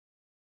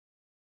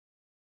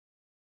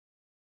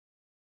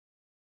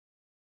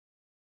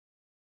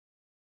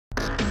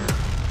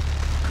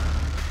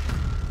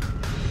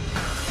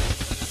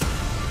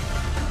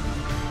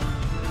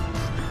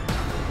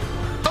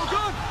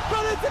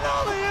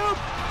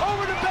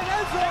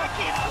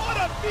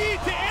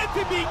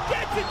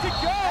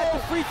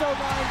free throw line.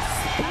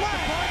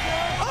 Splash!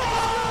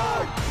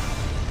 Oh!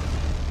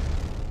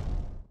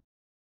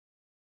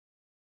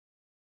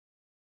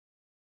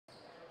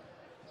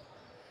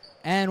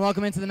 And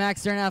welcome into the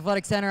Max Stern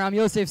Athletic Center. I'm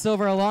Yosef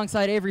Silver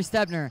alongside Avery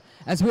Stepner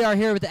as we are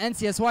here with the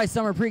NCSY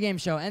Summer pregame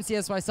show.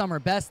 NCSY Summer,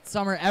 best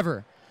summer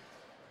ever.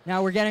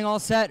 Now we're getting all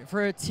set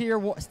for a Tier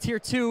 2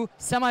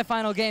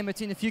 semifinal game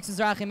between the Fuchs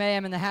Mizrachi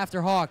Mayhem and the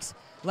HAFTR Hawks.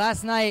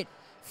 Last night,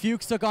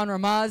 Fuchs took on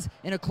Ramaz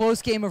in a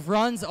close game of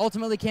runs,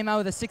 ultimately came out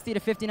with a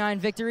 60-59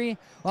 victory,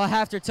 while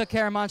HAFTR took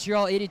care of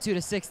Montreal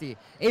 82-60.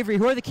 Avery,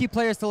 who are the key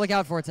players to look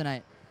out for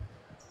tonight?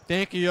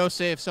 Thank you,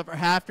 Yosef. So for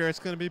HAFTR, it's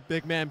going to be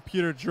big man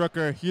Peter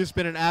Drucker. He's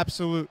been an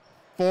absolute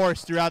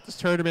force throughout this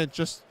tournament,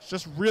 just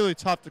really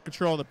tough to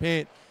control in the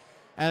paint.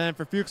 And then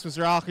for Fuchs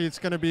Mizrachi, it's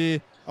going to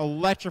be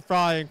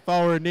electrifying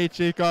forward Nate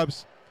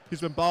Jacobs.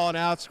 He's been balling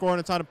out, scoring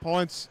a ton of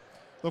points.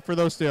 Look for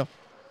those two.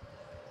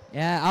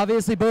 Yeah,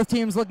 obviously both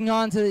teams looking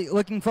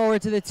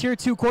forward to the Tier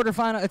 2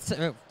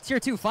 quarterfinal, Tier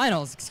 2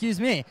 finals, excuse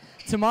me,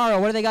 tomorrow.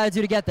 What do they got to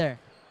do to get there?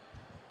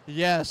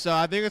 Yeah, so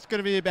I think it's going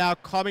to be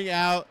about coming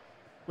out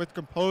with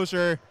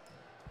composure,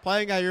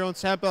 playing at your own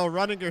tempo,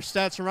 running your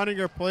sets, running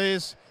your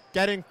plays,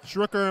 getting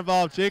Drucker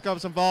involved,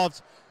 Jacobs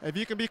involved. If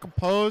you can be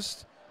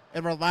composed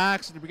and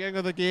relaxed at the beginning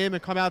of the game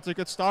and come out to a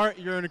good start,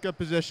 you're in a good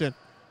position.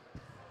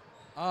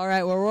 All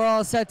right, well, we're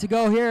all set to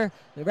go here.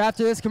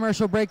 After this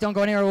commercial break, don't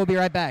go anywhere. We'll be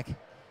right back.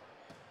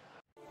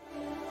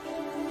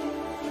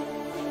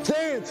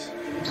 Dance!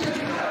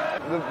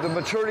 The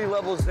maturity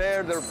level's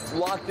there. They're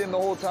locked in the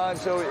whole time,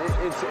 so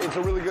it's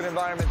a really good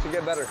environment to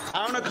get better.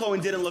 Aaron Cohen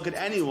didn't look at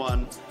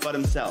anyone but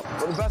himself.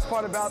 Well, the best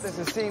part about this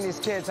is seeing these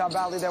kids, how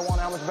badly they want,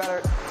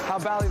 how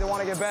badly they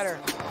want to get better.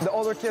 The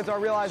older kids are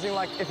realizing,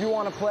 like, if you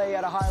want to play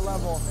at a high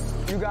level,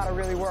 you got to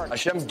really work.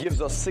 Hashem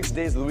gives us 6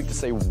 days of the week to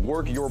say,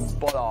 work your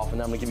butt off, and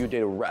then I'm going to give you a day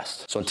to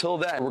rest. So until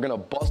then, we're going to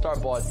bust our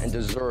butt and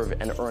deserve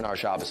and earn our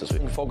Shabbos this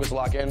week. Focus,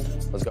 lock in.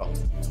 Let's go.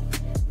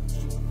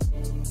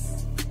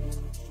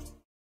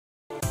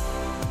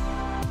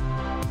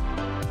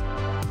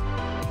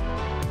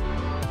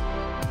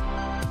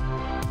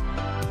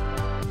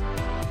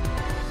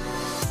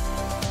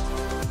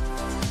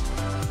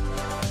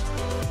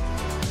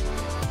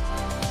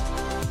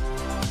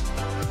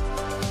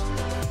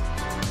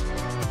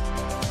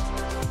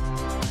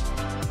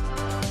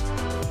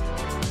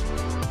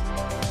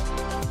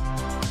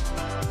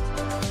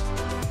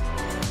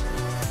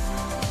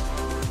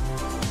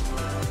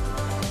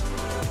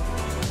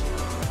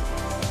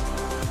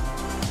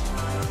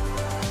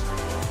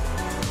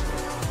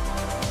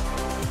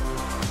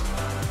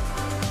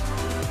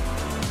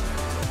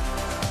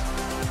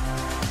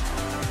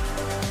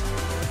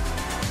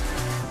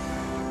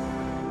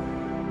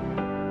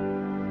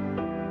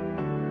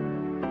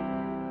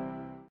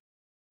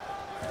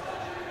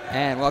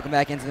 And welcome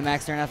back into the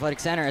Max Stern Athletic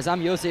Center as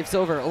I'm Yosef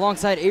Silver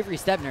alongside Avery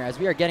Stepner as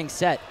we are getting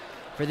set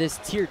for this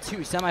Tier 2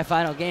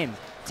 semifinal game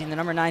between the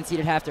number 9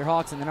 seeded HAFTR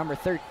Hawks and the number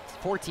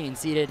 14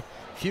 seeded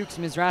Fuchs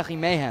Mizrachi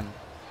Mayhem.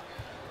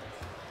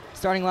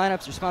 Starting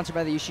lineups are sponsored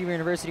by the Yeshiva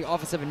University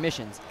Office of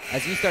Admissions.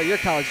 As you start your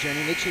college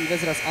journey, make sure you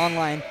visit us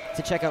online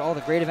to check out all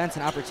the great events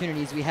and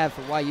opportunities we have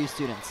for YU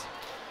students.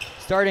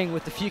 Starting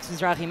with the Fuchs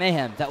Mizrachi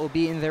Mayhem, that will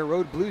be in their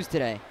road blues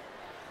today.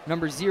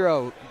 Number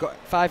 0,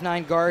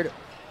 5'9" guard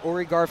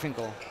Ori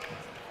Garfinkel.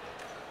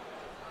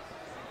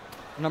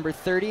 Number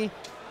 30,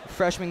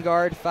 freshman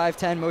guard,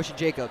 5'10", Moshe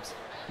Jacobs.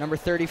 Number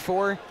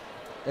 34,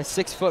 a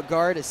 6-foot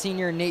guard, a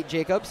senior, Nate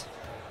Jacobs.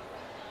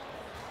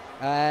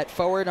 At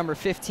forward, number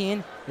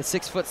 15, the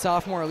 6-foot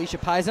sophomore, Alicia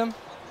Pizem.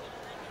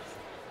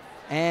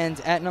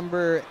 And at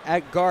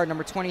guard,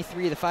 number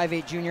 23, the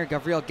 5'8" junior,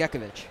 Gavriel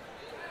Gekovic.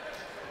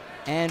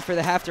 And for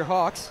the HAFTR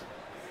Hawks,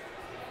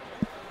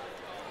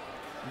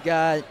 we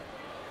got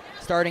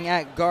starting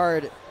at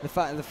guard, the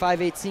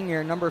 5'8"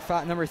 senior, number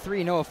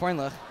 3, Noah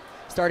Freundlich.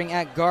 Starting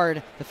at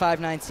guard, the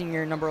 5'9"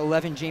 senior, number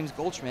 11, James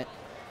Goldschmidt.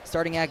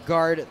 Starting at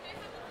guard,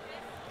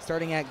 the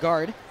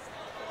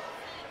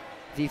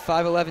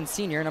 5'11"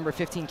 senior, number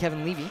 15,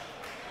 Kevin Levy.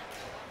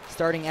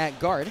 Starting at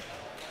guard,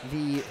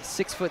 the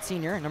 6-foot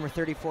senior, number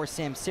 34,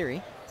 Sam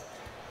Siri.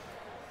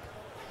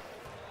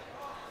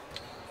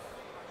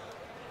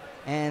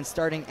 And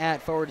starting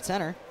at forward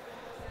center,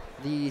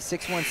 the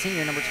 6'1"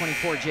 senior, number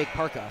 24, Jake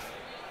Parkoff.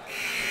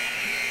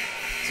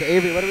 So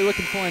Avery, what are we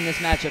looking for in this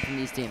matchup from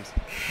these teams?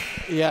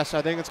 Yes,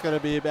 I think it's going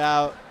to be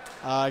about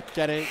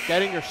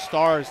getting your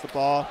stars the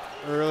ball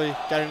early,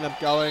 getting them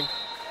going.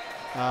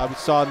 We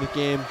saw in the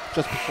game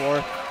just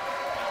before,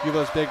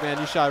 Yuva's big man,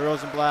 Yishai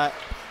Rosenblatt,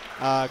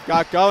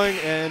 got going,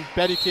 and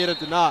Betty Keita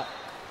did not.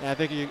 And I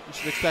think you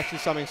should expect to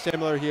see something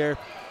similar here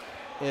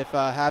if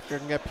HAFTR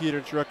can get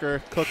Peter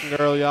Drucker cooking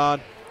early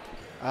on.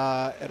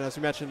 And as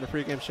we mentioned in the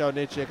pregame show,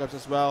 Nate Jacobs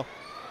as well.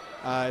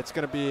 It's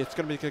gonna be a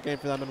good game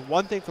for them. And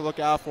one thing to look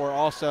out for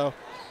also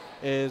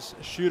is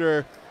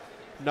shooter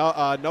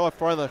Noah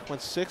Freundlich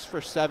went 6 for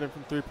 7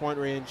 from three-point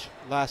range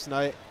last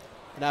night.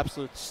 An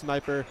absolute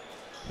sniper.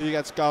 If he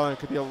gets going, it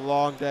could be a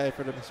long day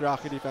for the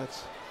Mizrachi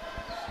defense.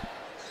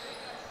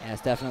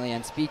 Yes, definitely.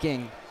 And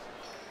speaking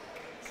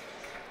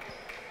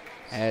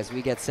as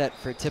we get set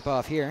for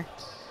tip-off here.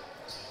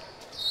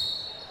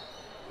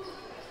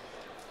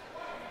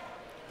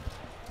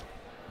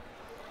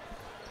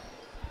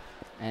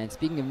 And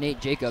speaking of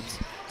Nate Jacobs,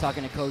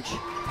 talking to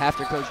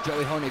HAFTR coach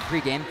Joey Honig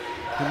pregame,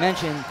 he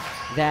mentioned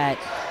that,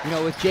 you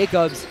know, with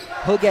Jacobs,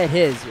 he'll get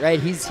his, right?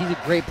 He's a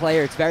great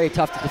player. It's very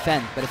tough to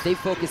defend. But if they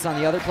focus on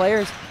the other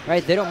players,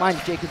 right, they don't mind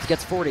if Jacobs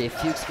gets 40, if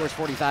Fuchs scores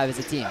 45 as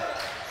a team.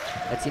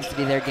 That seems to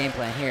be their game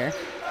plan here.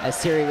 As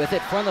Siri with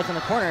it, Freundlich in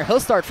the corner. He'll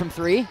start from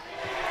 3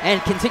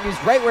 and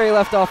continues right where he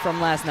left off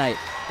from last night.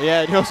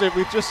 Yeah, Joseph,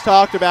 we just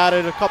talked about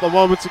it a couple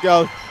moments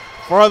ago.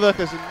 Freundlich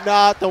is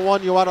not the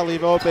one you want to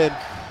leave open,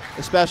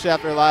 especially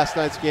after last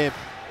night's game.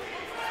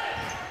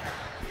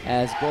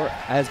 As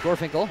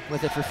Gorfinkel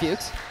with it for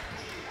Fuchs.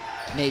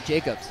 Nate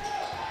Jacobs.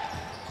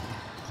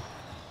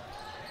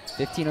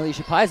 15,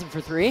 Alicia Pison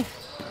for 3.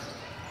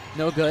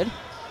 No good.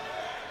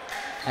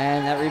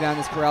 And that rebound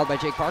is corralled by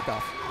Jake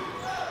Parkoff.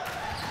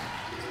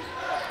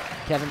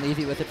 Kevin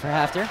Levy with it for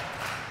HAFTR.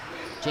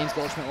 James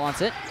Goldschmidt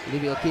wants it.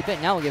 Levy will keep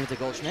it. Now we'll give it to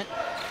Goldschmidt.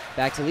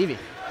 Back to Levy.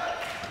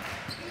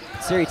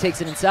 Siri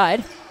takes it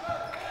inside.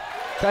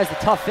 Tries the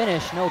tough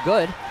finish. No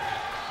good.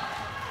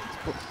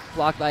 It's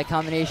blocked by a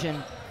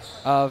combination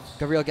of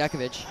Gabriel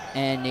Gekovic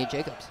and Nate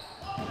Jacobs.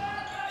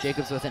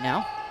 Jacobs with it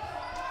now.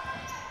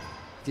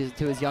 Gives it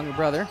to his younger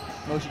brother,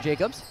 Moshe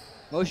Jacobs.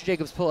 Moshe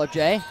Jacobs pull up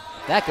Jay.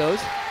 That goes.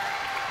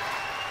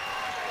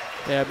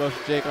 Yeah,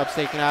 Moshe Jacobs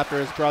taking after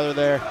his brother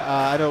there.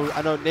 I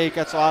know Nate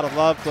gets a lot of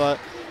love, but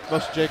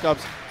Moshe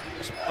Jacobs,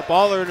 a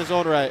baller in his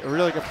own right, a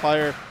really good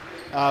player,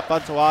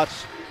 fun to watch.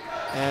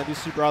 And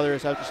these two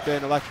brothers have just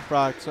been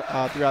electrified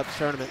throughout the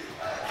tournament.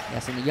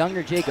 Yes, and the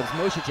younger Jacobs,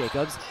 Moshe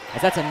Jacobs,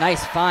 as that's a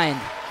nice find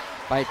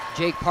by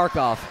Jake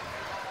Parkoff.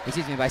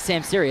 Excuse me, by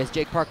Sam Siri, as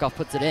Jake Parkoff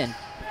puts it in.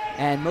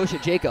 And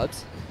Moshe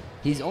Jacobs,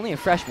 he's only a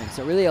freshman,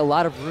 so really a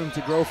lot of room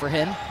to grow for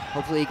him.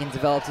 Hopefully he can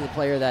develop to the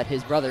player that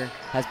his brother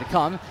has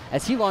become.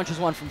 As he launches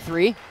one from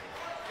 3,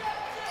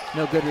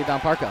 no good,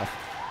 rebound Parkoff.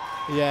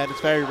 Yeah, and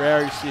it's very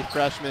rare you see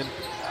freshmen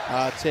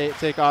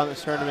take on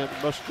this tournament.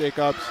 Moshe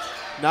Jacobs,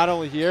 not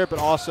only here, but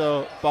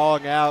also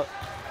balling out.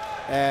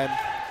 And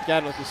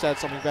again, like you said,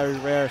 something very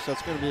rare, so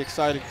it's going to be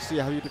exciting to see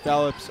how he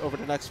develops over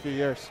the next few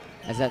years.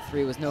 As that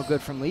 3 was no good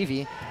from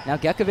Levy. Now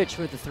Gekovic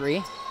with the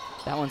 3.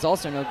 That one's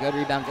also no good,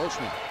 rebound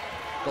Goldschmidt.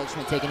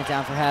 Goldschmidt taking it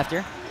down for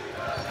HAFTR.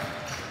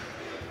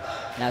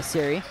 Now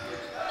Siri,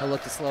 he'll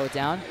look to slow it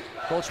down.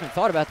 Goldschmidt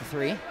thought about the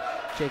 3.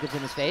 Jacobs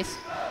in his face.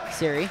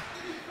 Siri,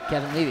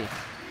 Kevin Levy.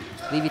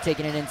 Levy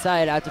taking it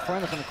inside, out to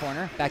Freundlich in the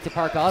corner. Back to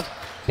Parkov,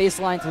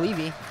 baseline to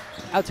Levy.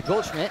 Out to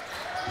Goldschmidt.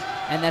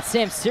 And that's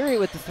Sam Siri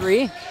with the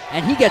 3,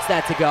 and he gets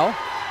that to go.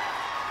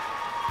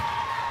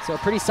 So a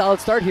pretty solid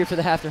start here for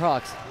the HAFTR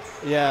Hawks.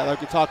 Yeah, like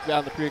we talked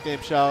about in the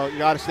pregame show, you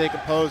got to stay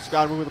composed, you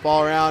got to move the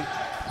ball around,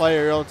 play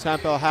at your own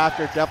tempo.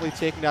 HAFTR definitely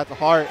taking that to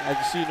heart, as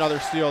you see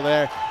another steal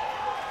there.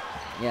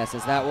 Yes,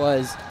 as that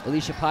was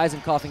Alicia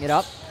Pison coughing it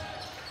up.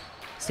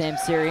 Sam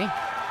Siri.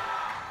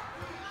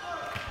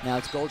 Now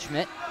it's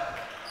Goldschmidt.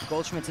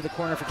 Goldschmidt to the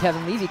corner for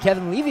Kevin Levy.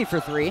 Kevin Levy for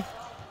 3.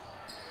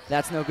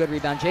 That's no good,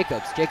 rebound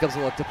Jacobs. Jacobs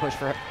will look to push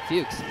for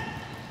Fuchs.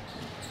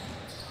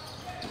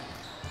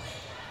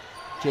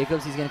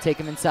 Jacobs, he's going to take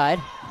him inside.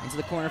 Into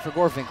the corner for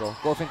Gorfinkel.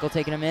 Gorfinkel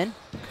taking him in.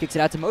 Kicks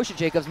it out to Moshe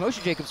Jacobs.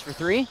 Moshe Jacobs for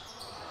 3.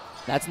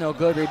 That's no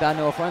good, rebound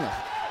Noah Freundlich.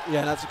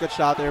 Yeah, that's a good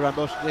shot there by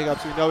Moshe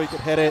Jacobs. We know he can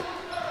hit it.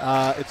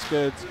 It's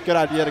good. It's a good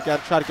idea to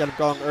try to get him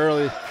going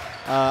early.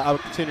 I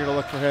would continue to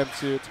look for him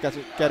to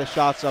get his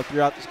shots up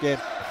throughout this game.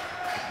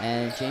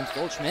 And James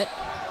Goldschmidt,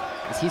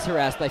 as he's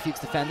harassed by Fuchs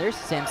defenders.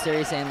 Sam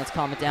Siri saying, let's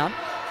calm it down.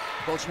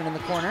 Goldschmidt in the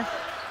corner.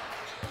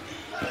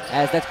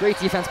 As that's great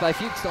defense by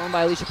Fuchs, stolen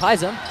by Alicia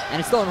Pison, and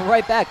it's stolen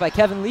right back by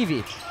Kevin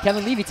Levy.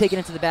 Kevin Levy taking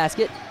it to the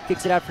basket,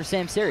 kicks it out for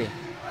Sam Siri.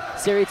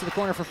 Siri to the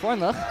corner for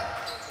Freundlich.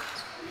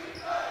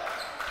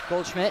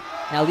 Goldschmidt,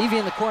 now Levy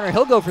in the corner,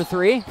 he'll go for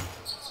 3.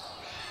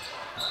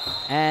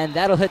 And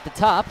that'll hit the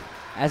top,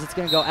 as it's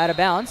going to go out of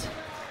bounds.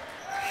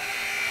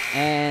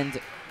 And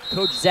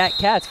Coach Zach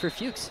Katz for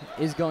Fuchs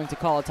is going to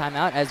call a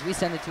timeout as we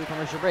send it to a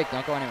commercial break.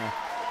 Don't go anywhere.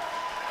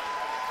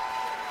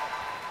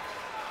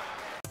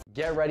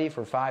 Get ready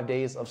for 5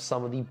 days of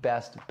some of the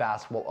best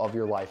basketball of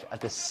your life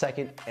at the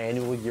 2nd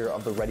annual year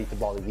of the Ready to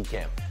Ball League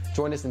Camp.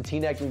 Join us in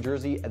Teaneck, New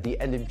Jersey at the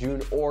end of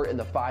June or in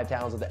the 5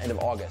 towns at the end of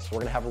August. We're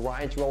going to have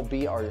Ryan Terrell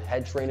be our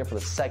head trainer for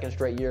the 2nd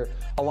straight year,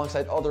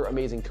 alongside other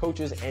amazing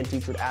coaches and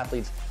featured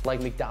athletes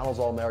like McDonald's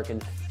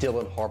All-American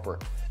Dylan Harper.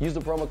 Use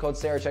the promo code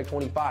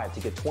Sarachek25 to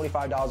get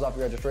 $25 off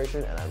your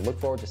registration, and I look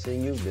forward to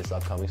seeing you this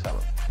upcoming summer.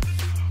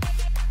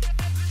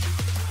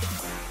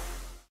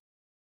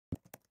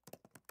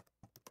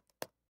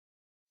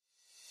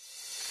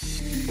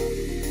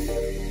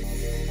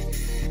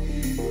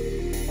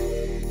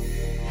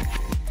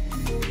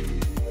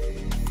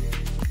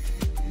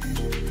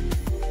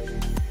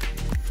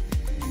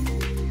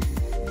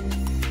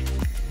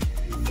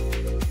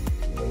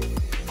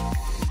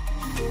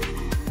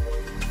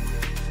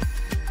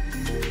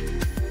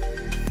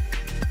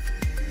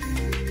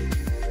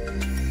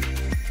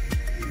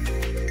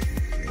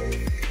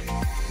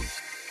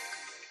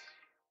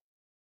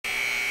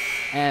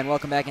 And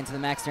welcome back into the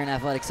MacsLive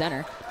Athletic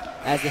Center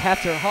as the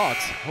HAFTR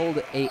Hawks hold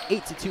a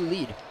 8-2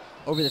 lead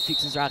over the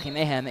Fuchs Mizrachi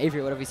Mayhem.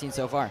 Avery, what have we seen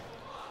so far?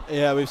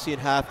 Yeah, we've seen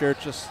HAFTR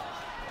just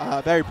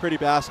very pretty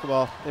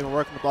basketball. They've been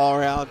working the ball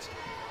around,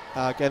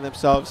 getting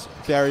themselves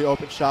very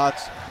open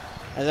shots.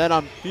 And then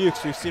on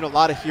Fuchs, we've seen a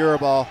lot of hero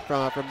ball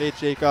from Nate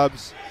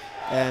Jacobs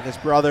and his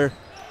brother.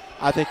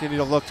 I think they need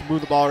to look to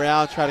move the ball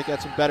around, try to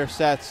get some better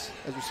sets,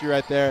 as we see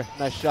right there.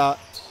 Nice shot.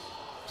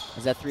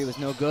 As that three was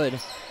no good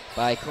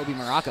by Kobe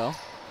Morocco.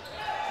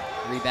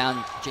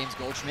 Rebound, James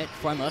Goldschmidt.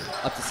 Freundlich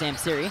up to Sam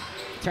Siri.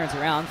 Turns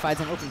around,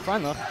 finds an open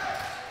Freundlich.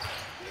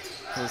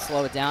 He'll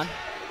slow it down.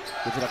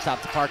 Gives it up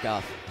top to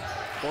Parkov.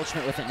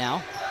 Goldschmidt with it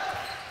now.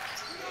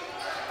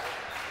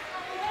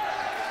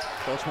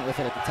 Goldschmidt with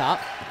it at the top.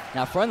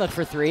 Now Freundlich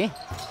for three.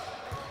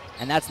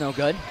 And that's no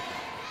good.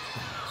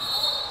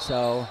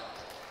 So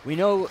we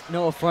know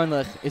Noah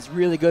Freundlich is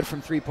really good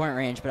from three-point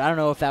range, but I don't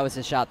know if that was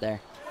his shot there.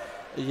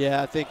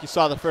 Yeah, I think you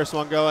saw the first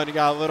one go and you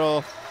got a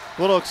little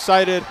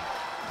excited.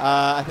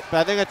 But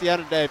I think at the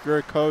end of the day, if you're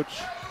a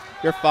coach,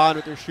 you're fine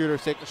with your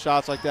shooters taking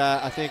shots like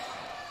that. I think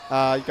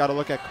you got to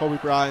look at Kobe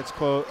Bryant's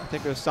quote. I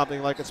think it was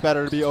something like, it's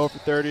better to be 0 for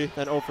 30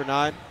 than 0 for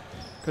 9.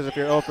 Because if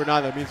you're 0 for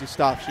 9, that means you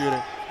stop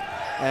shooting.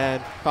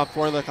 And if I'm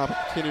Freundlich, I'll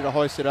continue to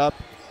hoist it up.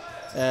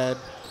 And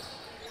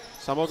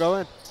some will go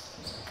in.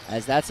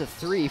 As that's a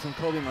three from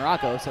Kobe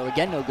Morocco. So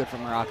again, no good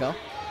from Morocco.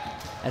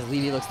 As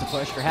Levy looks to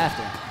push for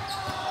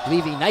HAFTR.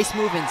 Levy, nice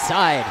move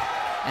inside.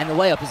 And the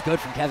layup is good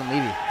from Kevin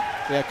Levy.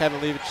 Yeah,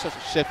 Kevin Levy, just such a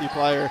shifty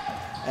player.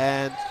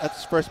 And that's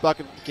his first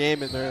bucket of the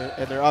game, and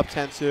they're up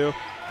 10-2.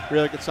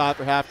 Really good sign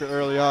for HAFTR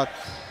early on.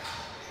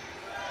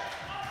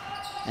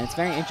 And it's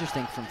very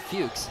interesting from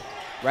Fuchs.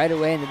 Right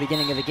away in the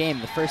beginning of the game,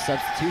 the first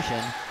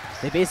substitution,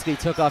 they basically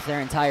took off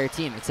their entire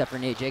team except for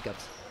Nate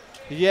Jacobs.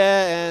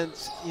 Yeah,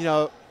 and, you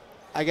know,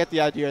 I get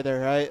the idea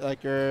there, right?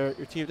 Like your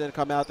team didn't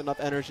come out with enough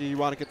energy. You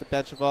want to get the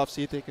bench involved,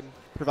 see if they can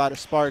provide a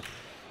spark.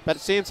 But at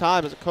the same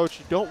time, as a coach,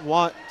 you don't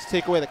want to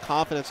take away the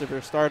confidence of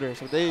your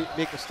starters. If they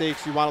make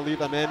mistakes, you want to leave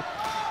them in,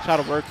 try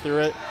to work through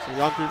it. It's a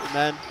young group of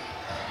men,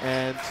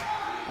 and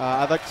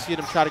I'd like to see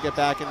them try to get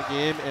back in the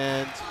game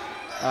and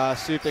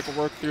see if they can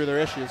work through their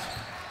issues.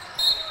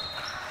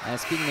 And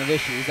speaking of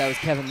issues, that was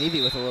Kevin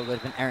Levy with a little bit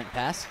of an errant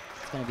pass.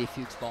 It's going to be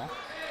Fuchs ball.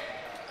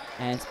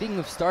 And speaking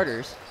of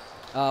starters,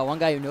 one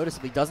guy who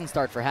noticeably doesn't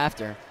start for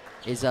HAFTR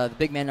is the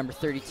big man number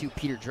 32,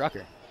 Peter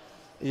Drucker.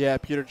 Yeah,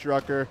 Peter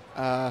Drucker.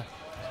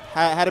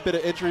 Had a bit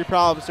of injury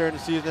problems during the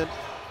season,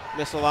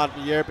 missed a lot of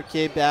the year, but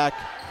came back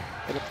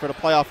for the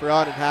playoff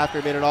run, and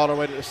HAFTR made it all the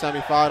way to the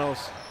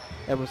semifinals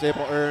and was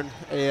able to earn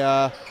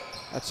a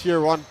Tier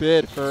 1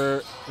 bid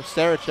for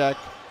Sarachek.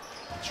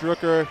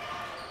 Drucker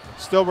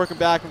still working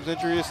back from his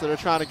injuries, so they're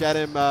trying to get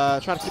him,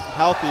 trying to keep him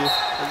healthy,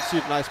 and you see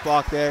the nice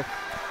block there.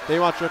 They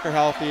want Drucker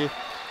healthy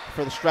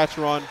for the stretch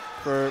run,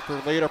 for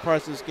later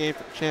parts of this game,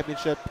 for the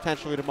championship,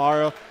 potentially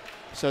tomorrow.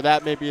 So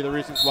that may be the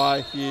reasons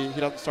why he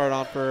doesn't start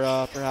on for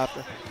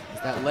HAFTR.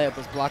 That layup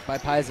was blocked by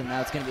Pizem.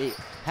 Now it's going to be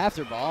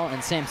HAFTR ball,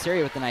 and Sam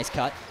Siri with the nice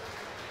cut.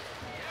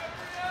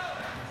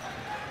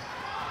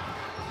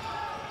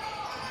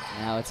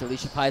 Now it's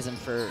Alicia Pizem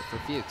for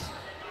Fuchs.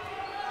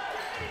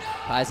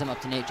 Pizem up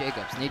to Nate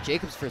Jacobs. Nate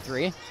Jacobs for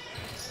three.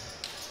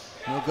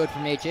 No good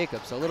from Nate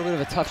Jacobs. So a little bit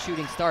of a tough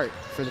shooting start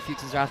for the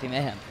Fuchs Mizrachi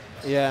Mayhem.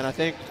 Yeah, and I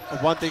think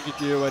one thing you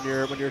do when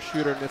you're a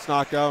shooter and it's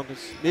not going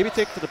is maybe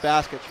take it to the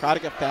basket, try to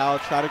get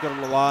fouled, try to go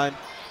to the line.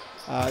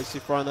 You see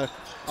Freundlich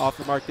off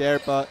the mark there,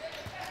 but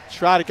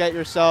try to get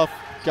yourself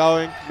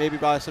going, maybe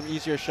by some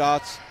easier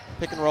shots,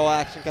 pick and roll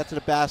action, get to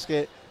the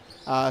basket,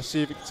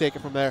 see if you can take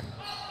it from there.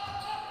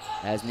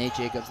 As Nate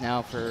Jacobs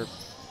now for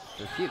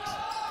Fuchs.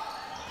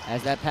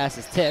 As that pass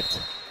is tipped.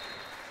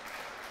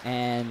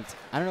 And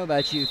I don't know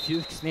about you,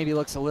 Fuchs maybe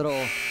looks still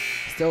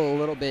a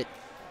little bit,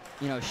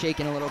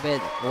 shaking a little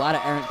bit. A lot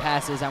of errant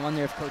passes. I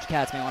wonder if Coach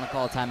Katz may want to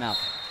call a timeout.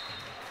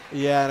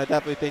 Yeah, and I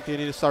definitely think they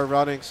need to start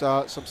running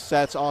some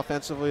sets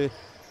offensively,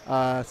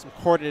 some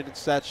coordinated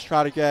sets,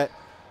 try to get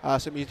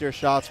some easier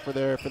shots for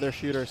their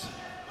shooters.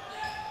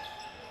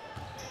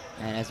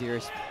 And as we were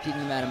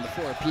speaking about him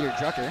before, Peter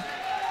Drucker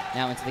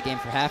now into the game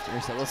for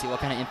HAFTR, so we'll see what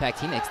kind of impact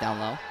he makes down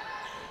low.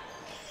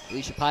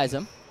 Alicia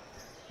Pizem.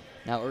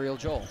 Now Uriel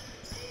Joel.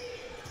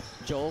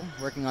 Joel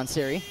working on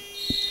Siri.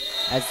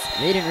 As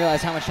they didn't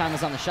realize how much time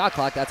was on the shot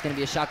clock, that's going to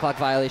be a shot clock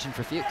violation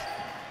for Fuchs.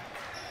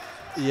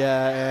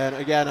 Yeah, and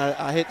again,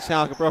 I hate to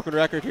sound like a broken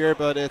record here,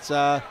 but it's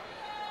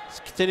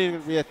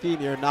continuing to be a theme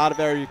here. Not a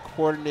very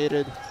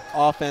coordinated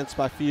offense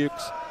by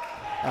Fuchs.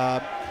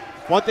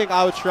 One thing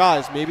I would try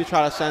is maybe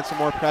try to send some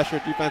more pressure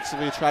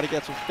defensively, try to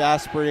get some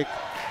fast break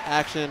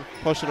action,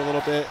 push it a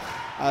little bit.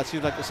 It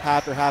seems like this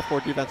HAFTR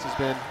half-court defense has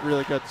been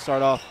really good to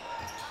start off.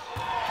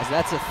 As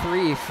that's a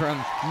three from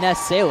Ness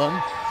Salem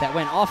that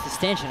went off the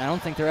stanchion. I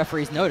don't think the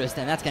referees noticed,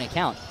 and that's going to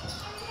count.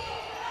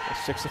 The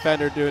sixth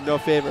offender doing no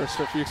favors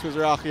for Fuchs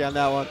Mizrachi on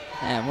that one.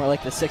 And more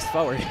like the sixth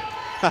forward.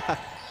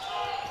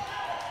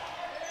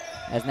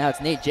 As now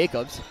it's Nate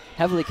Jacobs,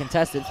 heavily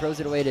contested, throws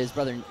it away to his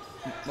brother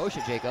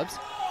Moshe Jacobs.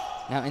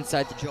 Now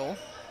inside to Joel.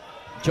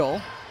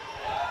 Joel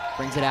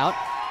brings it out.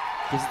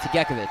 Gives it to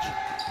Gekovic.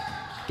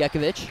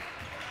 Gekovic.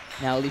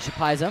 Now Alicia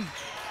Pisa.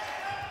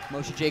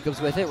 Moshe Jacobs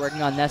with it,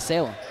 working on Ness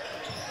Salem.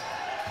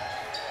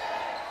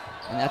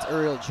 And that's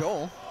Uriel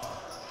Joel.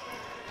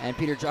 And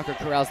Peter Drucker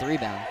corrals the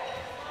rebound.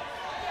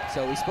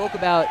 So we spoke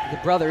about the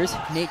brothers,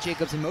 Nate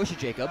Jacobs and Moshe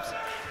Jacobs,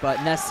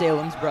 but Ness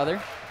Salem's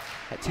brother,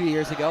 2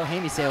 years ago,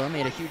 Hammy Salem,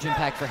 made a huge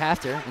impact for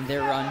HAFTR in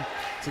their run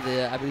to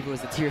the, I believe it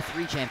was the Tier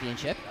 3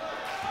 championship.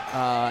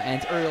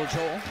 And Uriel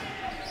Joel,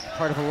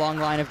 part of a long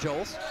line of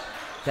Joels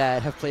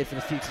that have played for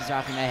the Fuchs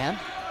Mizrachi Mayhem.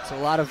 So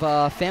a lot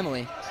of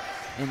family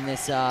in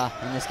this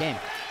game.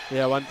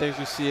 Yeah, one thing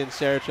we see in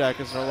Sarachek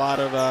is a lot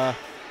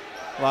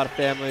of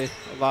family,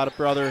 a lot of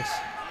brothers.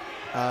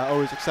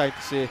 Always exciting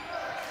to see.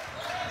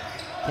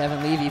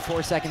 Kevin Levy,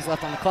 4 seconds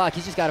left on the clock.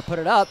 He's just got to put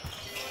it up.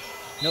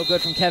 No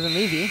good from Kevin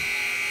Levy.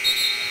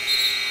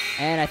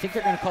 And I think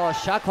they're going to call a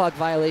shot clock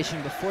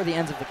violation before the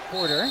end of the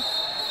quarter.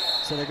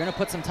 So they're going to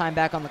put some time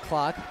back on the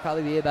clock,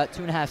 probably be about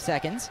 2.5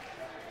 seconds,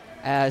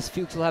 as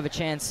Fuchs will have a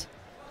chance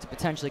to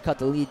potentially cut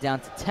the lead down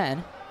to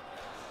 10,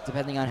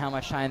 depending on how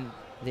much time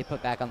they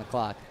put back on the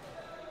clock.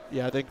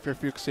 Yeah, I think for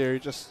Fuchs here,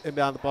 just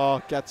inbound the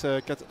ball, get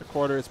to the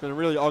quarter. It's been a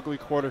really ugly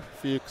quarter for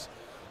Fuchs.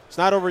 It's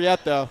not over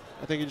yet, though.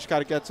 I think you just got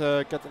to get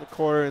to the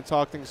quarter and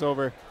talk things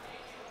over.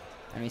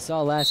 And we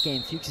saw last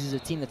game, Fuchs is a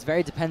team that's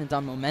very dependent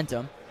on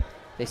momentum.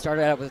 They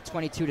started out with a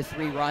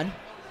 22-3 run,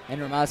 and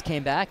Ramaz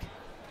came back,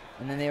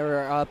 and then they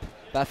were up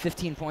about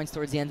 15 points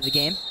towards the end of the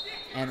game,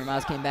 and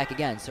Ramaz came back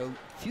again. So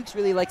Fuchs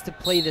really likes to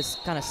play this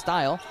kind of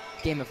style,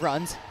 game of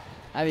runs.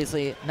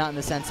 Obviously, not in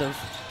the sense of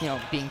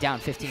being down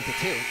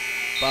 15-2,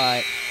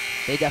 but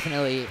they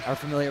definitely are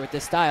familiar with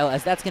this style,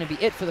 as that's going to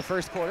be it for the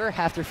first quarter.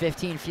 HAFTR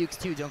 15, Fuchs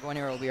 2. Don't go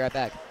anywhere. We'll be right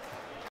back.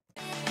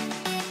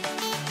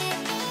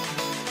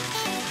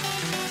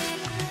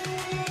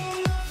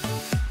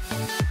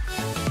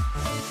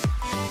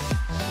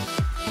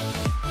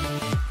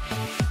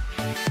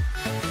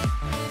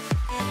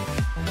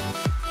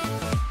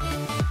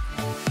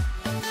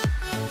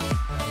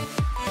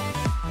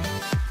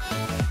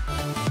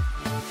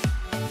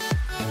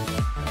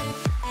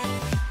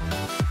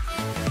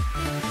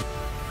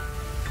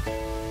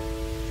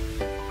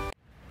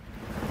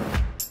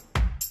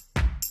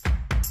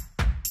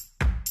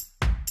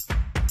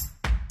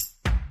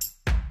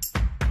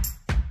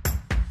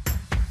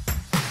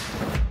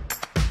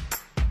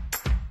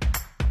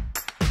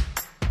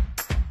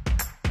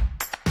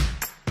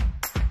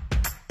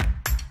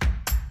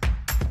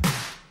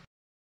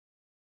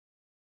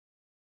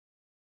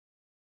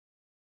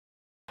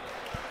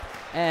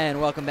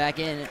 And welcome back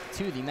in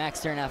to the Max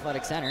Stern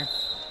Athletic Center.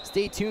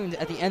 Stay tuned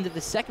at the end of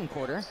the second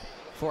quarter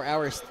for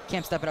our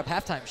Camp Step It Up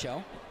halftime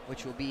show,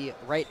 which will be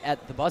right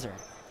at the buzzer.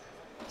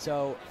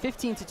 So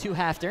 15-2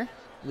 HAFTR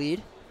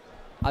lead.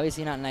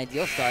 Obviously not an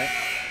ideal start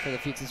for the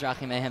Fuchs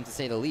Mizrachi Mayhem, to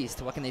say the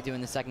least. What can they do in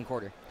the second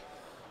quarter?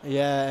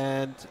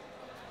 Yeah, and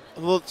a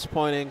little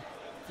disappointing.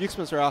 Fuchs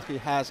Mizrachi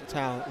has a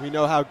talent. We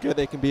know how good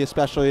they can be,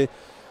 especially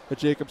the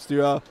Jacobs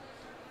duo.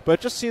 But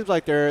it just seems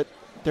like their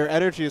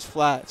energy is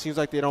flat. It seems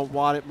like they don't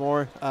want it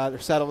more. They're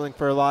settling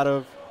for a lot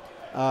of,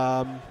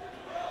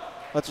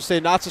 let's just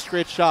say, not such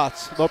great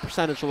shots, low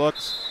percentage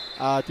looks.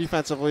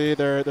 Defensively,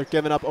 they're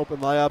giving up open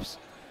layups.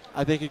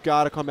 I think you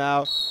got to come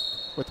out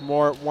with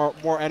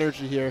more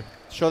energy here.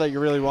 Show that you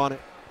really want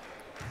it.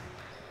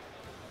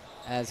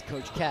 As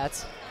Coach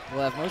Katz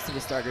will have most of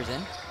his starters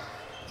in.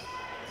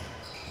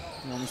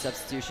 The only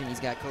substitution, he's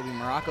got Kobe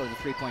Morocco, the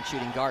three-point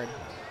shooting guard,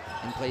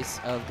 in place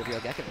of Gabriel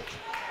Gekovic.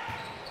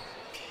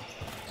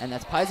 And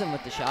that's Pisen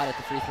with the shot at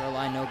the free throw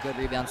line. No good.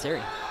 Rebound,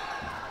 Siri.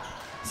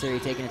 Siri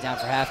taking it down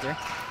for HAFTR.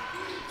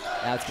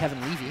 Now it's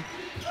Kevin Levy.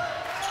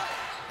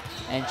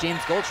 And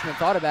James Goldschmidt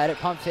thought about it.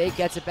 Pump fake,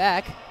 gets it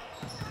back.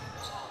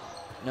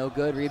 No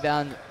good.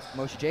 Rebound,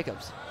 Moshe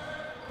Jacobs.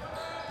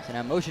 So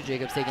now Moshe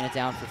Jacobs taking it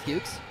down for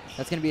Fuchs.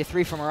 That's going to be a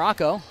three from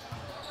Morocco.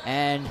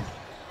 And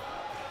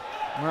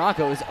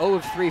Morocco is 0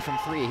 of 3 from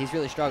 3. He's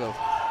really struggled.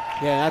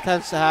 Yeah, that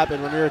tends to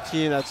happen when you're a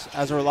team that's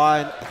as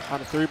relying on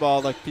a three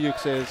ball like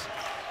Fuchs is.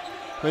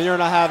 When you're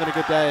not having a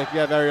good day, you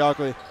get very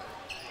ugly.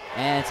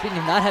 And speaking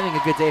of not having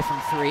a good day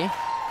from 3,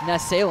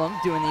 Ness Salem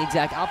doing the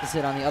exact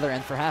opposite on the other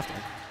end for HAFTR.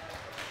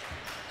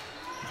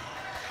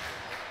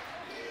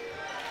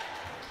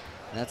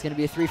 And that's going to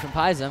be a 3 from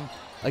Pisen.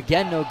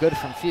 Again, no good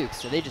from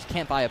Fuchs, so they just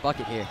can't buy a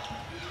bucket here.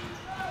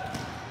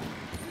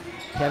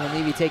 Kevin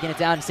Levy taking it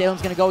down.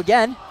 Salem's going to go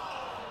again.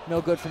 No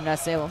good from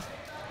Ness Salem.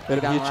 Bit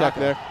of a heat check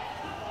there.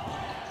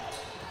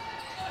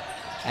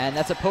 And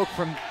that's a poke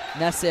from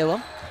Ness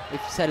Salem.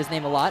 We've said his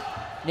name a lot.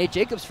 Nate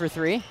Jacobs for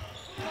 3,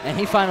 and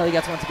he finally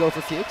gets one to go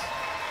for Fuchs.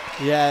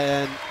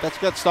 Yeah, and that's a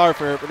good start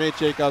for Nate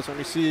Jacobs. When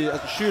you see,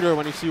 as a shooter,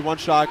 when you see one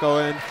shot go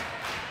in,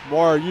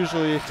 more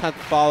usually tend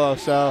to follow.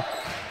 So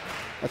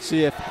let's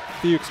see if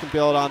Fuchs can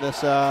build on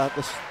this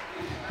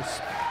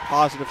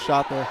positive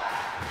shot there.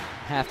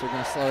 HAFTR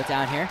going to slow it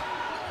down here,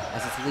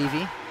 as it's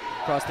Levy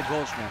across to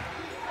Goldschmidt.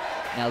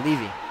 Now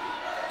Levy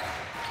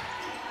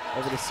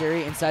over to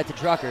Siri, inside to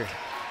Drucker.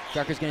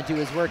 Drucker's going to do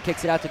his work,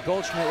 kicks it out to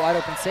Goldschmidt, wide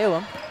open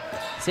Salem.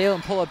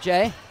 Salem pull up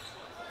J.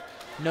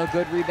 No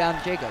good.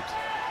 Rebound Jacobs.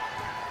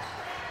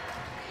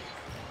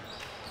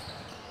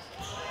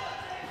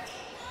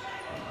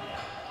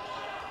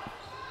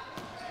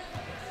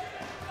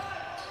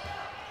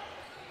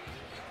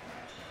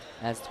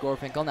 As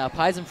Gorfinkel now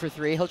pies him for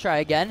 3. He'll try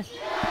again.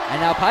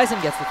 And now pies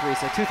him gets the 3.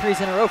 So 2 threes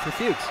in a row for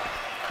Fuchs.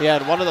 Yeah,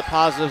 and one of the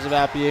positives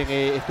about being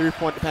a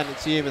 3-point dependent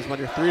team is when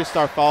your 3s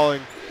start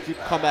falling, you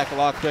can come back a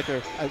lot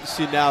quicker. As you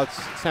see now, it's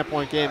a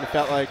 10-point game. It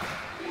felt like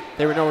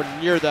they were nowhere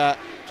near that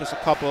just a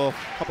couple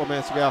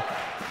minutes ago.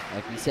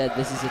 Like we said,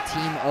 this is a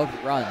team of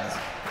runs.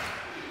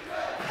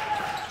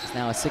 It's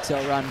now a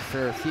 6-0 run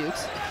for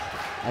Fuchs,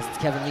 as it's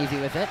Kevin Levy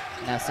with it.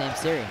 Now Sam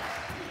Siri.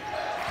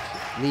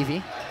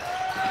 Levy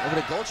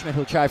over to Goldschmidt,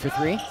 who'll try for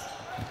 3.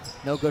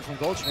 No good from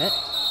Goldschmidt.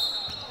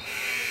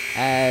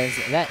 As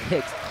that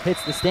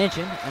hits the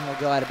stanchion and will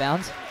go out of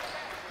bounds.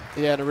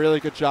 Yeah, and a really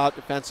good job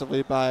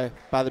defensively by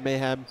the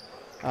Mayhem.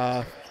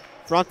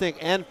 Fronting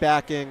and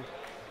backing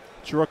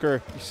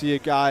Drucker. You see a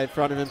guy in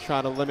front of him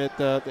trying to limit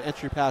the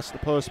entry pass to the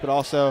post, but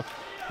also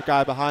the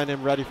guy behind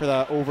him ready for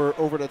that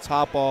over the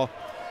top ball.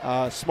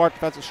 Smart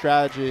defensive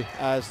strategy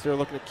as they're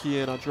looking to key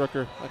in on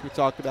Drucker, like we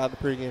talked about in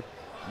the pregame.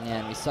 Yeah,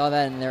 and we saw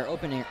that in their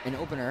opener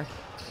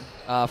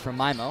from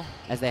Mimo,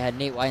 as they had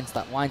Nate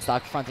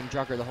Weinstock fronting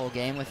Drucker the whole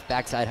game with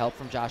backside help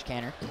from Josh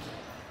Canner.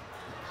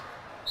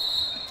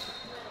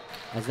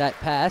 As that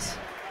pass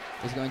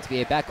is going to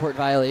be a backcourt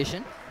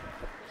violation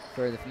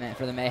for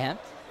the Mayhem.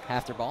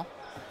 HAFTR ball.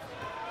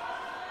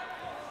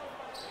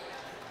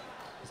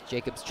 As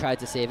Jacobs tried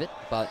to save it,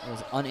 but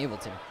was unable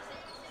to.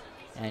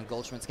 And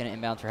Goldschmidt's going to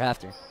inbound for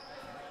HAFTR.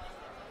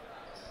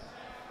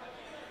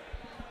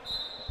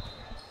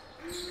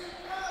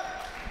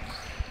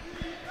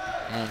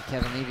 And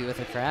Kevin Levy with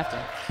it for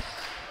HAFTR.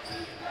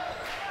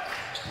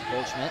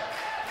 Goldschmidt,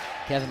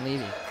 Kevin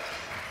Levy.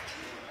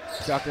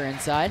 Drucker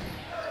inside.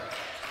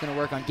 Going to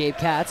work on Gabe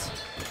Katz.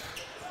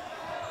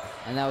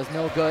 And that was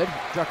no good.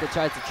 Drucker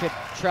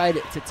tried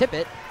to tip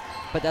it,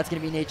 but that's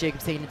going to be Nate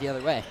Jacobs taking it the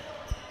other way.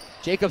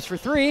 Jacobs for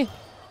 3.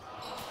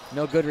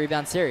 No good.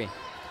 Rebound Siri.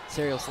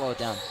 Siri will slow it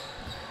down.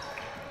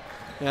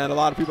 And a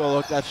lot of people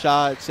look at that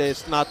shot and say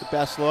it's not the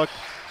best look.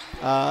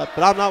 But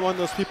I'm not one of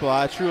those people.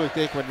 I truly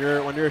think when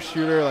you're a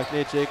shooter like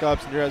Nate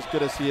Jacobs and you're as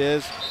good as he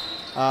is,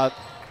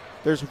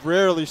 there's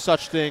rarely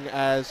such thing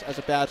as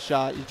a bad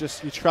shot. You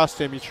trust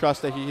him. You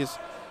trust that he's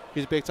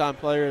a big-time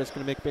player that's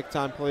going to make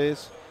big-time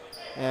plays.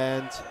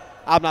 And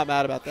I'm not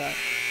mad about that,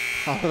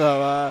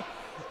 although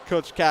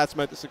Coach Katz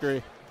might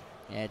disagree.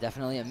 Yeah,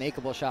 definitely a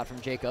makeable shot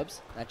from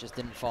Jacobs. That just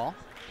didn't fall.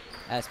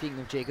 Speaking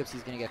of Jacobs,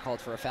 he's going to get called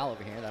for a foul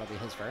over here. That'll be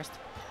his first.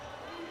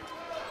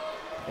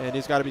 And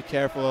he's got to be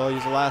careful.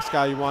 He's the last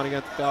guy you want to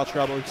get into foul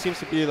trouble. He seems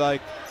to be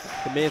like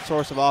the main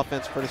source of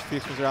offense for this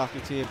Fuchs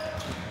Mizrachi team.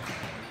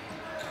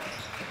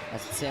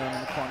 That's Salem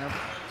in the corner.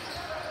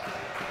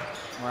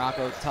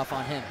 Morocco tough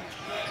on him.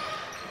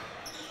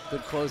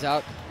 Good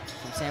closeout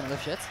from Sam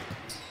Lifshitz.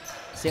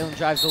 Salem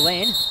drives the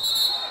lane.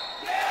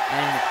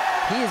 And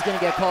he is going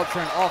to get called for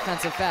an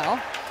offensive foul,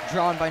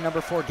 drawn by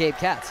number 4, Gabe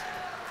Katz.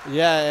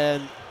 Yeah,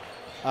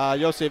 and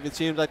Yosef, it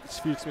seems like this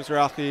Fuchs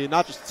Mizrachi,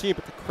 not just the team,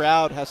 but the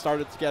crowd has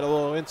started to get a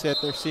little into it.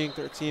 They're seeing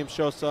their team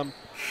show some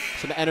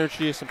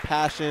energy, some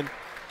passion.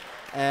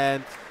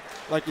 And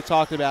like you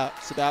talked about,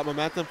 it's about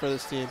momentum for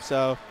this team.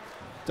 So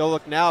don't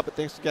look now, but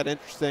things can get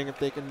interesting if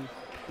they can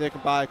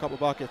buy a couple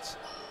buckets.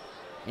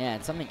 Yeah,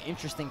 and something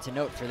interesting to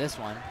note for this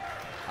one.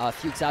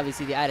 Fuchs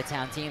obviously the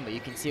out-of-town team, but you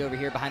can see over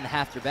here behind the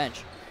HAFTR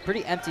bench,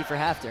 pretty empty for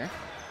HAFTR,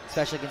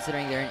 especially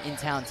considering they're an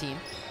in-town team.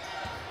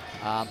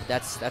 But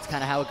that's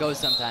kind of how it goes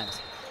sometimes.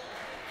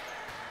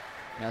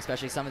 You know,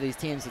 especially some of these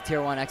teams with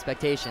Tier 1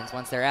 expectations.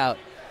 Once they're out,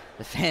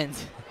 the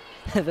fans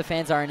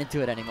aren't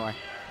into it anymore.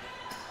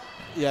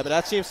 Yeah, but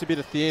that seems to be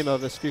the theme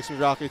of this Fuchs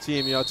Mizrachi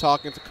team. You know,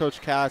 talking to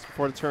Coach Katz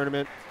before the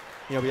tournament,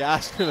 you know, we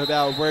asked him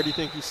about where do you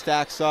think he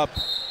stacks up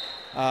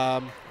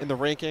in the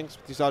rankings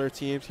with these other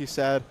teams. He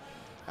said,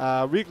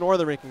 we ignore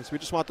the rankings. We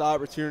just want the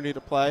opportunity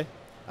to play.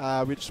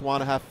 We just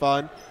want to have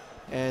fun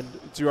and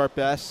do our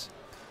best.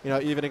 You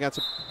know, even against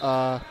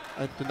the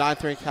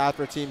 9th-ranked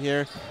HAFTR team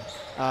here,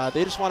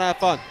 they just want to have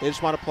fun. They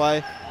just want to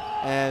play,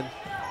 and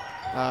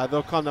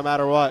they'll come no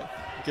matter what,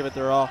 give it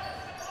their all.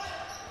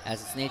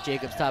 As it's Nate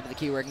Jacobs, top of the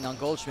key, working on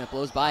Goldschmidt,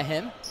 blows by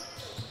him.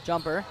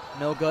 Jumper,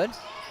 no good.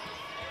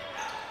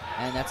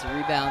 And that's a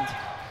rebound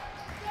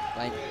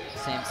by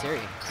Sam Siri.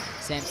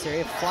 Sam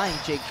Siri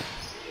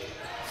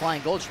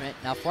flying Goldschmidt,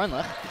 now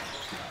Freundlich.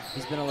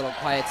 He's been a little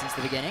quiet since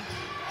the beginning.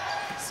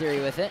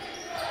 Siri with it.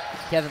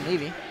 Kevin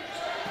Levy.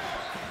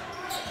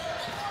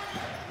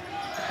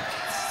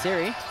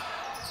 Siri.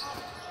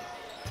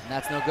 And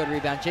that's no good.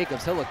 Rebound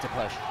Jacobs. He'll look to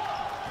push.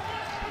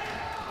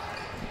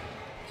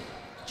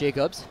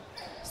 Jacobs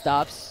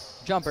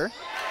stops. Jumper.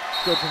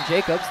 Good from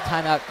Jacobs.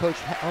 Timeout Coach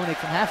Honig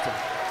from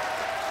HAFTR.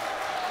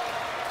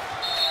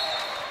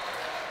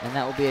 And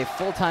that will be a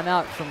full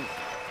timeout from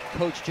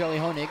Coach Joey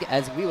Honig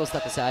as we will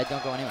step aside.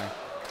 Don't go anywhere.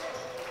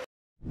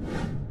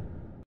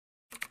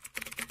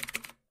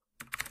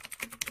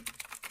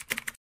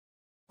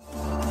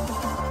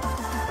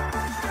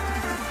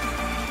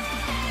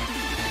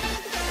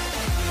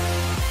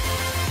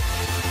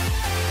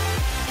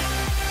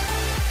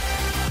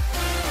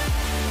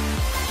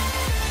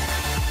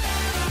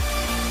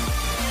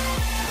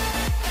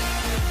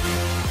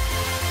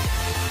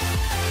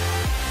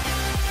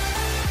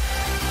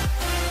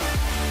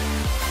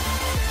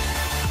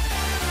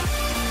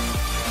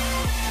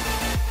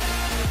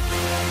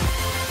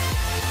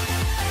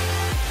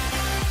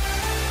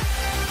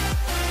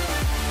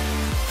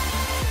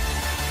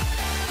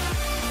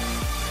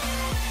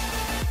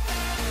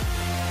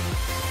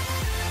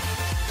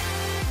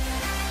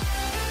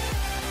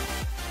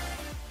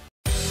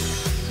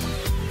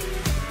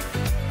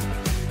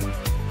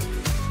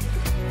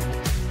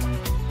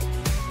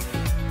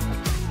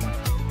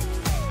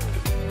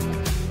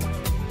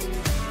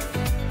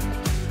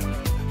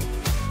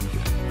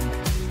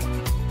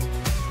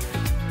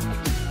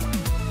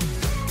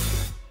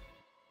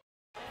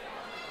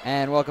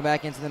 And welcome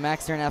back into the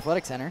Max Stern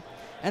Athletic Center.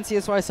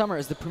 NCSY Summer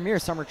is the premier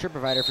summer trip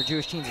provider for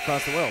Jewish teens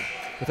across the world.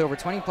 With over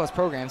 20+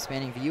 programs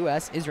spanning the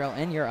U.S., Israel,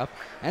 and Europe,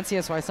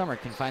 NCSY Summer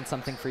can find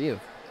something for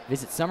you.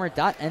 Visit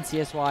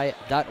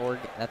summer.ncsy.org.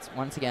 That's,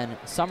 once again,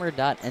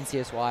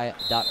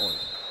 summer.ncsy.org.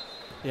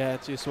 Yeah,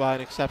 NCSY,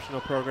 an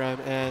exceptional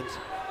program, and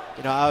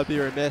you know, I would be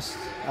remiss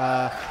if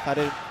I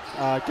didn't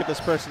give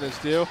this person his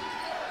due.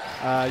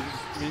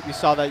 We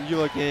saw that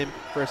EULA game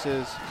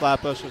versus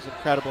Flatbush was an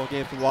incredible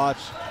game to watch,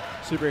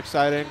 super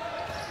exciting,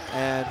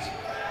 and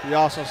we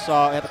also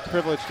had the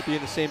privilege to be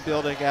in the same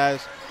building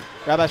as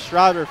Rabbi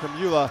Schreiber from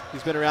EULA.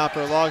 He's been around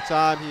for a long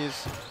time.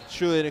 He's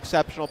truly an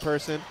exceptional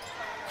person.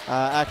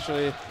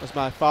 Actually was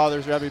my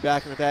father's Rebbe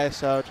back in the day,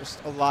 so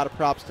just a lot of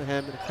props to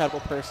him, an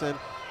incredible person,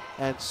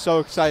 and so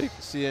excited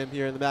to see him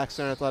here in the Max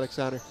Stern Athletic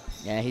Center.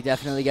 Yeah, he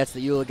definitely gets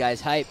the EULA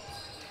guys hype,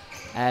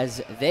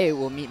 as they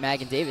will meet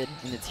Mag and David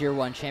in the Tier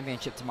 1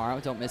 championship tomorrow.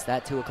 Don't miss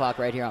that, 2 o'clock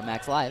right here on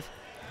MacsLive.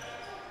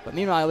 But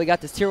meanwhile, we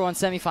got this Tier 1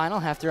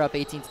 semifinal. HAFTR up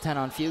 18-10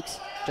 on Fuchs,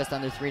 just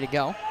under 3 to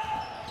go.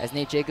 As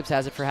Nate Jacobs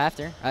has it for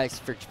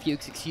for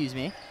Fuchs, excuse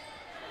me.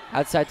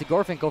 Outside to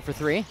Gorfinkel for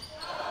 3,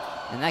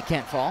 and that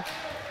can't fall.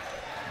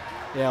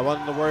 Yeah,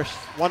 one of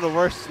the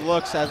worst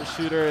looks as a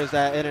shooter is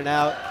that in and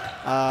out.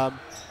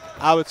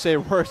 I would say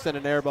worse than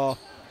an air ball.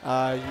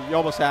 You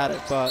almost had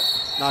it, but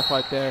not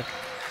quite there.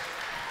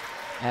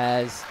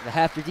 As the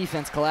HAFTR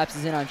defense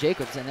collapses in on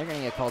Jacobs, and they're going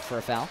to get called for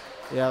a foul.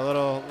 Yeah, a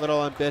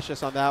little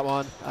ambitious on that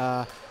one.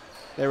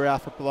 They were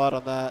out for blood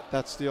on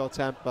that steal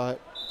attempt,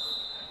 but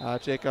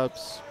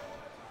Jacobs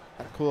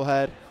had a cool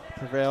head,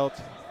 prevailed,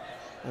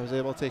 and was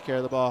able to take care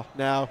of the ball.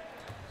 Now,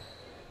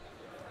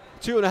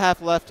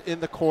 2.5 left in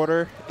the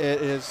quarter.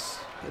 It has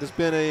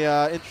been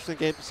an interesting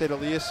game to say the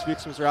least.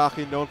 Fuchs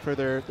Mizrachi known for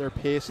their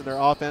pace and their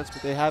offense,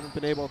 but they haven't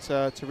been able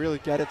to really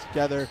get it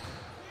together.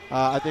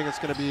 I think it's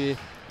going to be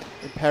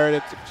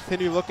imperative to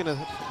continue looking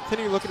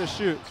to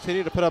shoot,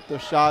 continue to put up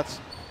those shots,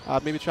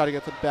 maybe try to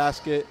get to the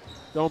basket.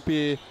 Don't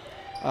be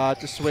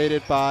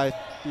dissuaded by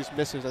these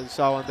misses as you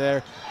saw one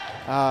there.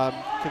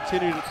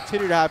 Continue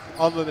to have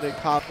unlimited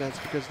confidence,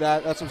 because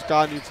that's what's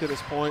gotten you to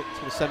this point,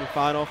 to the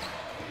semifinal,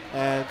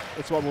 and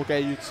it's what will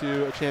get you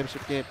to a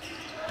championship game.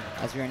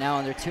 As we are now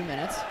under 2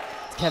 minutes,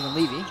 it's Kevin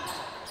Levy.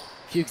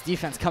 Fuchs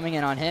defense coming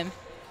in on him.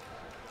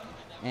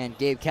 And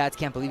Gabe Katz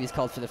can't believe he's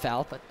called for the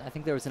foul, but I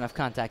think there was enough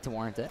contact to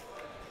warrant it.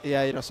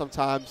 Yeah, you know,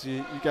 sometimes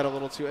you get a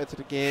little too into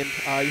the game.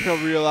 You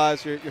don't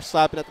realize you're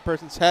slapping at the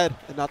person's head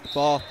and not the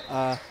ball.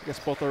 I guess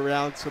both are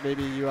around, so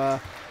maybe you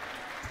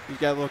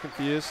get a little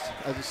confused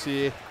as you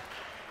see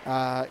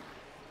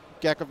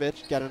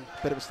Gekovic getting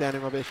a bit of a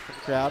standing ovation from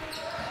the crowd.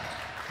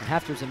 And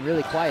HAFTR's been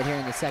really quiet here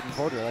in the second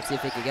quarter. Let's see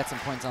if they can get some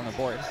points on the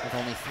board with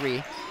only 3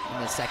 in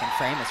the second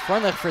frame. It's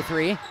Freundlich for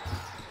 3,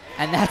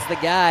 and that's the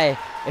guy.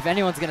 If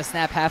anyone's going to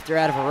snap HAFTR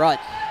out of a rut,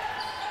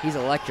 he's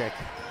electric.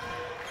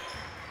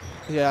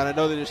 Yeah, and I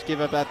know they just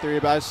gave up that 3,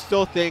 but I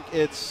still think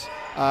it's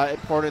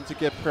important to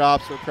give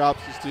props where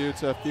props is due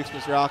to Fuchs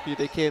Mizrachi.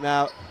 They came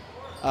out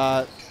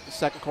the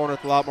second quarter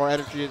with a lot more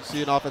energy and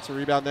see an offensive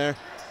rebound there,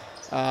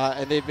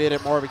 and they've made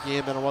it more of a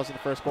game than it was in the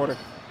first quarter.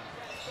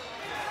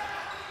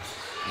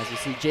 As we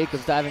see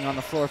Jacobs diving on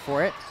the floor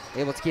for it.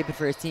 Able to keep it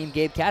for his team.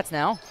 Gabe Katz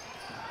now.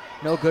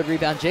 No good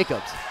rebound,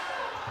 Jacobs.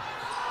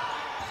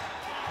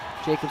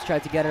 Jacobs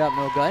tried to get it up,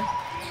 no good.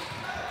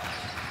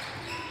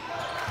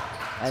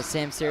 As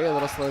Sam Siri, a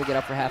little slow to get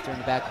up for HAFTR in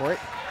the backcourt.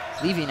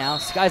 Levy now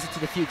skies it to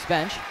the Fuchs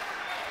bench.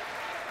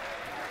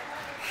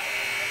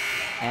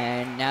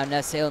 And now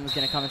Ness Salem is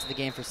going to come into the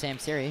game for Sam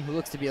Siri, who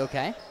looks to be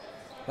okay,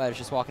 but is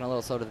just walking a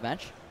little slow to the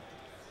bench.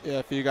 Yeah,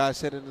 a few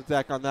guys hitting the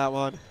deck on that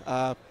one.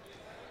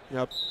 You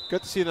know,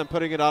 good to see them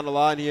putting it on the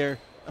line here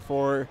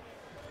for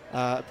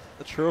a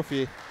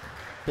trophy,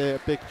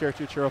 big Tier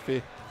 2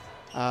 trophy.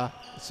 Let's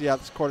see how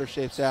this quarter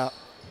shapes out.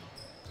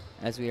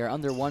 As we are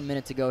under 1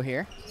 minute to go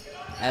here.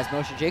 As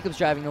Moshe Jacobs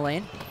driving the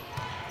lane.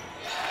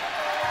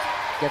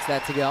 Gets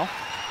that to go.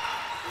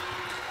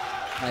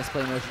 Nice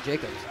play, Moshe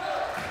Jacobs.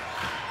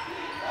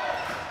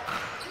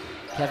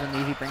 Kevin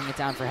Levy bringing it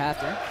down for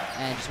HAFTR.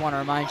 And just want to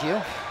remind you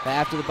that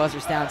after the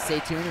buzzer's down, stay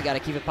tuned. We got to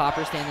keep it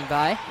Popper standing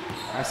by,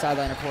 our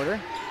sideline reporter,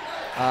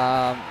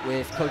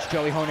 with Coach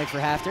Joey Honig for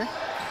HAFTR.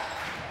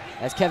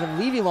 As Kevin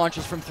Levy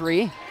launches from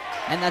 3,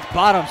 and that's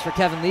bottoms for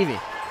Kevin Levy.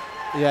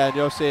 Yeah, and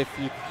Yosef,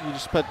 you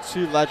just put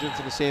 2 legends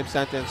in the same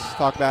sentence.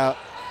 Talk about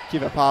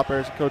Kiva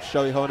Poppers, Coach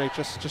Joey Honig,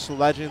 just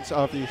legends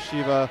of the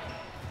yeshiva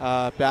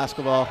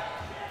basketball.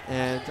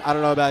 And I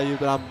don't know about you,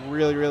 but I'm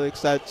really, really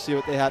excited to see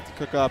what they have to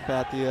cook up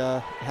at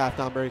the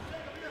halftime break.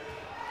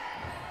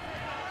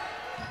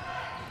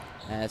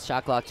 As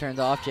shot clock turned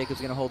off,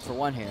 Jacobs going to hold for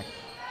 1 here.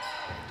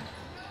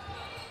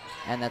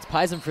 And that's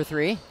Pizem for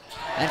 3.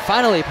 And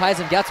finally,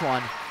 Pizem gets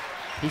 1.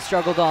 He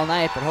struggled all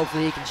night, but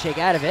hopefully he can shake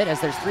out of it as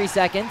there's 3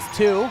 seconds.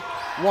 2,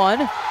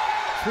 1,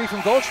 3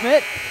 from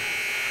Goldschmidt.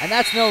 And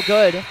that's no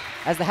good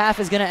as the half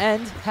is going to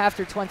end.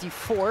 HAFTR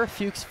 24,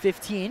 Fuchs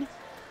 15.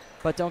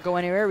 But don't go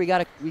anywhere. We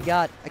got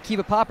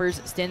Akiva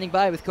Poppers standing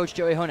by with Coach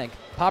Joey Honig.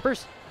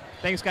 Poppers?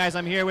 Thanks, guys.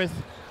 I'm here with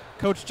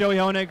Coach Joey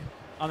Honig.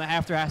 on the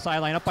HAFTR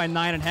sideline, up by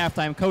 9 at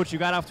halftime. Coach, you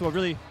got off to a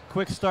really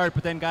quick start,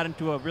 but then got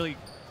into a really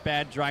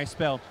bad dry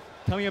spell.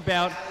 Tell me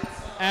about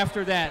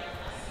after that.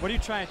 What are you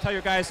trying to tell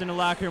your guys in the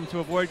locker room to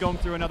avoid going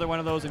through another one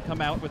of those and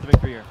come out with the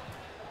victory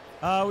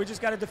here? We just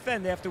got to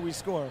defend after we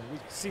score. We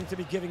seem to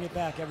be giving it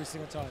back every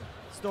single time.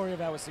 Story of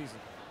our season.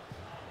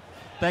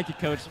 Thank you,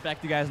 Coach.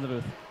 Back to you guys in the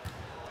booth.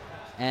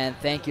 And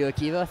thank you,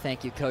 Akiva.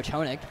 Thank you, Coach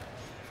Honig,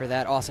 for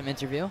that awesome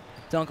interview.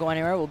 Don't go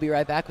anywhere. We'll be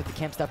right back with the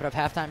Camp Step It Up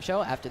halftime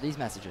show after these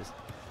messages.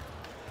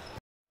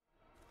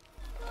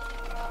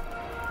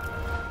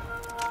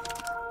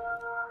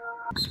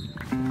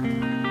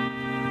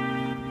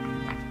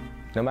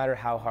 No matter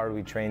how hard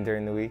we train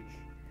during the week,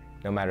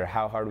 no matter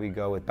how hard we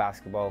go with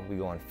basketball, we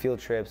go on field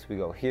trips, we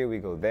go here, we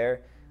go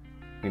there,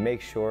 we make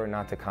sure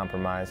not to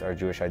compromise our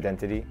Jewish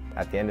identity.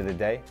 At the end of the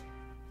day,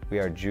 we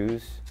are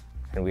Jews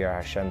and we are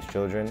Hashem's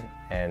children,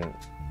 and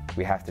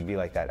we have to be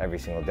like that every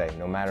single day,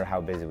 no matter how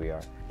busy we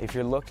are. If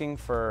you're looking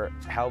for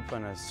help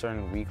on a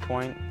certain weak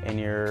point in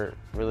your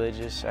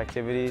religious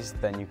activities,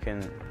 then you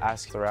can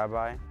ask the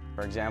rabbi.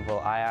 For example,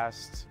 I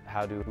asked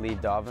how to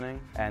lead davening,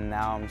 and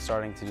now I'm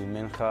starting to do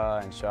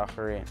mincha and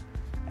shachari,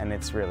 and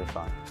it's really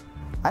fun.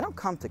 I don't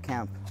come to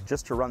camp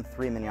just to run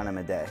 3 minyanim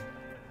a day.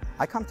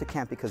 I come to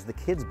camp because the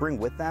kids bring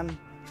with them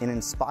an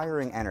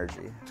inspiring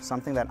energy,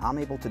 something that I'm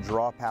able to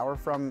draw power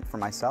from for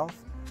myself,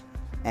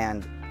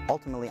 and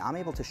ultimately I'm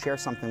able to share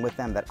something with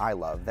them that I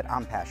love, that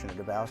I'm passionate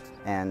about,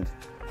 and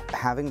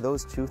having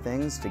those two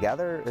things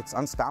together, it's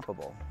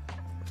unstoppable.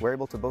 We're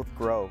able to both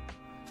grow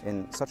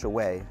in such a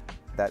way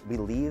that we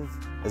leave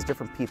as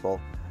different people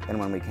than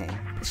when we came.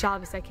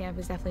 Shabbos at camp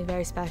is definitely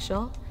very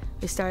special.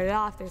 We started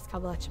off, there's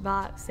Kabbalat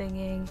Shabbat,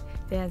 singing,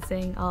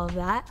 dancing, all of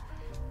that.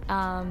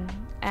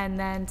 And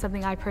then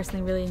something I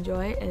personally really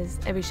enjoy is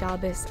every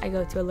Shabbos I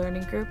go to a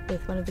learning group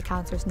with one of the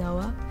counselors,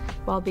 Noah.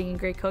 While being a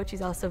great coach,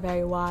 he's also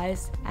very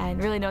wise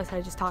and really knows how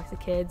to just talk to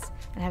kids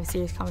and have a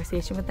serious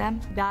conversation with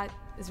them. That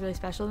is really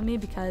special to me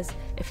because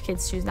if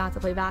kids choose not to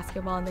play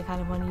basketball and they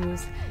kind of want to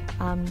use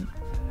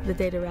the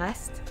day to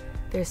rest,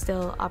 there's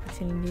still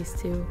opportunities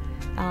to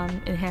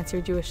enhance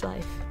your Jewish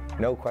life.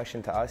 No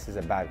question to us is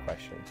a bad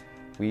question.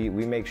 We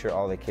make sure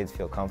all the kids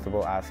feel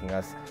comfortable asking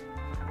us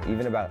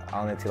even about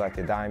Al Netilat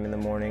Yadayim in the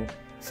morning,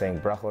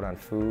 saying brachot on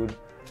food,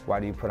 why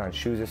do you put on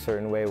shoes a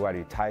certain way, why do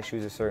you tie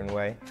shoes a certain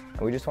way,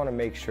 and we just want to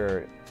make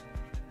sure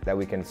that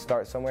we can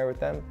start somewhere with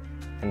them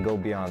and go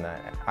beyond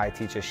that. I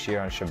teach a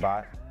shir on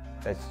Shabbat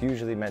that's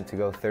usually meant to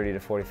go 30 to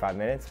 45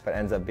 minutes, but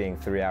ends up being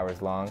 3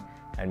 hours long,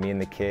 and me and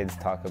the kids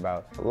talk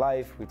about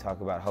life, we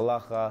talk about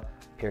halacha,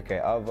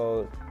 Pirkei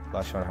Avot,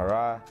 Lashon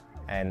Hara,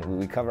 and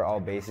we cover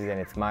all bases, and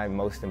it's my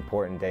most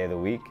important day of the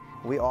week.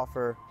 We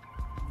offer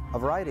a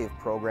variety of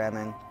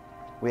programming.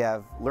 We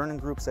have learning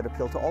groups that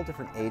appeal to all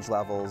different age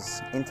levels,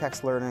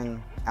 in-text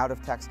learning,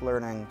 out-of-text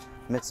learning,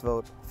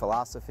 mitzvot,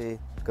 philosophy,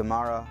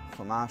 Gemara,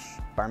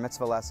 Chumash, bar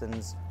mitzvah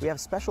lessons. We have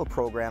special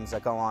programs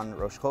that go on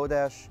Rosh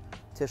Chodesh,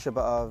 Tisha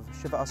B'Av,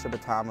 Shiva Asar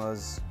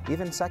B'Tammuz,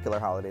 even secular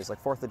holidays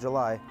like 4th of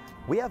July.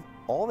 We have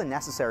all the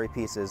necessary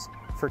pieces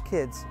for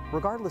kids,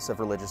 regardless of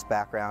religious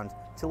background,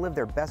 to live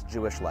their best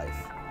Jewish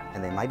life,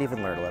 and they might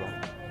even learn a little.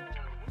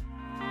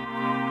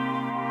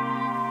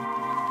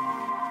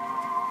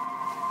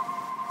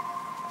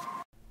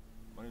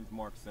 My name is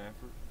Mark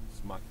Sanford. This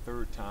is my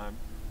third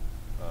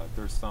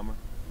summer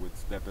with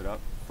Step It Up.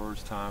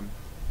 First time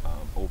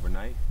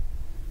overnight,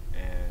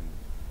 and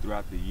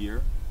throughout the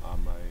year,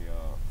 I'm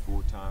a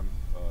full-time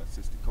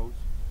assistant coach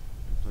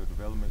and player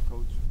development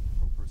coach,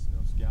 pro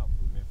personnel scout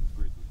for the Memphis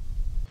Grizzlies.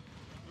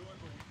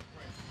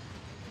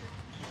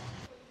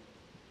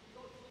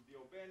 The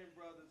O'Bannon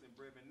brothers and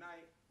Brevin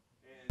Knight.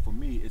 And for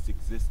me, its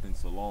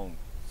existence alone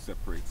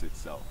separates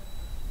itself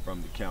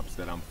from the camps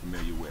that I'm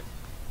familiar with.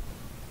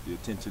 The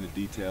attention to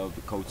detail,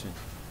 the coaching,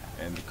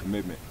 and the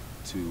commitment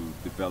to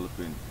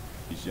developing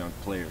these young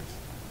players.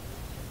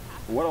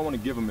 What I want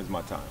to give them is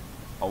my time.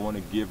 I want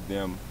to give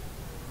them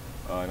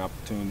an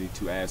opportunity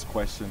to ask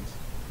questions,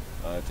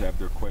 to have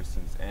their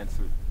questions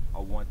answered. I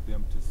want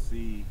them to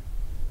see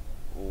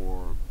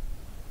or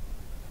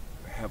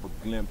have a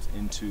glimpse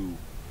into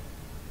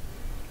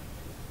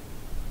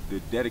the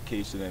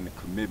dedication and the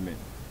commitment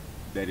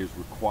that is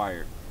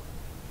required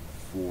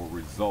for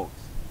results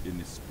in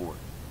this sport.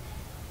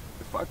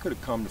 If I could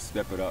have come to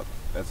Step It Up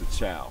as a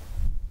child,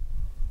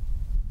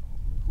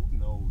 who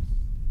knows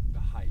the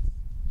heights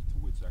to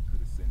which I could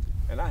have ascended.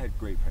 And I had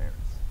great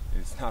parents,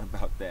 and it's not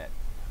about that.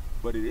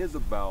 But it is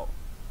about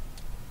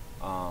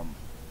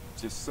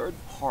just certain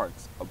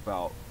parts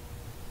about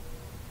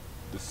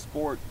the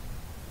sport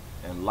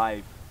and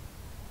life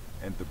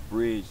and the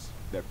bridge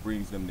that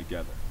brings them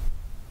together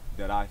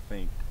that I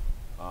think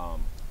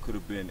could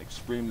have been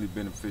extremely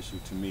beneficial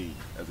to me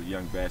as a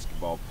young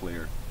basketball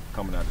player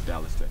coming out of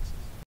Dallas, Texas.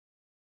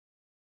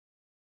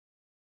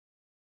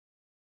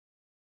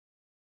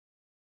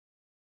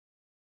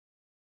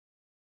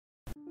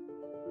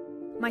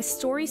 My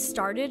story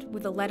started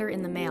with a letter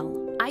in the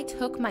mail. I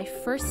took my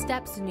first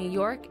steps in New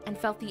York and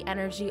felt the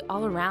energy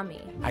all around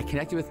me. I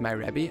connected with my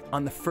Rebbe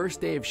on the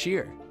first day of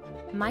Shir.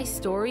 My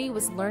story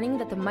was learning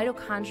that the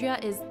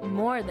mitochondria is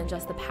more than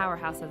just the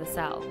powerhouse of the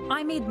cell.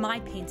 I made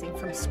my painting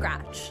from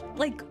scratch,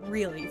 like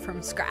really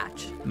from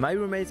scratch. My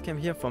roommates came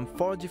here from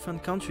 4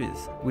 different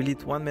countries. We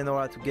lit one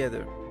menorah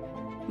together.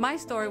 My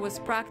story was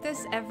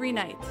practice every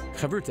night.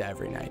 Chavruta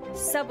every night.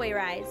 Subway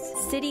rides.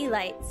 City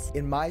lights.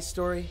 In my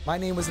story, my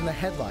name was in the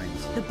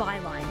headlines. The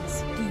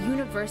bylines. The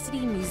University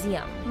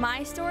Museum.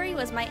 My story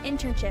was my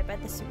internship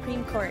at the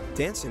Supreme Court.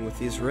 Dancing with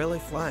the Israeli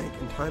flag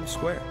in Times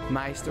Square.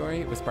 My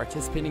story was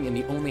participating in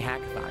the only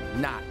hackathon,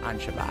 not on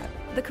Shabbat.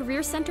 The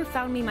Career Center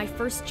found me my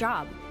first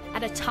job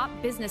at a top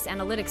business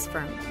analytics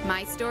firm.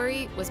 My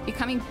story was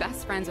becoming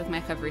best friends with my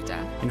chavruta.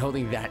 And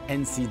holding that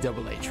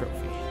NCAA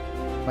trophy.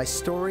 My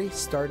story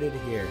started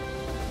here.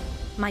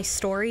 My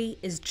story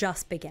is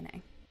just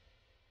beginning.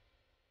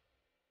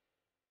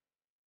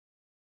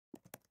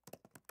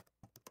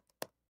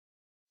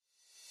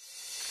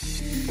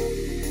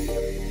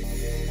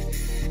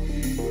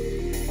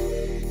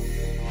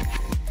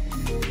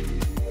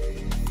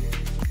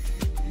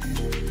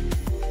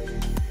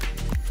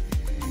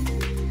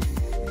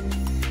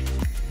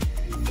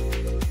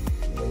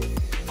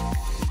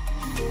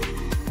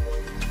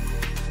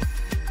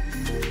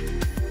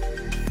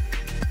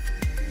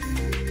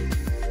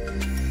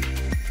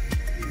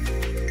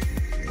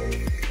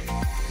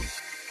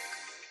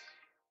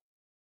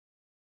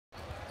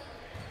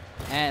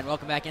 And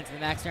welcome back into the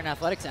Max Stern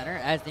Athletic Center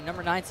as the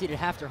number 9 seeded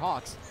HAFTR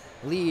Hawks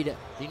lead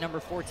the number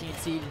 14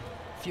 seed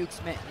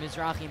Fuchs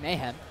Mizrachi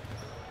Mayhem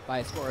by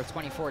a score of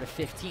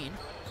 24-15.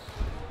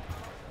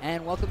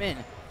 And welcome in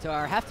to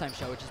our halftime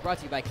show, which is brought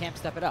to you by Camp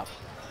Step It Up,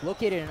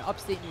 located in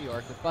upstate New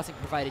York with busing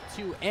provided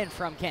to and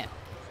from camp.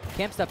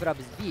 Camp Step It Up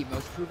is the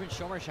most proven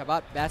Shomer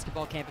Shabbat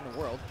basketball camp in the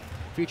world,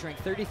 featuring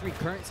 33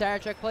 current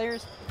Sarachek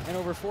players and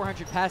over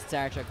 400 past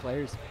Sarachek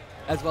players,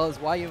 as well as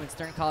YU and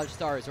Stern College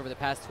stars over the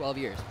past 12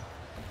 years.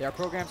 There are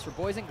programs for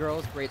boys and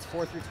girls, grades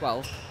 4 through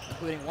 12,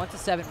 including 1 to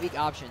 7 week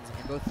options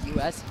in both the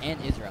U.S.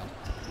 and Israel.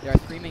 There are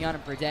 3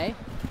 minyanim per day,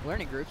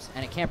 learning groups,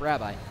 and a camp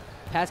rabbi.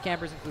 Past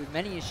campers include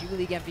many Yeshiva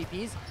League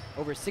MVPs,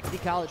 over 60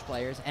 college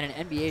players, and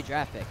an NBA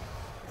draft pick.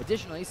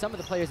 Additionally, some of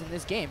the players in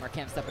this game are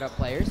Camp Step It Up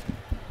players,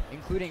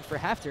 including for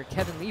HAFTR,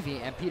 Kevin Levy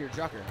and Peter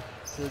Drucker.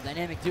 So the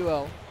dynamic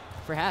duo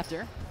for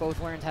HAFTR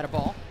both learned how to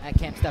ball at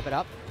Camp Step It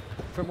Up.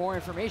 For more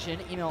information,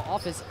 email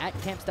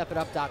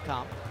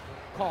office@campstepitup.com.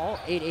 Call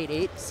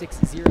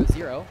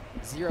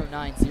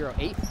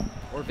 888-600-0908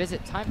 or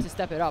visit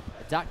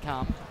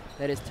timetostepitup.com.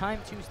 That is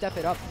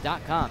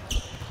timetostepitup.com.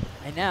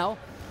 And now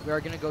we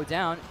are going to go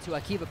down to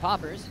Akiva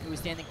Poppers, who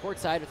is standing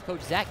courtside with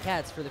Coach Zach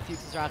Katz for the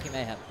Fuchs Mizrachi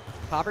Mayhem.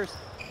 Poppers?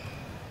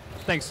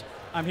 Thanks.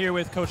 I'm here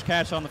with Coach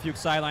Katz on the Fuchs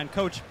sideline.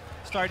 Coach,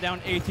 start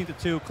down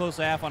 18-2, close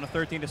the half on a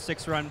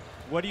 13-6 run.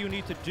 What do you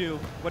need to do?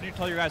 What do you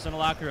tell your guys in the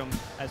locker room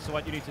as to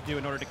what you need to do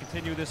in order to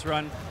continue this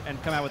run and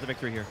come out with a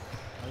victory here?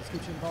 Let's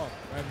keep shooting the ball.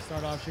 Right, we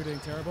started off shooting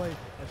terribly.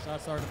 Our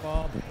shots started to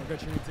fall. We're a good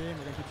shooting team.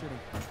 We're going to keep shooting.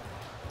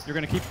 You're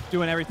going to keep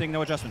doing everything,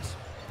 no adjustments? Yeah,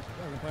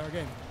 we're going to play our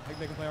game. I think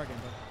they can play our game.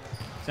 But.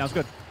 Sounds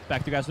good.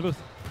 Back to you guys in the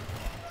booth.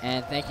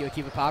 And thank you,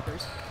 Akiva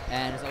Poppers.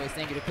 And as always,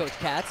 thank you to Coach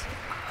Katz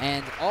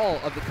and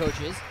all of the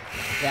coaches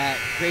that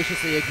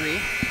graciously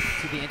agree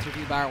to be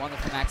interviewed by our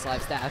wonderful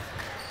MacsLive staff.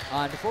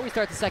 Before we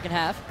start the second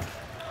half,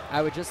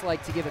 I would just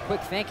like to give a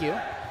quick thank you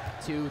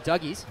to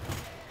Dougie's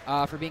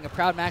for being a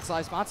proud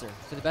MacsLive sponsor.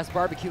 For the best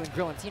barbecue and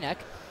grill in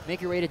Teaneck,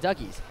 make your way to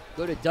Dougie's.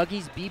 Go to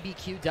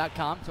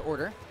Dougie'sBBQ.com to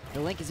order.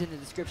 The link is in the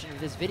description of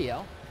this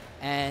video.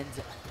 And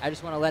I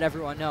just want to let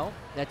everyone know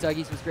that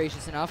Dougie's was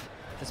gracious enough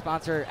to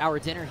sponsor our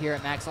dinner here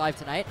at MacsLive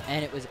tonight,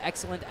 and it was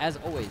excellent as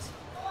always.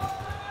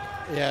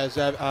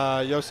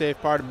 Yeah, Yosef,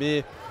 pardon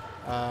me.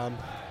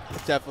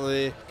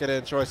 Definitely going to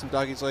enjoy some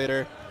Dougie's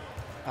later.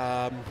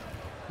 Now,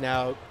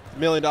 the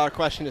million-dollar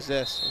question is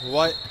this.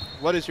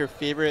 What is your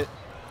favorite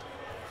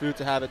food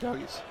to have at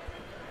Dougie's?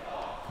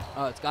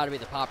 Oh, it's got to be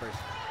the Poppers,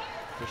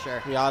 for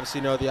sure. We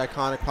obviously know the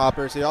iconic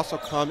Poppers. They also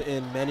come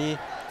in many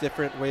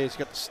different ways. You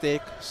got the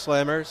steak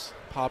slammers,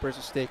 Poppers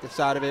with steak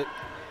inside of it.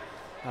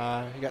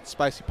 You got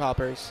spicy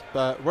Poppers.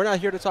 But we're not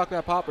here to talk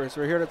about Poppers.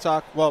 We're here to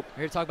talk, well...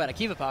 We're here to talk about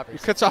Akiva Poppers. We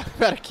could talk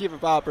about Akiva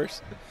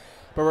Poppers.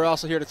 But we're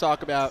also here to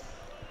talk about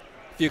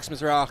Fuchs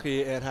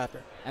Mizrachi and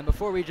HAFTR. And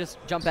before we just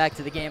jump back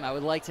to the game, I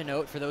would like to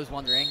note, for those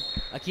wondering,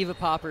 Akiva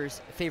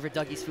Poppers' favorite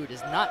Dougie's food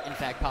is not, in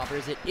fact,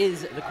 Poppers. It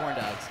is the corn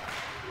dogs.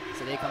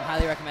 So they come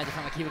highly recommended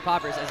from Akiva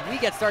Poppers. As we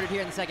get started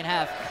here in the second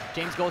half,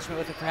 James Goldschmidt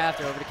with it for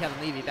HAFTR, over to Kevin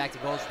Levy, back to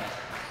Goldschmidt.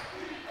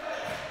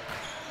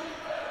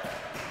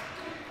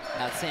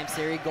 Now it's Sam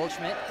Seri,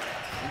 Goldschmidt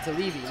into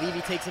Levy.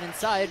 Levy takes it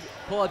inside,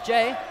 pull up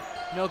Jay,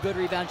 no good,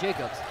 rebound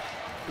Jacobs.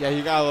 Yeah,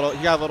 he got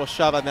a little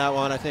shove on that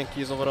one. I think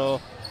he's a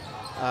little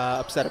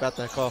upset about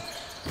that call.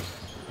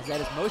 That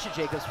is motion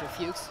Jacobs for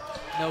Fuchs,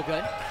 no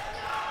good.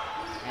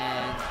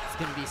 And it's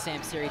going to be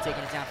Sam Seri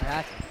taking it down for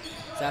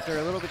HAFTR. So after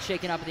a little bit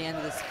shaken up at the end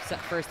of this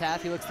first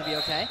half, he looks to be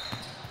okay.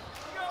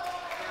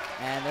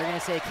 And they're going to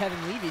say Kevin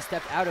Levy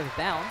stepped out of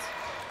bounds,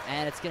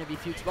 and it's going to be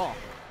Fuchs ball.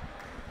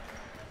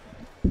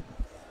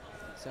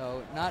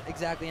 So not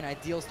exactly an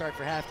ideal start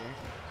for HAFTR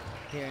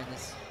here in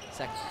this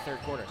third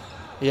quarter.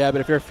 Yeah,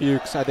 but if you're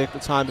Fuchs, I think the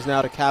time is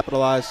now to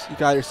capitalize. You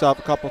got yourself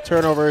a couple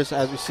turnovers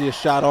as we see a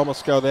shot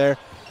almost go there.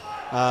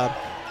 But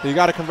you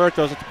got to convert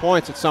those into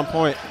points at some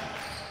point.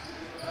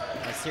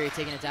 As Siri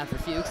taking it down for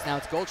Fuchs. Now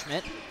it's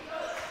Goldschmidt.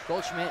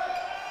 Goldschmidt.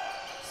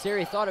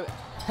 Siri thought it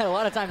had a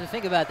lot of time to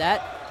think about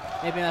that.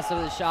 Maybe messed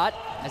up with the shot,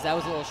 as that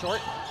was a little short.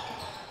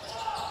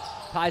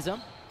 Pizum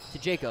to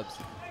Jacobs.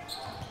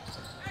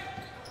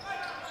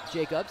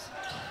 Jacobs.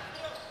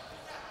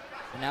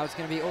 And now it's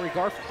going to be Ori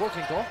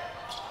Gorfinkel.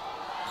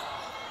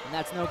 And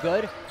that's no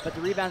good, but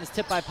the rebound is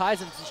tipped by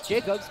Pizum to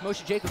Jacobs.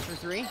 Moshe Jacobs for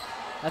three.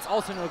 That's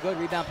also no good.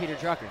 Rebound Peter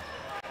Drucker.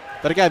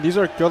 But again, these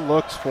are good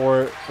looks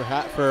for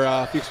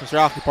Fuchs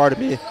Mizrachi, pardon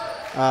me.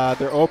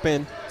 They're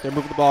open. They're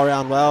moving the ball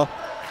around well.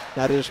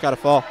 Now they just got to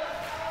fall.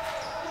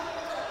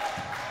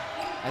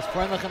 As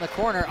Freundlich in the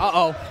corner.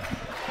 Uh-oh.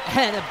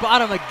 And at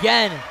bottom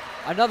again.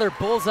 Another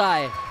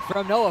bullseye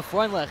from Noah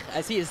Freundlich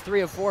as he is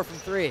 3 of 4 from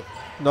 3.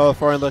 Noah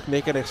Freundlich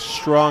making a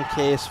strong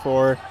case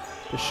for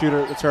the shooter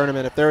at the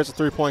tournament. If there was a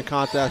three-point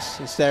contest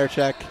in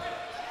Sarachek,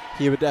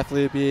 he would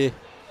definitely be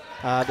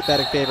the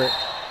betting favorite.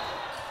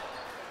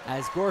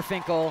 As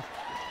Gorfinkel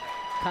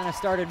kind of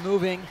started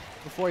moving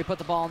before he put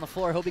the ball on the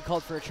floor, he'll be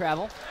called for a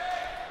travel.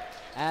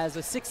 As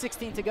with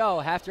 6:16 to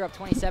go, HAFTR up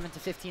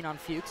 27-15 on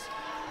Fuchs.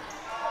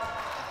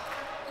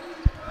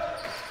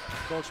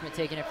 Goldschmidt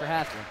taking it for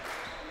HAFTR.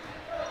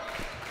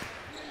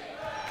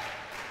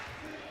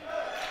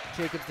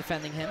 Jacobs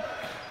defending him.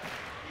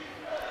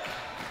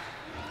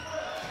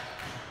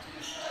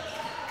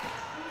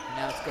 And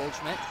now it's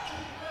Goldschmidt.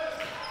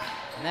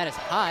 And that is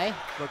high,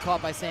 but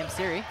caught by Sam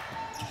Siri.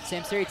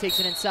 Sam Siri takes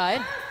it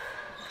inside.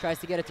 Tries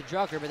to get it to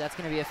Drucker, but that's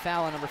going to be a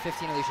foul on number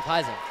 15, Alicia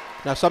Pizum.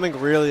 Now, something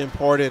really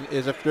important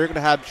is if you're going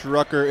to have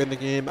Drucker in the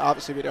game,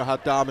 obviously we know how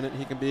dominant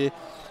he can be.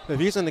 But if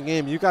he's in the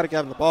game, you got to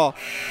give him the ball.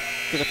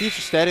 Because if he's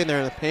just standing there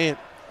in the paint,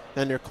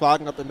 then you're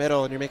clogging up the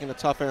middle and you're making it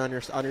tougher on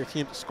your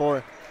team to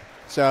score.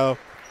 So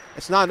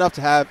it's not enough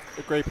to have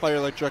a great player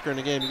like Drucker in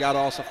the game. You got to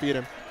also feed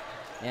him.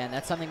 Yeah, and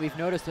that's something we've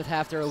noticed with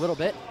HAFTR a little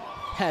bit.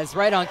 As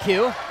right on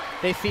cue,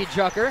 they feed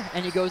Drucker,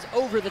 and he goes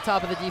over the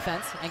top of the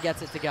defense and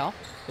gets it to go.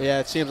 Yeah,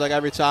 it seems like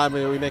every time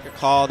we make a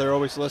call, they're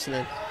always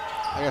listening.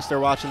 I guess they're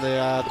watching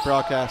the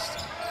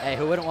broadcast. Hey,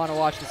 who wouldn't want to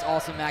watch this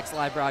awesome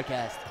MacsLive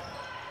broadcast?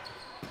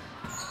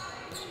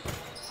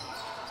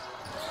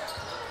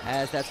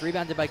 As that's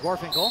rebounded by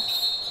Gorfinkel.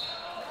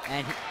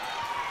 And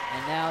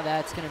now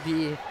that's going to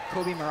be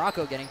Kobe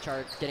Morocco getting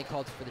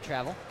called for the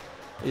travel.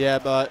 Yeah,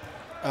 but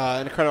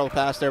an incredible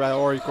pass there by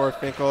Ori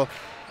Gorfinkel.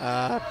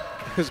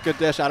 It was a good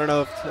dish. I don't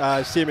know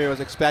if Simi was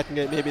expecting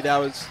it. Maybe that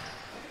was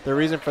the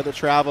reason for the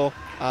travel,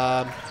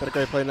 but a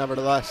great play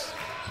nevertheless.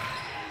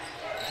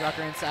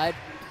 Drucker inside.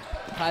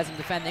 Pizum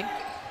defending.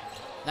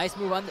 Nice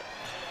move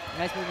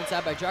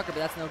inside by Drucker, but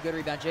that's no good.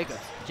 Rebound Jacobs.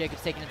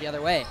 Jacobs taking it the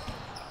other way.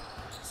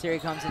 Siri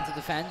comes in to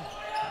defend.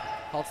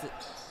 Halts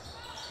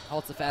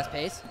the fast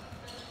pace.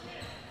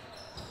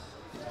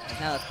 And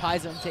now that's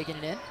Pizum taking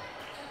it in.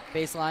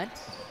 Baseline.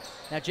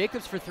 Now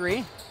Jacobs for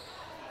three.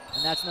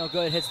 And that's no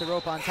good. Hits the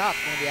rope on top.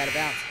 Going to be out of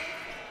bounds.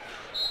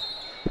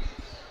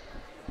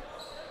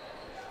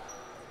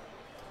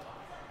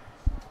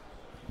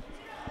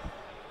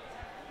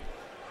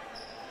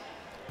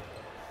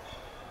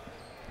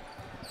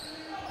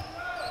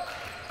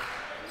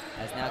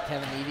 As now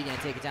Kevin Levy going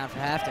to take it down for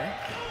HAFTR.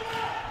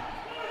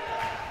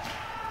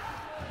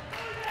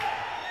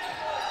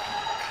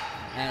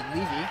 And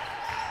Levy,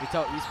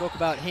 we spoke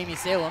about Hamie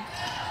Salem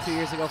 2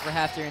 years ago for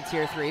HAFTR in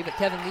Tier 3, but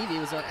Kevin Levy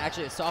was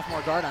actually a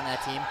sophomore guard on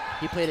that team.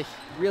 He played a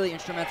really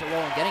instrumental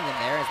role in getting them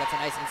there, as that's a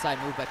nice inside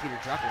move by Peter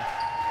Drucker.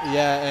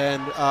 Yeah,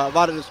 and a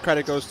lot of this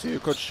credit goes to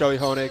Coach Joey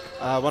Honig,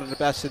 one of the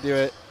best to do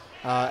it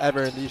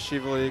ever in the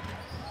Yeshiva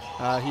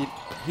League.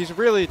 He's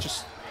really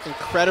just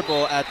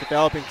incredible at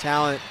developing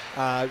talent.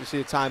 You see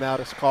a timeout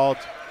is called,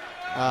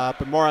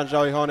 but more on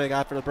Joey Honig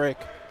after the break.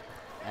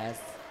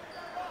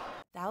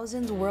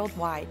 Thousands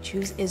worldwide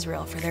choose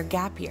Israel for their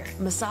gap year.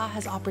 Masa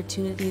has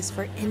opportunities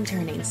for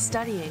interning,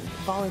 studying,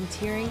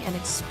 volunteering, and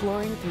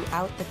exploring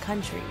throughout the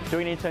country.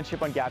 Doing an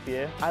internship on gap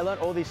year, I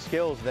learned all these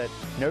skills that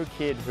no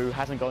kid who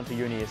hasn't gone to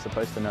uni is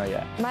supposed to know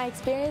yet. My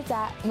experience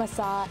at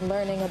Masa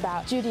learning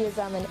about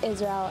Judaism and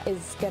Israel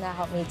is going to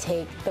help me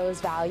take those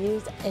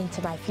values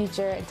into my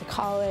future, into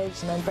college,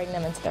 and then bring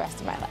them into the rest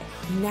of my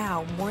life.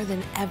 Now, more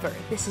than ever,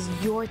 this is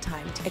your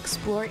time to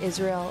explore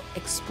Israel,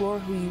 explore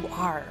who you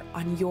are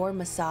on your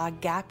Masa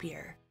gap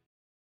year.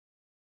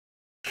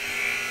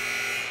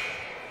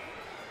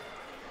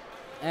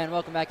 And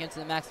welcome back into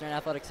the MacsLive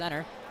Athletic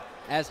Center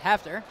as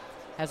HAFTR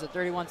has a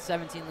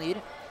 31-17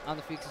 lead on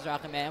the Fuchs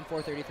Mizrachi Man.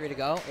 4:33 to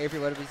go. Avery,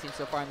 what have we seen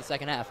so far in the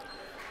second half?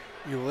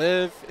 You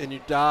live and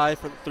you die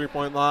for the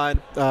three-point line.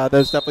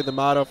 That's definitely the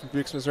motto from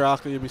Fuchs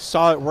Mizrachi. We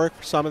saw it work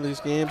for some of these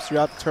games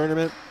throughout the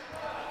tournament,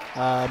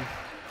 but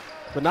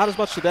not as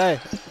much today.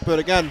 But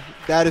again,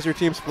 that is your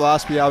team's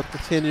philosophy. I would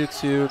continue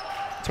to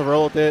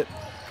roll with it.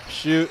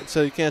 Shoot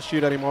until you can't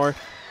shoot anymore.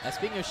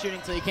 Speaking of shooting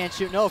until you can't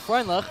shoot, Noah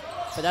Freundlich,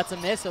 but that's a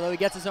miss, although he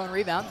gets his own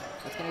rebound.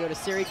 That's going to go to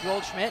Siri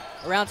Goldschmidt.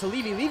 Around to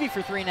Levy. Levy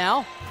for three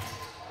now.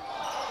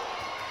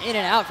 in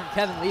and out from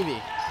Kevin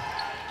Levy.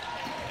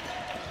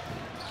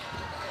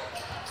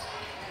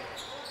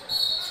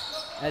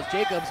 As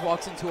Jacobs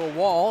walks into a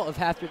wall of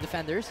HAFTR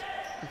defenders,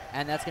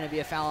 and that's going to be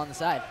a foul on the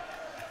side.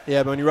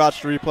 Yeah, but when you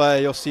watch the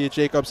replay, you'll see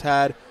Jacobs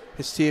had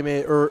his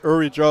teammate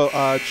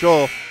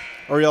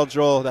Uriel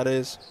Joel, that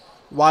is,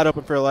 wide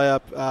open for a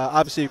layup.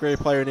 Obviously a great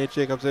player Nate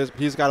Jacobs is, but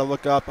he's got to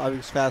look up on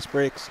these fast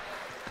breaks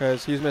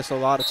because he's missed a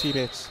lot of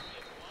teammates.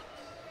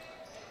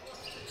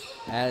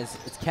 As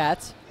it's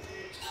Katz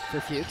for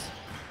Fuchs.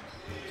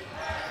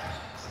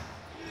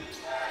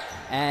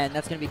 And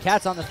that's going to be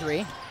Katz on the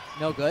three.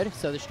 No good,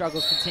 so the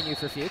struggles continue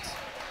for Fuchs.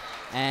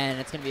 And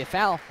it's going to be a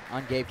foul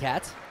on Gabe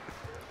Katz.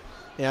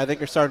 Yeah, I think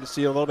you're starting to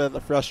see a little bit of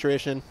the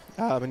frustration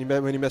when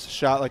you miss a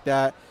shot like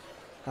that.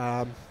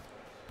 You're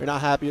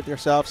not happy with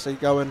yourself, so you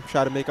go and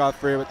try to make off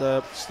for it with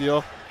the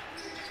steal.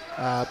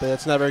 But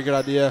it's never a good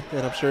idea,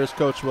 and I'm sure his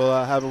coach will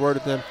have a word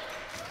with him.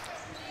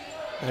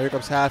 Here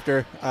comes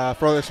HAFTR.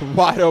 Froehlich's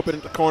wide open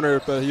in the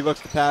corner, but he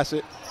looks to pass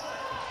it.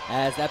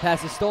 As that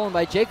pass is stolen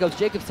by Jacobs.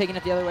 Jacobs taking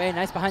it the other way.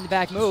 Nice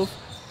behind-the-back move.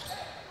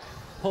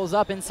 Pulls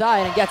up inside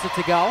and gets it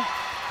to go.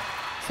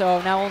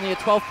 So now only a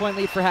 12-point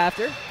lead for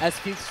HAFTR, as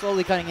Fuchs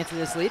slowly cutting into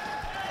this lead.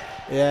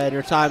 Yeah, and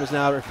your time is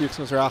now for Fuchs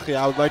Mizrachi.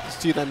 I would like to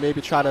see them maybe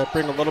try to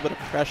bring a little bit of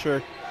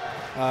pressure,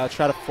 try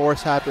to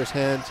force HAFTR's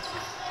hands.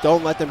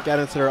 Don't let them get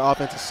into their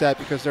offensive set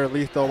because they're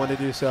lethal when they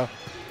do so.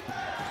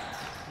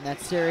 And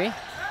that's Siri.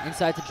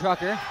 Inside to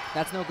Drucker.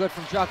 That's no good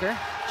from Drucker.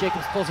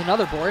 Jacobs pulls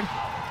another board.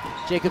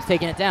 Jacobs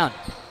taking it down.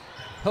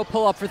 He'll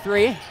pull up for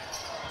three.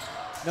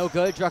 No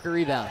good. Drucker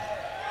rebound.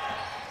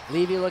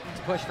 Levy looking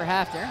to push for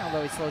HAFTR,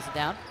 although he slows it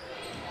down.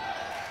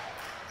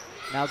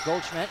 Now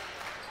Goldschmidt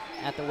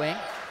at the wing.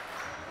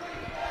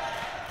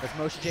 There's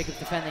Moshe Jacobs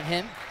defending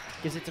him.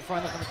 Gives it to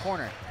Freundlich in the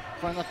corner.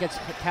 Freundlich gets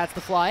Katz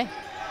to fly.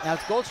 Now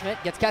it's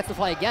Goldschmidt. Gets Katz to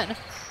fly again.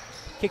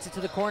 Kicks it to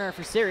the corner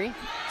for Siri.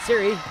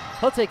 Siri,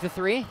 he'll take the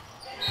three.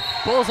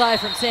 Bullseye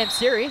from Sam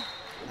Siri,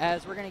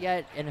 as we're going to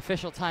get an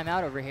official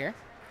timeout over here.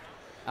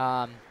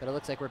 But it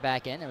looks like we're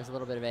back in. There was a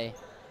little bit of a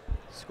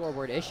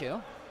scoreboard issue.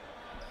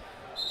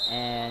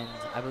 And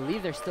I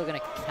believe they're still going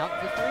to count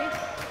the three.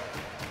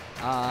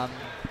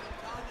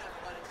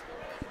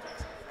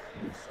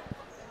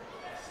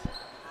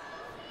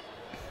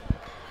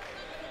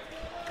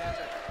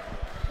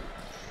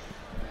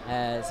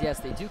 As, yes,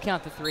 they do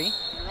count the three.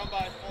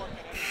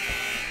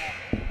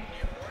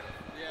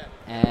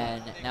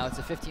 And now it's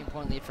a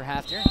 15-point lead for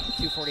HAFTR,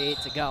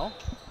 2:48 to go.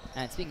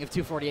 And speaking of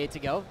 2:48 to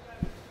go,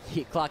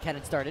 the clock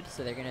hadn't started,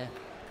 so they're going to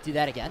do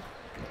that again.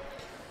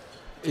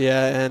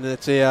 Yeah, and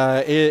it's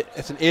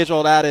an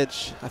age-old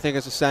adage. I think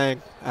it's a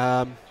saying.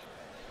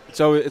 It's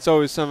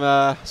always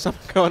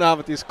something going on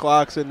with these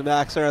clocks in the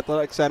MacsLive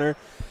Athletic Center.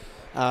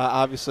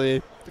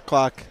 Obviously, the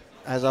clock,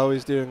 as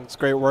always, doing its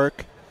great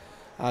work.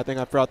 I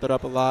think I've brought that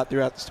up a lot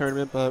throughout this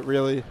tournament, but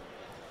really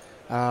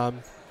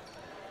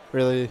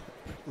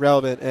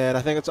relevant. And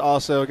I think it's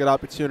also a good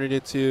opportunity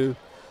to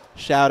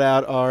shout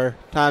out our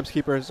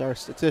timekeepers, our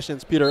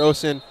statisticians, Peter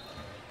Osen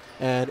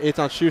and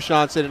Eitan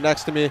Shushan sitting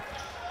next to me,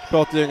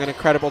 both doing an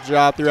incredible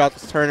job throughout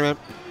this tournament.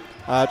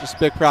 Just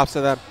big props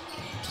to them.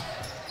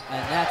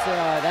 And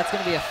that's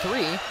going to be a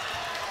three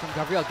from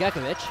Gabriel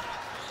Gekovic.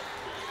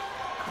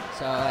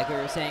 So like we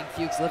were saying,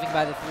 Fuchs living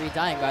by the three,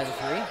 dying by the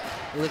three.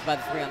 We live by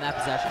the three on that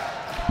possession.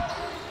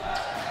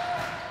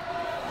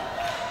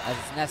 As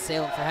it's Ness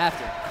Salem for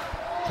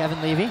HAFTR.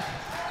 Kevin Levy.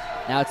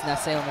 Now it's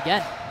Ness Salem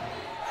again.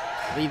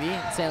 Levy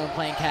and Salem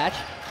playing catch.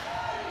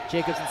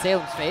 Jacobs in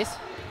Salem's face.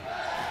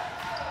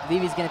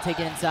 Levy's going to take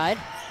it inside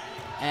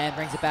and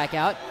brings it back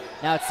out.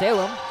 Now it's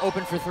Salem,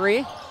 open for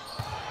three.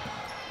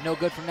 No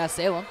good from Ness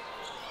Salem,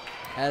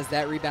 as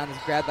that rebound is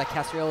grabbed by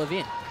Castriel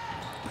Levine.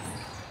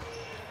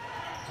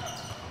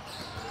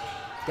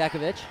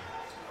 Gakovic.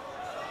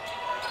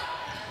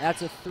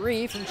 That's a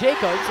three from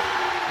Jacobs,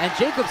 and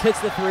Jacobs hits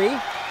the three,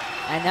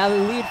 and now the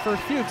lead for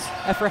Fuchs,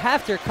 for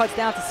HAFTR, cuts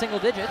down to single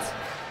digits,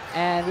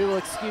 and we will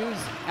excuse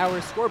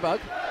our score bug,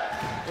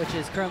 which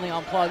is currently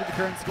unplugged. The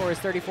current score is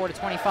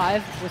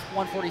 34-25 with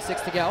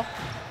 1:46 to go.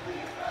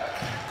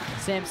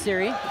 Sam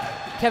Siri,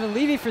 Kevin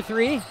Levy for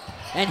three,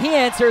 and he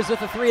answers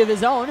with a three of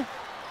his own,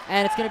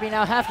 and it's going to be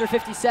now HAFTR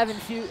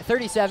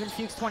 37,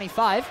 Fuchs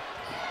 25.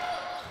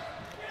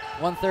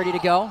 1:30 to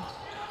go.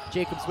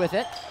 Jacobs with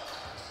it.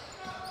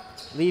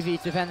 Levy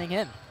defending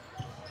him.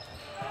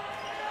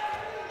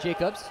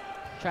 Jacobs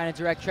trying to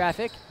direct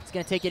traffic. He's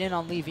going to take it in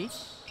on Levy.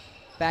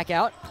 Back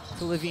out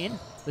to Levine.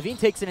 Levine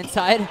takes it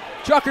inside.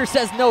 Drucker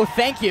says no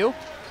thank you,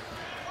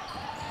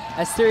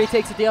 as Siri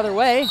takes it the other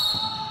way.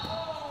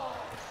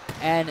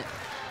 And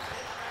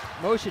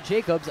Moshe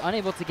Jacobs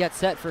unable to get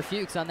set for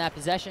Fuchs on that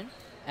possession,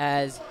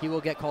 as he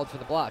will get called for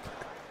the block.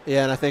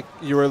 Yeah, and I think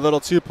you were a little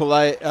too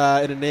polite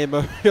in the name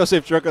of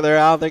Josef Drucker there.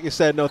 I don't think you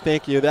said no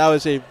thank you. That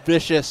was a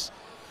vicious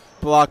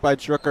block by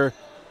Drucker.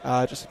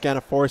 Just again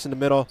a force in the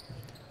middle.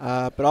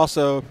 But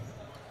also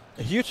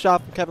a huge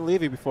shot from Kevin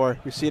Levy before.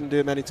 We've seen him do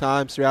it many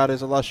times throughout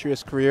his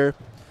illustrious career.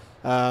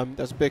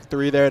 There's a big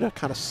three there to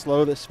kind of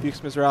slow this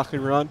Fuchs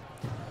Mizrachi run.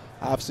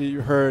 Obviously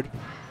you heard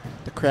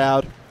the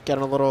crowd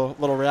getting a little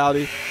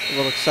rowdy, a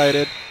little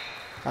excited.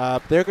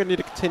 They're going to need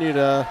to continue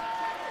to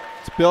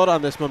build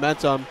on this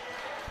momentum.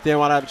 They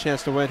want to have a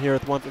chance to win here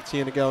with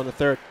 1:15 to go in the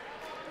third.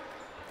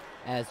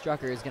 As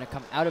Drucker is going to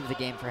come out of the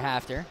game for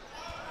HAFTR,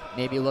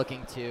 maybe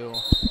looking to,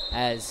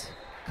 as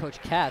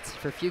Coach Katz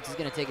for Fuchs is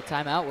going to take a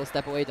timeout. We'll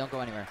step away. Don't go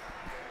anywhere.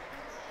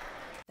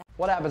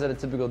 What happens at a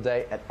typical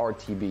day at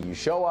RTB? You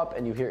show up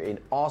and you hear an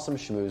awesome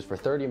schmooze for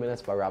 30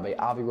 minutes by Rabbi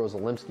Avi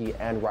Rosalimsky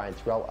and Ryan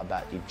Terrell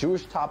about a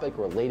Jewish topic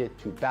related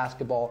to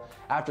basketball.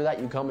 After that,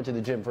 you come into the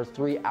gym for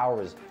 3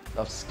 hours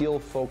of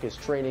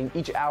skill-focused training.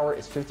 Each hour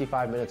is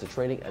 55 minutes of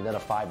training and then a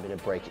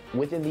 5-minute break.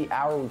 Within the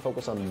hour, we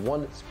focus on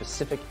one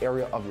specific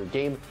area of your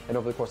game, and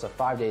over the course of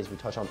 5 days, we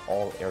touch on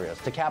all areas.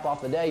 To cap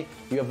off the day,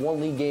 you have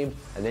one league game,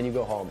 and then you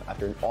go home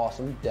after an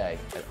awesome day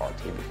at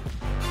RTB.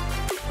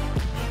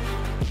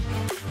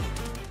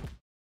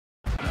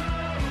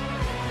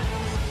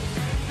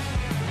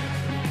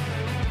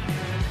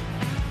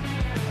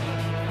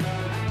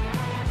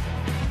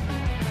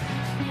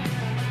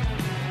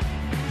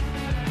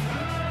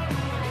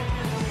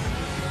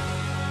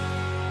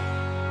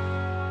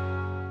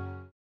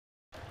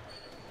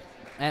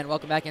 And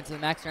welcome back into the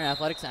MacsLive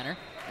Athletic Center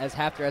as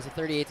HAFTR has a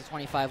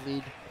 38-25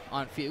 lead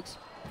on Fuchs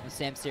with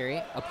Sam Siri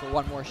up for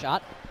one more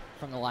shot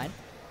from the line.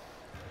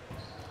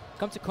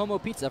 Come to Como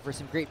Pizza for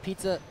some great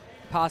pizza,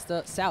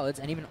 pasta, salads,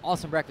 and even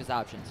awesome breakfast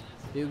options.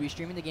 They will be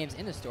streaming the games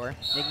in the store,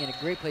 making it a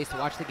great place to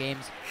watch the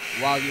games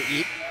while you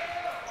eat.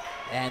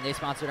 And they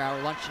sponsored our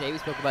lunch today. We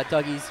spoke about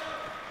Dougie's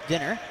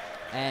dinner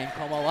and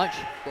Como lunch,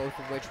 both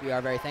of which we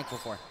are very thankful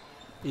for.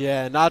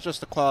 Yeah, not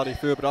just the quality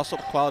food, but also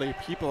the quality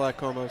people at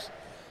Como's.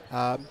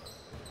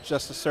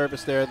 Just the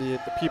service there, the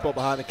people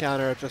behind the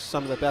counter are just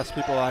some of the best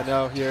people I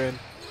know here in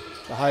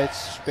the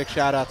Heights. Big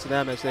shout out to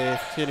them as they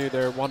continue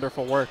their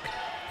wonderful work.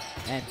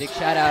 And big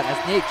shout out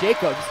as Nate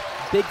Jacobs,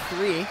 big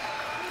three,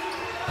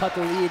 cut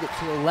the lead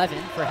to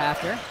 11 for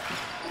HAFTR.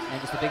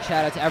 And just a big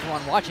shout out to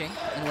everyone watching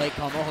in Lake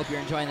Como. Hope you're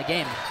enjoying the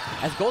game.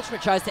 As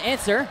Goldschmidt tries to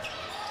answer,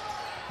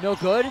 no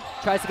good.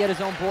 Tries to get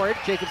his own board.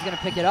 Jacobs going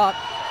to pick it up,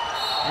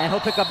 and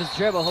he'll pick up his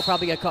dribble. He'll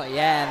probably get caught.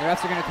 Yeah, and the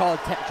refs are going to call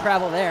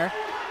travel there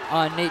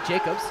on Nate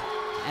Jacobs,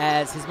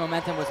 as his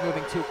momentum was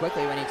moving too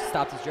quickly when he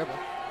stopped his dribble.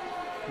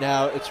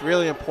 Now, it's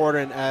really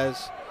important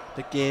as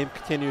the game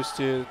continues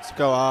to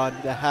go on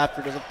that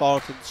HAFTR doesn't fall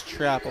into this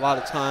trap. A lot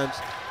of times,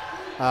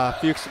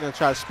 Fuchs are going to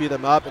try to speed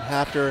them up, and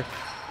HAFTR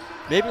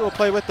maybe will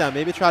play with them.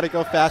 Maybe try to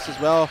go fast as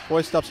well,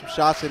 hoist up some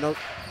shots they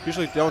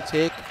usually don't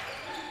take.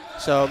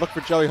 So look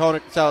for Joey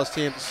Honig to tell his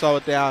team to slow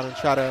it down and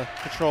try to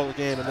control the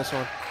game in this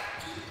one.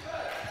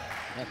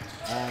 Yep.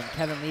 And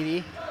Kevin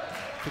Levy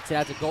kicks it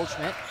out to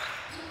Goldschmidt.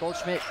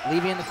 Goldschmidt,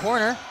 Levy in the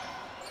corner.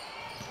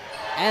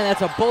 And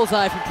that's a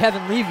bullseye from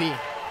Kevin Levy.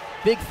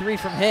 Big three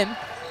from him,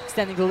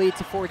 extending the lead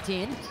to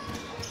 14.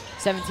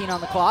 17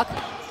 on the clock.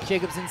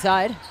 Jacobs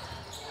inside.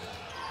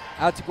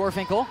 Out to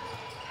Gorfinkel.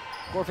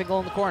 Gorfinkel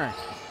in the corner.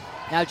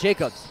 Now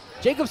Jacobs.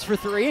 Jacobs for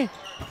three.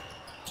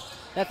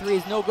 That three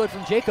is no good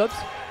from Jacobs.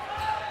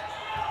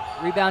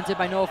 Rebounded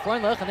by Noah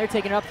Freundlich, and they're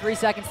taking it up 3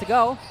 seconds to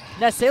go.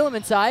 Ness Salem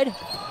inside,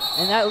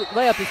 and that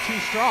layup is too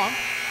strong,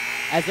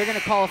 as they're going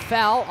to call a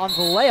foul on the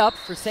layup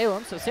for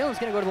Salem. So Salem's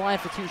going to go to the line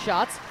for 2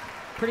 shots,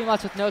 pretty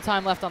much with no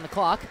time left on the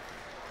clock,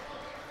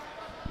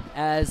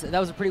 as that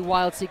was a pretty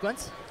wild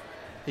sequence.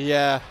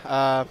 Yeah,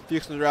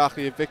 Fuchs and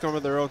Mizrachi, victim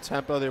of their own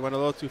tempo. They went a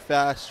little too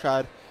fast,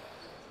 tried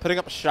putting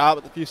up a shot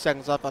with a few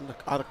seconds left on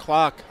the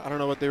clock. I don't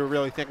know what they were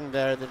really thinking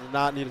there. They did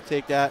not need to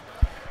take that.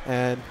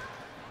 And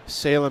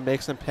Salem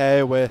makes them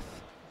pay with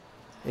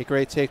a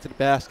great take to the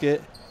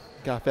basket.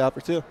 Got fouled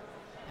for 2.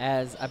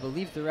 As I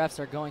believe the refs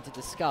are going to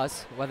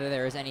discuss whether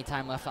there is any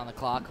time left on the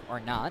clock or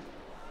not.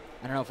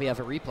 I don't know if we have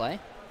a replay.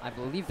 I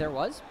believe there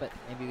was, but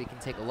maybe we can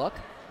take a look.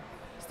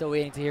 Still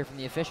waiting to hear from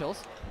the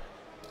officials.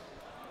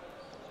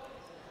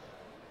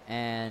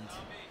 And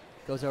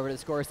goes over to the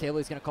scorer's table.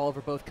 He's going to call over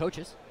both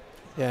coaches.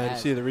 Yeah, you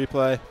see the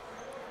replay.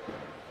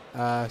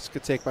 It's a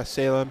good take by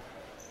Salem.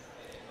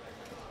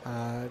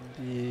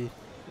 The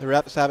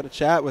ref is having a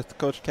chat with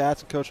Coach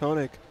Katz and Coach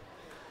Honig.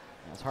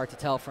 It's hard to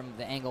tell from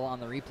the angle on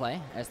the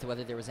replay as to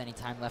whether there was any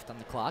time left on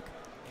the clock.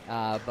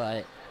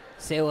 But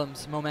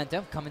Salem's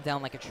momentum coming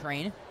down like a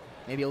train.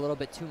 Maybe a little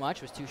bit too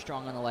much, was too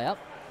strong on the layup.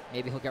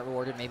 Maybe he'll get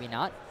rewarded, maybe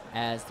not,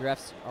 as the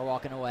refs are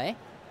walking away.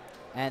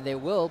 And they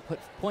will put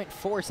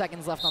 0.4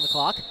 seconds left on the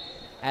clock,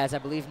 as I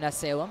believe Ness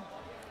Salem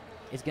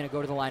is going to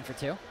go to the line for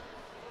 2.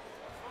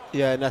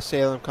 Yeah, Ness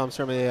Salem comes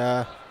from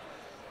a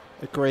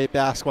great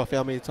basketball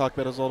family. He talked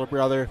about his older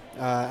brother.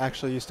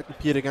 Actually used to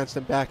compete against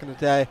him back in the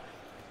day.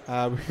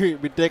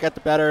 We did get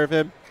the better of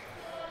him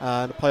in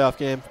the playoff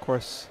game. Of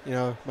course, you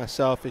know,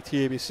 myself, a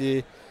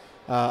TABC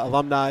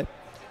alumni.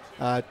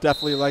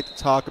 Definitely like to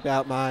talk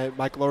about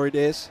my glory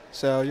days.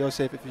 So,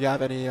 Yosef, if you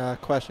have any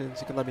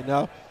questions, you can let me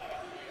know.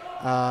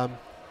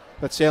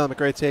 But Salem, a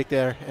great take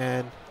there,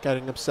 and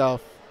getting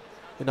himself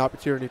an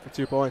opportunity for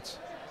 2 points.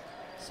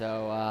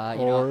 So,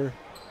 or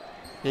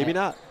maybe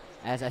not.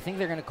 As I think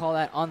they're going to call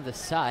that on the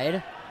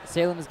side.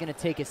 Salem is going to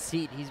take a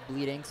seat. He's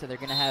bleeding, so they're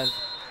going to have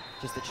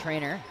Just the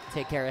trainer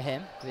take care of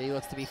him. He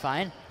looks to be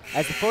fine.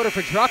 As the floater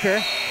for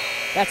Drucker,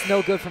 that's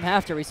no good from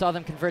HAFTR. We saw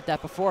them convert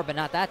that before, but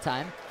not that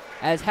time.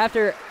 As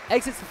HAFTR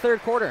exits the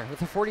third quarter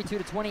with a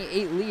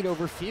 42-28 lead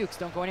over Fuchs.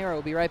 Don't go anywhere.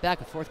 We'll be right back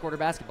with fourth quarter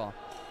basketball.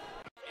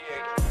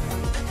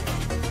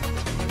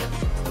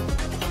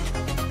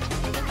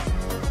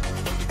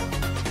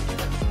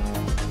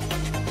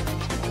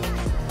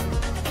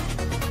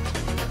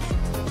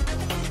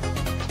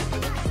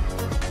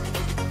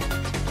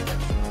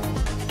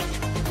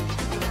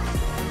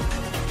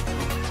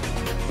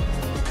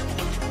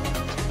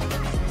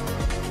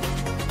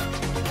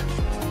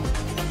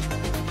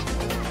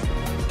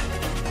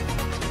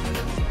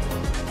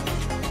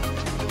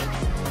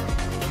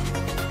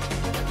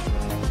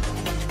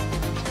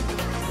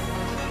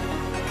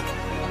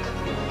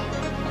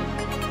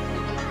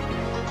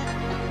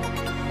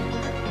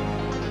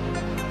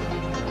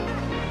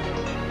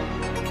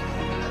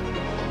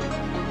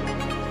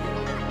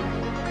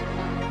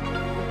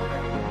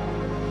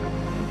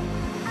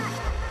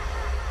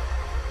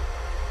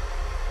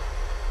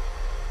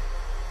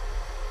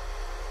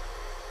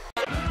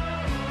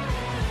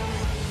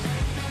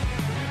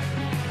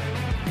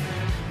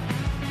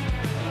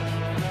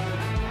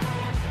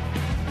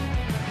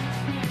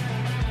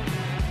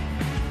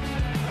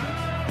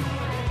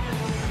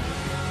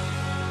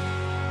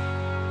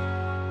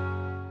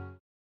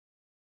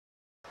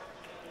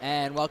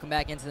 And welcome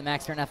back into the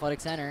Max Stern Athletic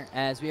Center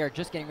as we are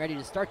just getting ready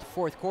to start the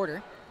fourth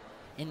quarter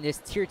in this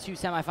Tier 2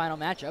 semifinal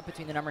matchup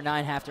between the number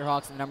 9 HAFTR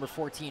Hawks and the number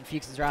 14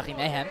 Fuchs Mizrachi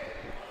Mayhem.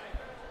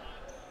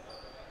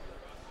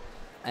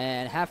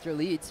 And HAFTR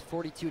leads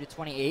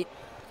 42-28.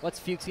 What's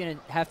Fuchs going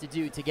to have to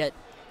do to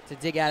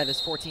dig out of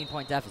this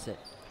 14-point deficit?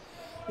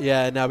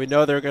 Yeah, now we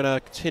know they're going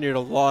to continue to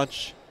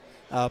launch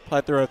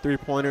plethora of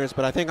three-pointers,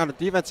 but I think on the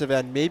defensive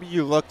end, maybe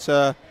you look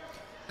to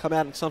come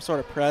out in some sort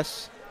of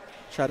press,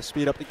 try to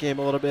speed up the game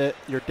a little bit.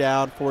 You're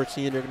down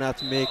 14. You're going to have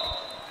to make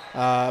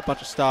a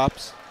bunch of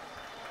stops.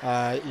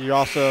 You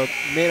also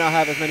may not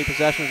have as many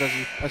possessions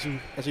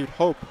as you'd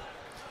hope.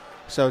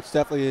 So it's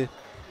definitely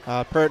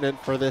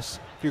pertinent for this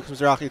Fuchs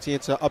Mizrachi team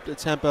to up the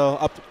tempo,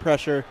 up the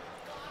pressure,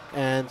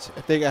 and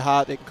if they get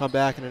hot, they can come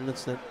back in an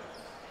instant.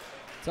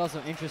 It's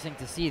also interesting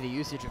to see the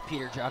usage of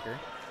Peter Drucker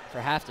for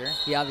HAFTR.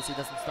 He obviously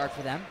doesn't start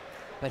for them,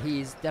 but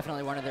he's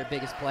definitely one of their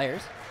biggest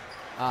players.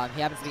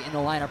 He happens to be in the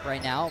lineup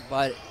right now,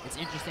 but it's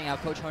interesting how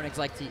Coach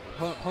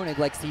Honig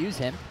likes to use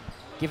him,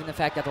 given the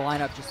fact that the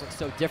lineup just looks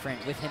so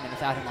different with him and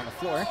without him on the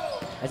floor.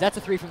 As that's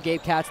a three from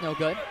Gabe Katz, no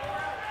good.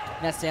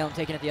 Ness Salem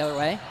taking it the other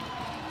way.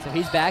 So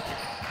he's back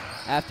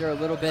after a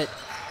little bit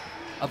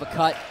of a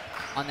cut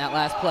on that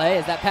last play,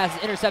 as that pass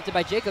is intercepted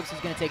by Jacobs, who's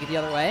going to take it the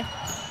other way.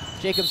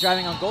 Jacobs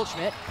driving on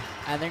Goldschmidt,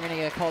 and they're going to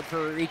get called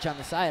for a reach on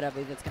the side. I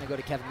believe that's going to go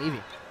to Kevin Levy.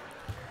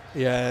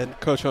 Yeah, and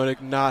Coach Honig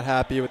not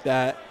happy with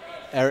that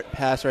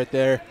pass right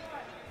there.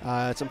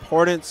 It's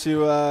important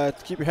to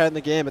keep your head in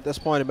the game. At this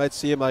point, it might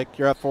seem like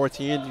you're up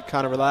 14. You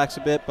kind of relax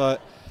a bit,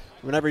 but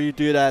whenever you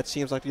do that, it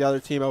seems like the other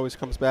team always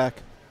comes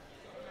back.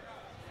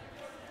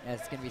 Yeah,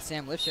 it's going to be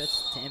Sam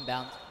Lifshitz to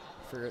inbound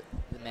for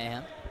the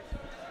Mayhem,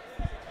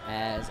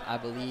 as I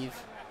believe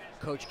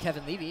Coach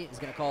Kevin Levy is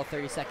going to call a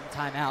 30-second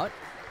timeout,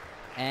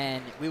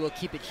 and we will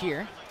keep it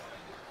here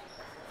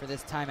for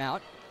this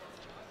timeout.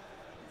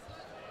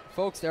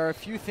 Folks, there are a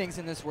few things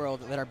in this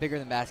world that are bigger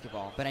than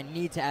basketball, but I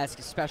need to ask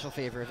a special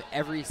favor of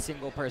every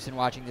single person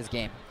watching this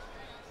game.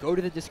 Go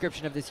to the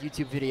description of this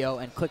YouTube video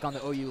and click on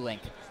the OU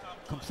link.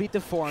 Complete the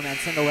form and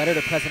send a letter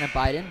to President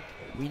Biden.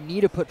 We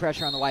need to put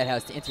pressure on the White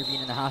House to intervene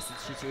in the hostage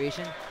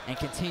situation and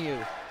continue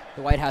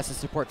the White House's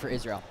support for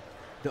Israel.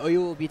 The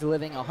OU will be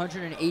delivering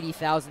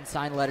 180,000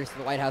 signed letters to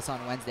the White House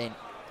on Wednesday,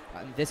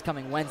 this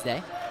coming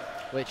Wednesday,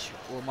 which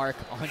will mark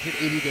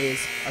 180 days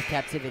of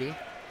captivity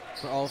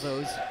for all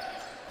those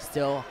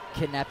still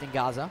kidnapped in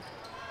Gaza.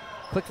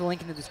 Click the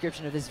link in the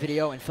description of this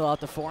video and fill out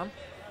the form.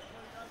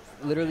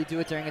 Literally do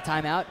it during a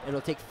timeout.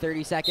 It'll take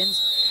 30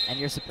 seconds, and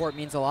your support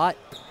means a lot.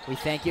 We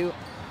thank you,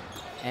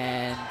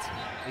 and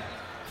we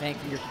thank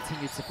you for your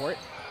continued support.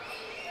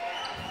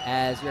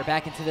 As we are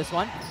back into this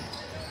one,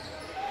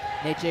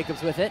 Nate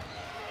Jacobs with it.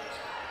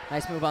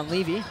 Nice move on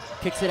Levy.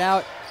 Kicks it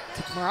out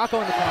to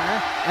Morocco in the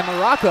corner, and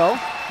Morocco,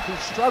 who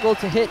struggled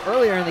to hit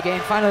earlier in the game,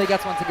 finally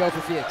gets one to go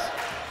for Fuchs.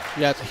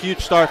 Yeah, it's a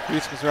huge start for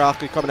Fuchs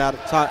Mizrachi coming out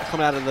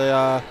of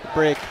the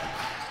break.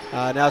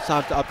 Now it's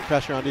time to up the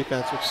pressure on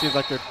defense, which seems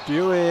like they're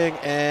doing,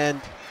 and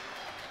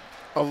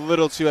a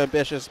little too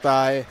ambitious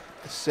by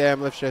Sam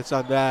Lifshitz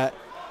on that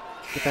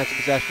defensive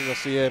possession. You'll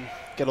see him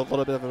get a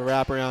little bit of a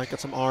wraparound, get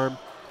some arm.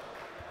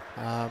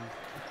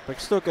 But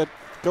still good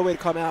way to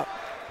come out.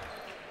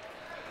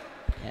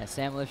 Yeah,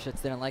 Sam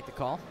Lifshitz didn't like the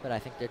call, but I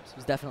think it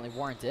was definitely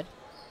warranted.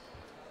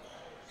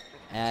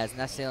 As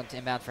Ness Salem to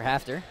inbound for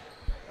HAFTR.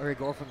 Uri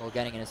Gorfinkel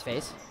getting in his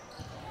face.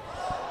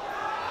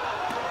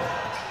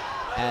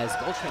 As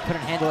Goldschmidt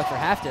couldn't handle it for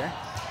HAFTR,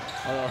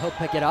 although he'll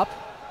pick it up.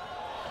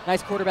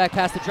 Nice quarterback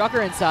pass to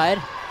Drucker inside,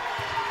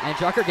 and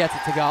Drucker gets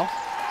it to go.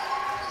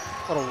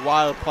 What a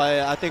wild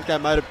play. I think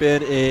that might have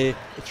been a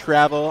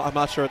travel. I'm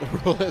not sure what the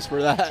rule is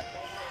for that.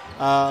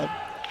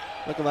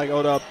 looking like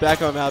Odell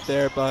Beckham out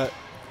there, but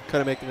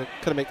couldn't make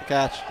the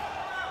catch.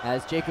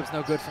 As Jacobs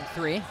no good from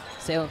 3.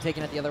 Salem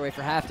taking it the other way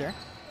for HAFTR.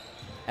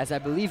 As I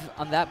believe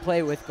on that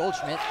play with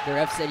Goldschmidt, the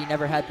ref said he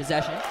never had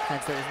possession,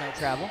 hence there was no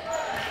travel.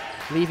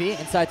 Levy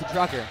inside to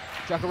Drucker.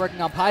 Drucker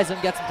working on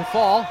Pizem, gets him to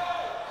fall.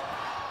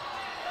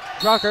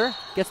 Drucker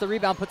gets the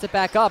rebound, puts it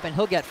back up, and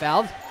he'll get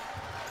fouled.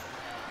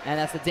 And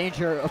that's the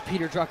danger of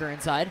Peter Drucker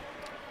inside.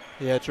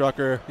 Yeah,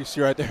 Drucker, you see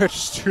right there,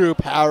 just too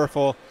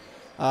powerful.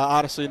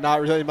 Honestly,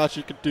 not really much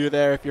you can do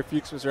there if you're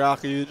Fuchs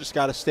Mizrachi. You just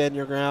got to stand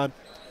your ground,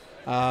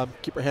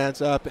 keep your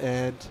hands up,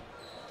 and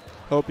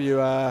hope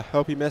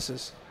he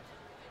misses.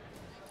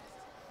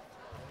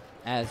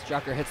 As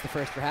Drucker hits the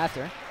first for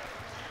HAFTR.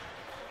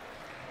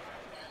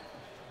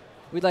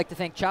 We'd like to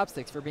thank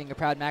Chopsticks for being a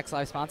proud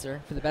MacsLive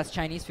sponsor. For the best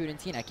Chinese food in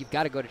Teaneck, you've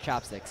got to go to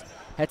Chopsticks.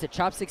 Head to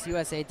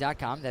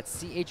chopsticksusa.com.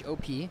 That's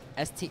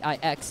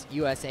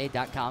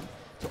CHOPSTIXUSA.com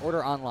to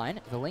order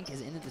online. The link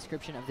is in the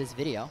description of this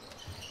video.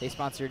 They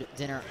sponsored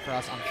dinner for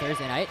us on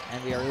Thursday night,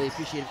 and we are really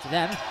appreciative to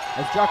them.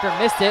 As Drucker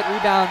missed it,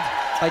 rebound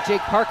by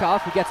Jake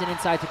Parkoff, who gets it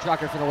inside to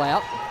Drucker for the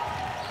layup.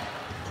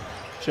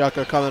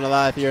 Drucker coming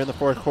alive here in the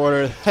fourth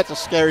quarter. That's a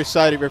scary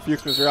sight if you're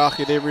Fuchs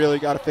Mizrachi. They really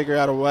got to figure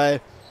out a way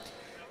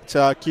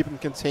to keep him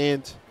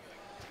contained.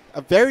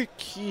 A very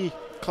key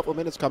couple of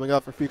minutes coming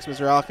up for Fuchs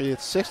Mizrachi.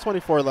 It's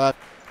 6:24 left.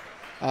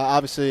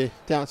 Obviously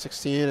down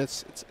 16.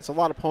 It's a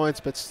lot of points,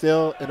 but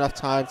still enough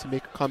time to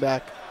make a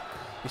comeback.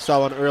 We saw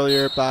one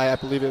earlier by, I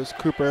believe it was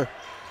Cooper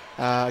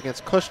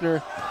against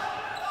Kushner.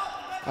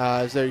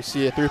 As there you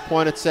see a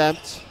 3-point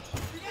attempt.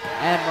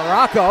 And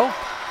Morocco,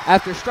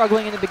 after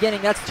struggling in the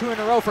beginning, that's 2 in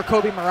a row for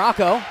Kobe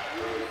Morocco.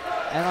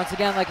 And once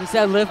again, like we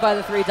said, live by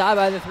the 3, die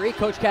by the 3.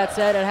 Coach Cat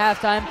said at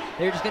halftime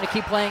they're just going to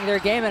keep playing their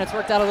game, and it's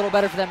worked out a little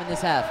better for them in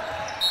this half.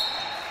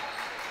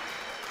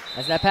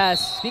 As that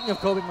pass, speaking of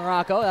Kobe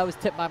Morocco, that was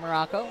tipped by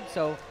Morocco.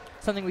 So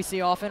something we see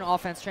often.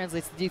 Offense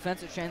translates to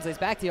defense, which translates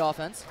back to the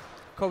offense.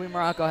 Kobe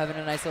Morocco having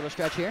a nice little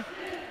stretch here.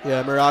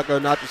 Yeah, Morocco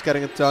not just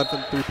getting it done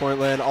from 3-point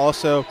land,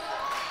 also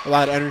a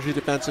lot of energy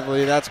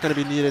defensively. That's going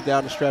to be needed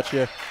down the stretch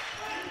here.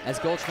 As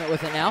Goldschmidt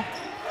with it now.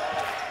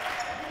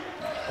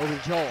 Over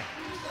to Joel.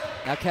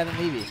 Now Kevin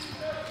Levy.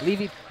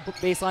 Levy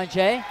baseline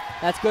J.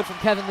 That's good from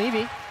Kevin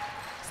Levy,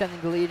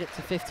 extending the lead to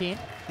 15.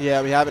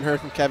 Yeah, we haven't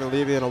heard from Kevin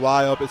Levy in a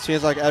while, but it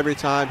seems like every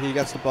time he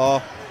gets the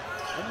ball.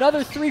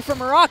 Another 3 from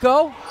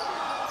Morocco.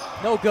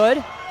 No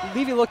good.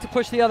 Levy looked to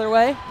push the other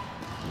way.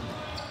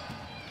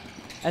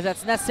 As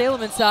that's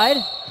Salem inside.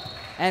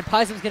 And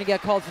Pizem's going to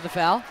get called for the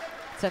foul,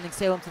 sending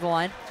Salem to the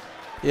line.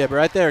 Yeah, but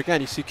right there,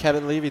 again, you see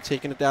Kevin Levy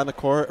taking it down the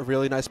court, a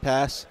really nice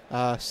pass,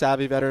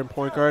 savvy veteran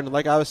point guard. And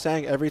like I was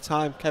saying, every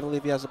time Kevin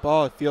Levy has the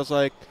ball, it feels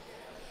like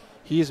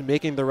he's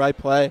making the right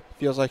play. It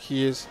feels like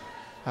he is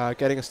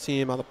getting his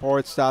team on the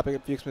board, stopping a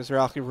Fuchs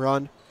Mizrachi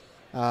run.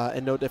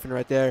 And no different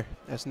right there,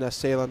 as Ness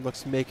Salem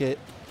looks to make it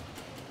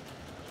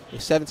a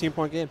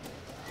 17-point game.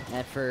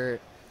 And for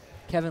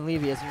Kevin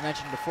Levy, as you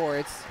mentioned before,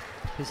 it's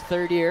his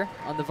 3rd year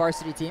on the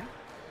varsity team.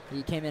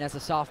 He came in as a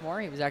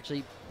sophomore. He was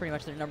actually pretty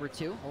much their number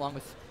 2, along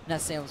with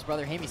Ness Salem's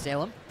brother, Hamie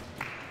Salem,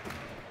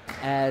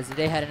 as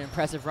they had an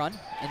impressive run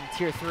in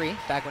Tier 3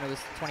 back when it was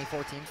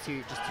 2014,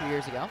 just 2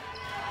 years ago.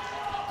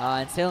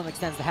 And Salem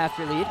extends the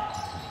HAFTR lead.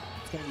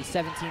 It's going to be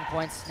 17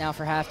 points now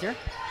for HAFTR,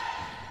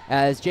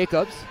 as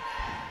Jacobs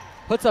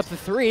puts up the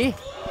 3,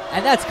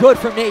 and that's good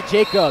from Nate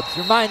Jacobs,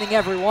 reminding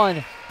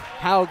everyone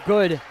how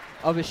good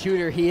of a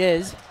shooter he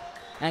is.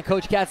 And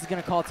Coach Katz is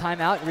going to call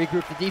timeout and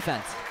regroup the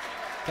defense.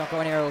 Don't go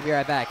anywhere, we'll be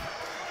right back.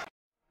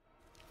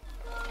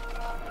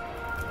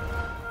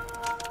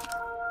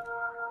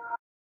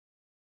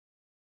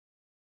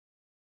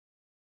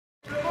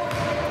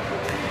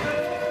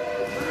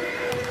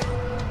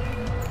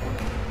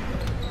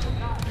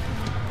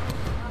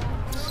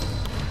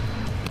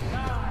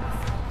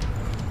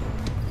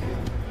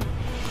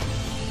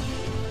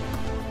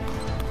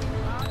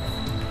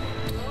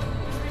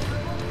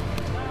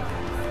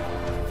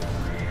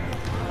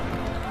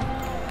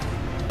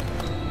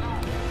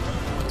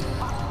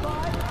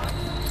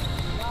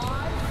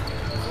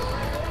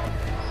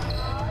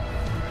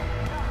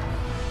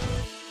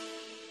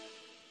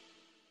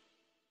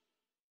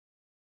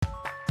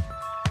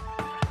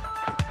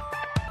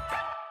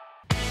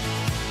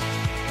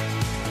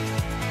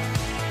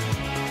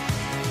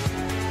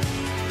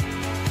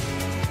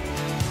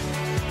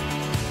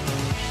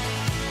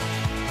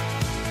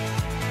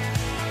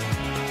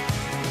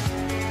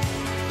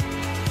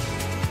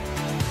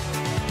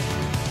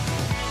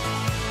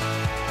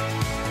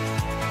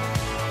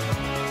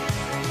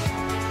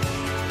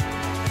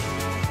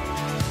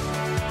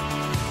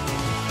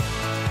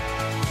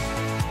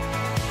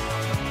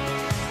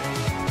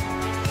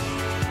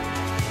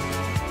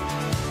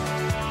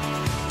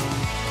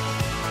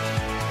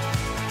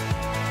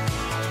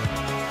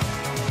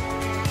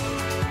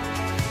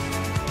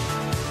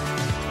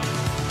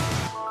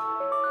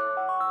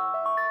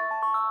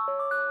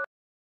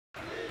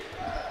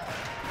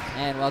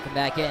 And welcome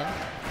back in,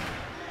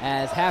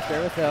 as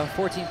HAFTR with a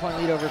 14-point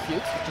lead over Fuchs,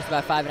 with just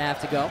about 5.5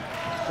 to go.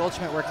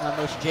 Goldschmidt working on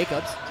Moshe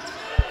Jacobs.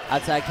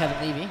 Outside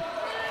Kevin Levy.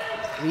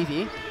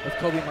 Levy with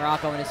Kobe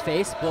Morocco in his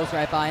face, blows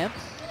right by him.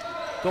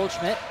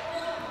 Goldschmidt,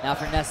 now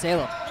for Ness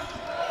Salem.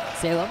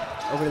 Salem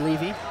over to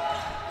Levy.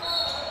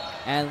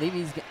 And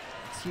Levy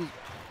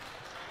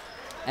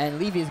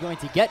is going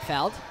to get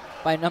fouled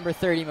by number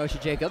 30, Moshe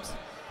Jacobs.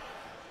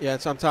 Yeah,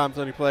 and sometimes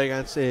when you play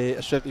against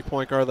a shifty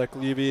point guard like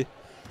Levy,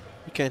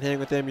 you can't hang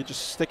with him. You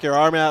just stick your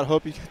arm out,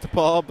 hope you get the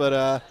ball,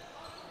 but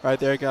right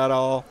there got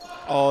all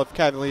of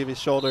Kevin Levy's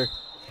shoulder.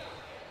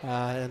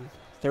 And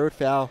third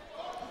foul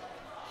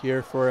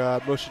here for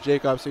Moshe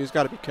Jacobs, so he's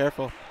got to be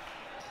careful.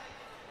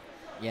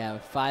 Yeah,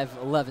 with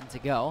 5:11 to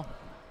go.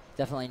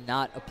 Definitely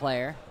not a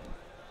player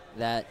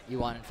that you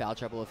want in foul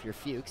trouble if you're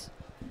Fuchs,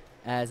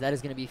 as that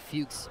is going to be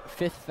Fuchs'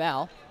 5th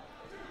foul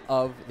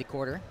of the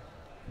quarter,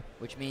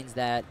 which means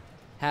that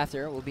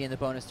HAFTR will be in the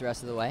bonus the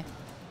rest of the way.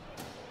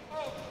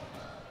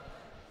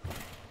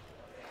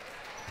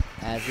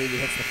 As Levy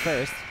hits the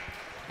first.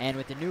 And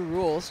with the new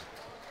rules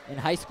in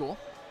high school,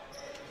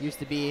 used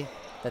to be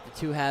that the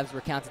 2 halves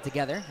were counted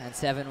together, and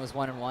 7 was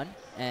 1 and 1,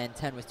 and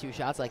 10 was 2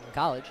 shots like in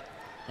college.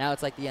 Now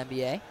it's like the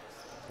NBA,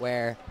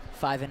 where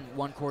 5 and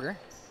 1/4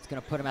 is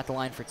going to put him at the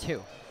line for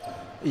 2.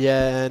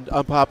 Yeah, and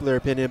unpopular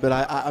opinion, but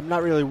I'm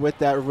not really with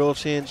that rule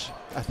change.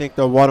 I think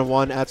the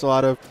 1-on-1 adds a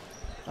lot of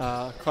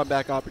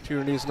comeback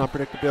opportunities and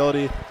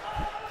unpredictability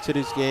to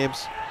these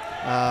games,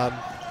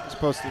 as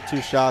opposed to the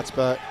 2 shots,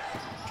 but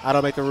I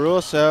don't make the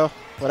rules, so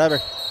whatever.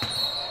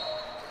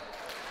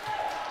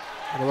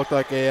 And it looked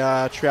like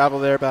a travel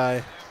there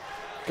by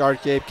guard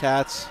Gabe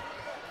Katz.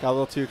 Got a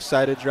little too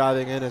excited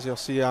driving in, as you'll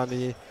see on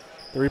the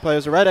replay. It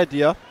was the right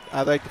idea.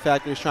 I like the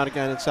fact that he's trying to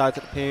get inside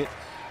to the paint,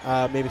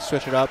 maybe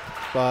switch it up,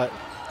 but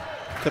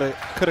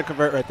couldn't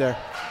convert right there.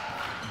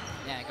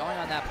 Yeah, going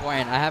on that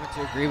point, I happen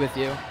to agree with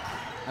you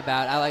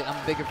about, I'm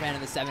a bigger fan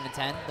of the 7 and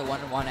 10. The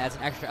 1-on-1 adds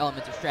an extra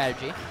element of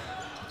strategy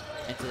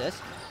into this.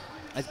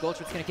 As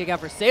Goldschmidt's going to kick out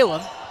for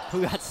Salem,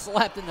 who got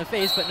slapped in the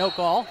face, but no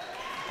call.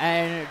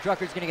 And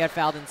Drucker's going to get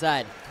fouled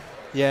inside.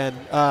 Yeah,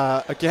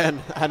 and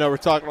again, I know we're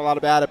talking a lot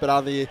about it, but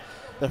on the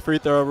free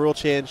throw rule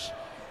change,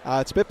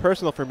 it's a bit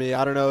personal for me.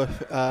 I don't know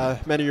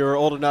if many of you are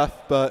old enough,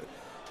 but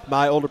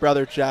my older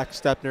brother, Jack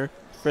Stepner,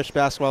 Frisch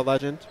basketball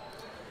legend,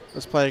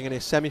 was playing in a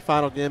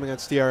semifinal game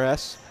against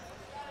DRS.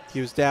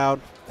 He was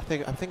down, I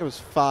think it was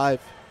 5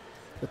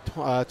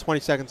 with 20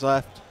 seconds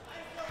left,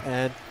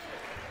 and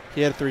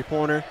he had a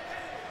 3-pointer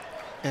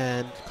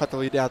and cut the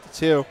lead down to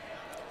 2.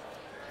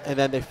 And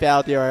then they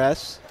fouled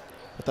DRS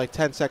with like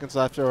 10 seconds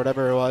left or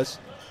whatever it was.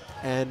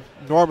 And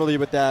normally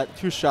with that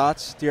 2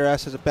 shots,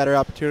 DRS has a better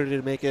opportunity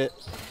to make it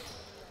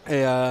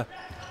a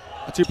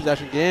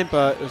 2-possession game,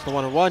 but it was the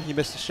 1-on-1. He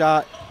missed a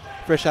shot.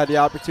 Frisch had the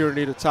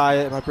opportunity to tie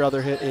it, and my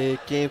brother hit a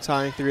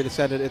game-tying 3 to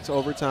send it into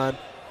overtime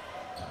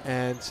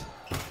and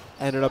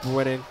ended up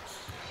winning.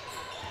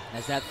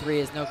 As that 3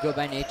 is no good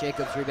by Nate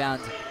Jacobs,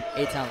 rebound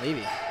Eitan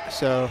Levy.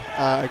 So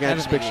again,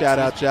 just a big shout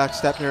out Jack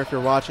Stepner if you're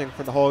watching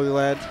from the Holy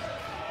Land.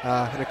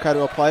 An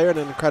incredible player and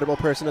an incredible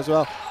person as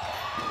well.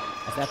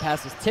 As that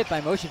pass was tipped by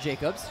Moshe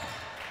Jacobs.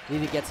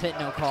 Levy gets hit,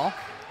 no call.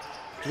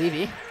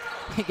 Levy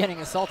getting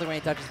assaulted when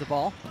he touches the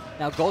ball.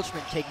 Now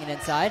Goldschmidt taking it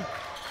inside.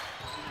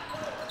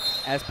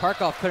 As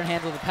Parkoff couldn't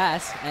handle the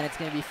pass, and it's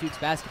going to be Fuchs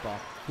basketball.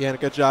 Yeah, and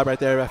a good job right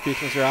there by Fuchs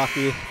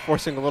Mizrachi,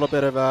 forcing a little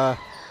bit of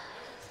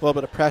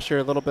pressure,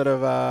 a little bit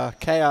of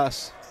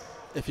chaos,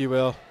 if you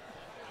will.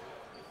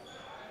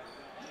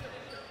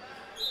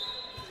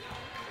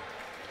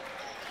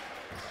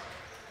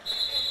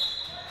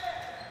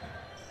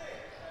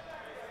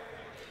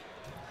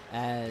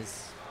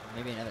 As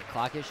maybe another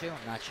clock issue.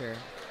 I'm not sure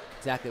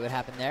exactly what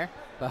happened there,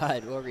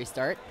 but we'll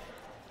restart.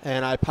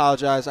 And I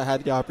apologize. I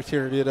had the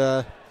opportunity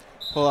to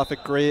pull off a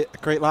great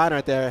line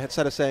right there.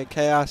 Instead of saying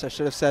chaos, I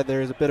should have said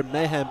there is a bit of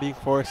mayhem being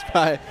forced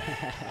by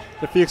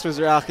the Fuchs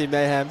Mizrachi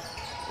mayhem.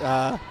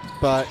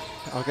 But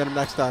I'll get him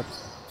next time.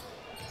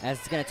 As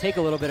it's going to take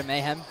a little bit of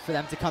mayhem for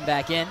them to come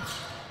back in,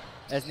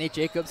 as Nate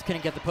Jacobs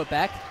couldn't get the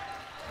putback.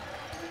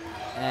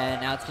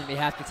 And now it's going to be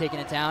HAFTR taking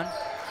it down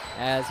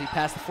as we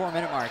pass the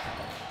 4-minute mark.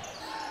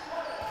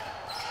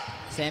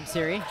 Sam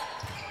Siri,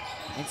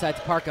 inside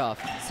to Parkoff.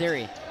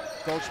 Siri,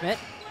 Goldschmidt,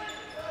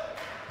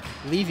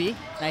 Levy,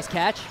 nice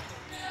catch.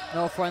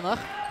 Noah Freundlich,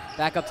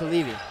 back up to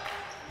Levy.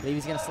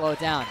 Levy's gonna slow it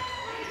down.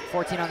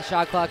 14 on the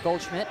shot clock,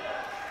 Goldschmidt,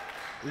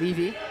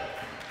 Levy.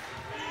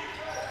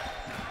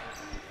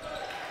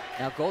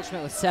 Now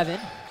Goldschmidt with 7.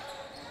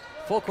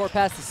 Full court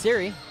pass to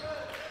Siri.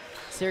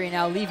 Siri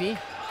now Levy,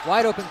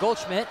 wide open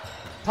Goldschmidt.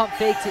 Pump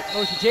fake to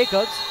Moshe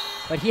Jacobs,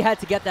 but he had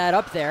to get that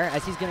up there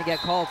as he's gonna get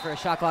called for a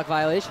shot clock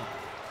violation.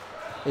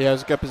 Yeah, it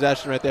was a good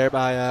possession right there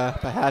by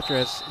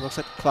HAFTR. It looks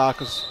like the clock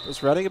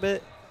was running a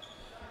bit.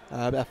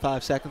 About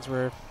 5 seconds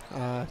were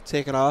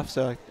taken off,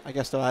 so I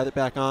guess they'll add it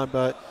back on.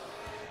 But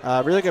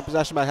really good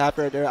possession by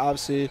HAFTR right there.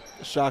 Obviously,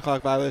 the shot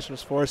clock violation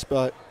was forced,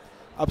 but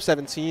up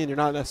 17, you're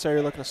not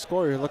necessarily looking to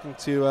score. You're looking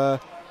to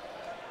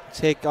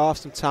take off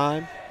some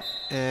time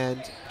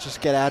and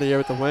just get out of here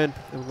with the win,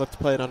 and we'd love to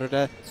play it another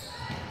day.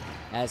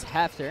 As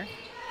HAFTR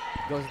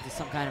goes into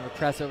some kind of a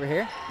press over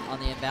here on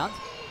the inbound,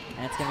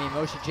 and it's going to be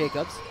Moshe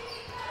Jacobs.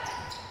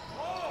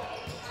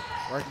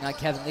 working on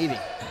Kevin Levy.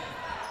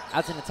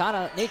 Out to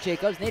Natana, Nate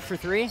Jacobs, Nate for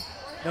three.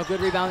 No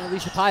good rebound,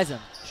 Alicia Pizem.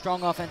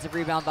 Strong offensive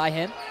rebound by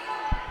him.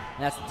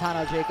 And that's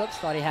Natana Jacobs,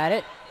 thought he had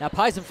it. Now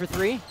Pizem for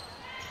three.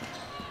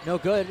 No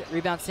good,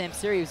 rebound Sam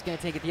Siri, who's gonna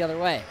take it the other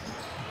way.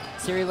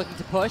 Siri looking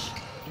to push,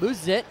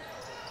 loses it,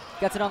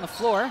 gets it on the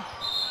floor.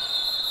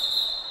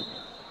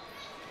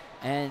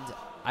 And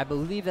I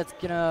believe that's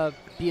gonna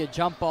be a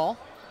jump ball.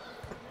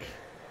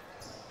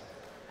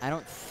 I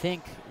don't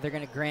think they're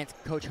gonna grant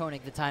Coach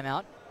Honig the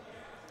timeout.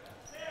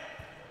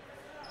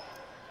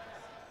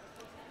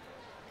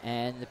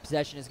 And the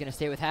possession is gonna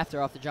stay with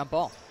HAFTR off the jump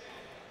ball.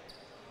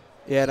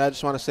 Yeah, and I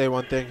just want to say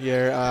one thing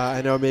here.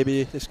 I know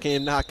maybe this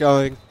game not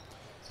going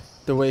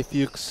the way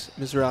Fuchs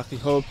Mizrachi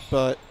hoped,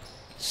 but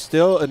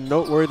still a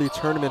noteworthy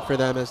tournament for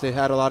them as they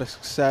had a lot of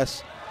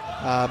success.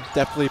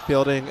 Definitely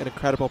building an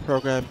incredible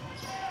program.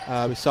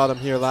 We saw them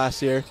here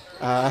last year.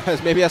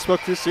 Maybe I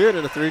spoke too soon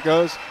and the three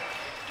goes.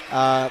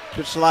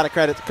 Just a lot of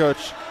credit to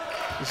Coach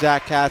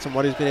Zach Katz and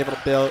what he's been able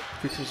to build.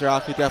 Fuchs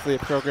Mizrachi, definitely a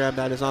program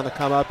that is on the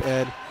come up,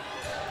 and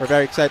we're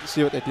very excited to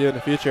see what they do in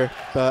the future.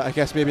 But I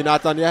guess maybe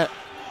not done yet.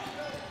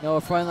 Noah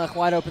Freundlich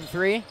wide open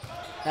three.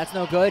 That's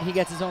no good. He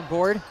gets his own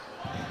board.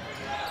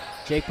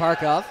 Jake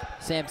Parkov,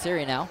 Sam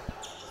Siri now.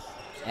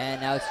 And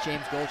now it's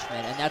James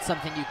Goldschmidt. And that's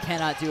something you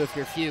cannot do if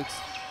you're Fuchs.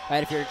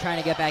 Right? If you're trying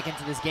to get back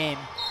into this game,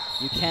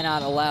 you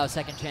cannot allow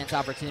second chance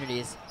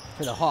opportunities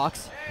for the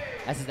Hawks.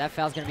 As that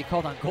foul's going to be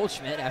called on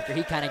Goldschmidt after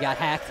he kind of got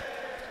hacked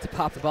to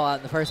pop the ball out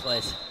in the first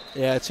place.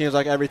 Yeah, it seems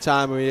like every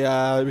time we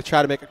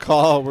try to make a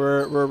call,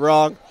 we're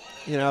wrong.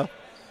 You know,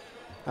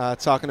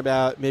 talking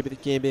about maybe the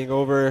game being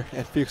over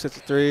and Fuchs hits a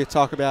three.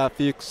 Talk about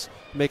Fuchs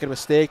making a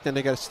mistake, then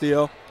they got a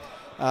steal.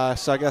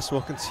 So I guess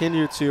we'll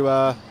continue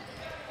to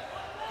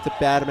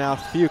badmouth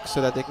Fuchs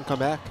so that they can come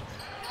back.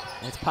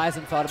 And it's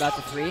Pizem thought about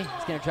the three.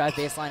 He's going to drive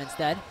baseline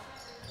instead.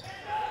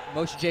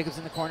 Motion Jacobs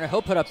in the corner.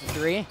 He'll put up the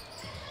three.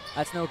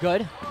 That's no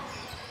good.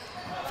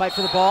 Fight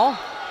for the ball.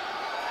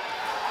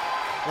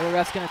 What are the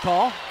refs going to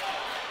call?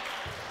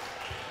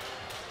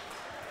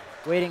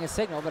 Waiting a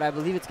signal, but I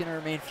believe it's going to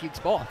remain Fuchs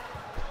ball.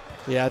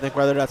 Yeah, I think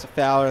whether that's a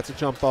foul or it's a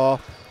jump ball,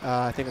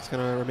 I think it's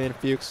going to remain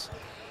Fuchs.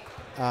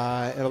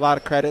 And a lot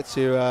of credit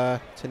to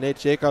Nate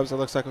Jacobs. It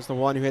looks like was the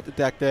one who hit the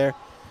deck there.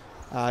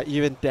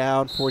 Even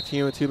down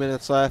 14 with 2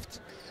 minutes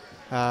left.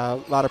 A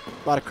lot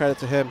of credit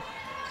to him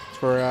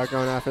for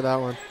going after that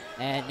one.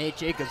 And Nate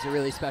Jacobs, a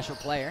really special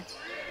player.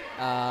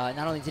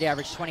 Not only did he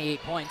average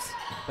 28 points,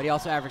 but he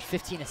also averaged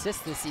 15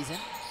 assists this season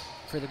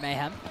for the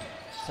Mayhem.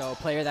 So a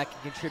player that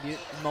can contribute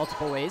in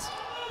multiple ways.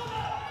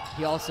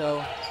 He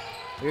also,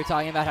 we were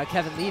talking about how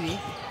Kevin Levy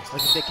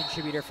was a big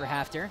contributor for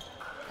HAFTR,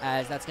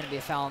 as that's going to be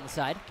a foul on the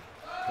side.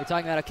 We're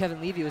talking about how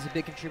Kevin Levy was a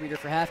big contributor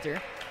for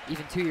HAFTR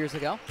even 2 years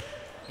ago,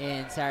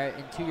 in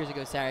 2 years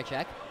ago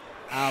Sarachek.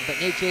 But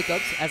Nate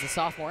Jacobs, as a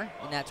sophomore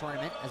in that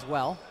tournament as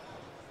well,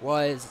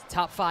 was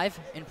top 5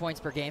 in points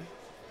per game.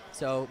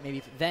 So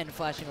maybe then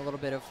flashing a little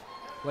bit of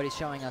what he's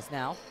showing us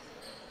now.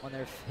 Wonder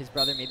if his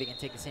brother maybe can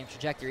take the same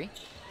trajectory.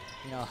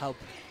 You know, help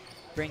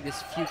bring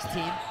this Fuchs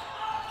team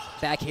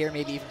back here,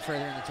 maybe even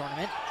further in the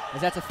tournament.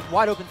 As that's a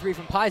wide open three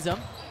from Pizem,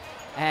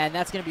 and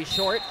that's going to be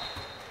short.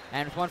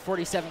 And with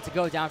 1:47 to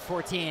go, down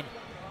 14,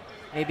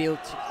 maybe a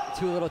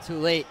little too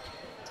late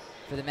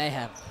for the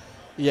Mayhem.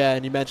 Yeah,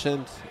 and you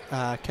mentioned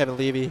Kevin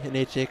Levy and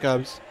Nate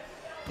Jacobs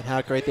and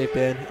how great they've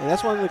been. And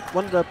that's one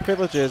of the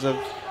privileges of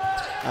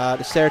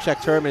the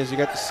Sarachek tournament is you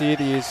get to see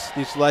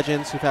these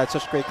legends who've had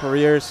such great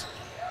careers,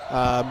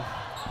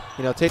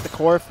 you know, take the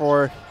court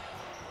for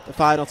the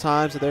final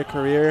times of their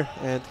career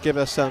and give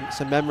us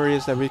some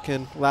memories that we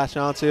can latch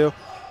onto.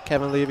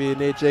 Kevin Levy and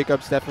Nate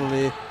Jacobs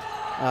definitely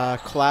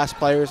class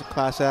players and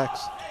class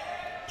acts.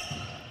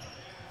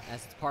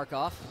 That's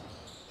Parkov.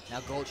 Now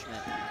Goldschmidt.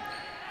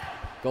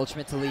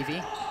 Goldschmidt to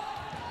Levy.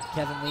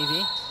 Kevin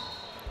Levy.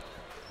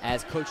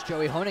 As Coach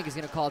Joey Honig is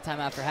going to call a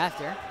timeout for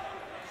HAFTR.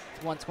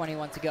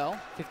 1:21 to go.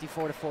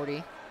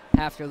 54-40.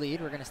 HAFTR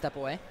lead. We're going to step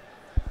away.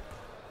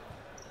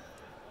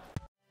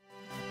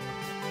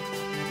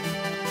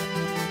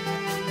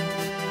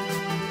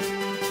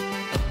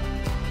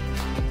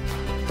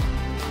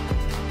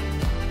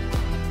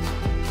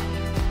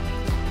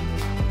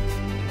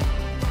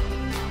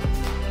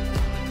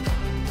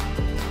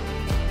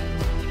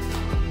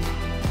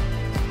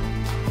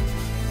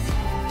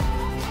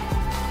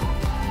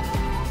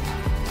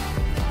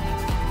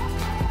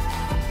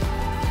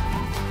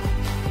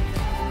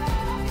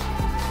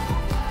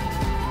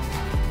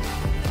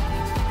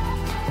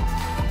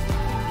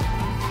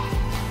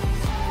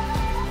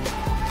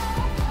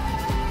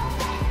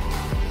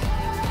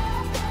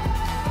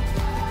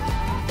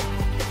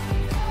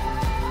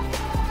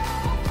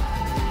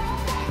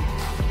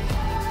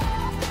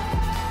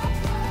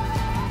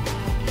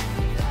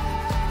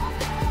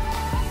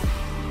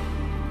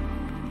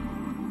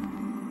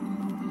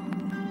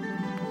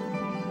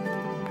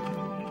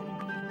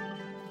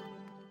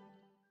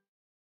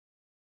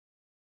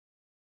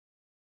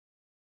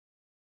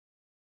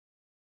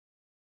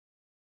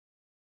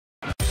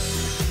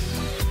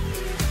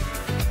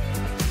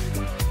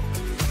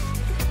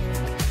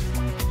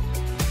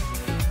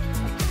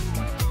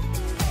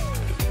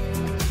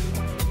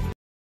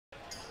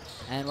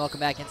 And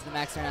welcome back into the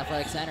MacsLive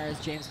Athletic Center as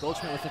James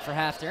Goldschmidt with it for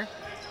HAFTR.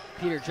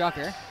 Peter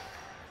Drucker.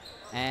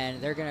 And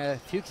they're going to,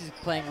 Fuchs is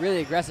playing really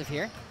aggressive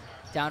here.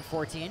 Down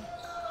 14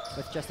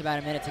 with just about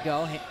a minute to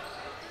go.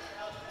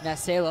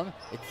 Ness Salem,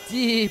 a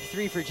deep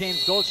three for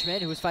James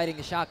Goldschmidt, who was fighting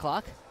the shot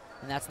clock.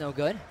 And that's no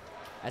good.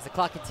 As the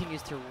clock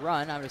continues to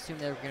run, I would assume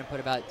they're going to put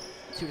about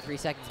 2 to 3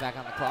 seconds back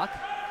on the clock.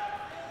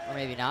 Or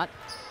maybe not.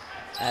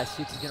 As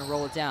Fuchs is going to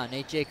roll it down.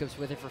 Nate Jacobs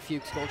with it for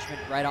Fuchs. Goldschmidt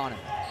right on him.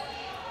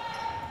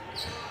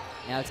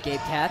 Now it's Gabe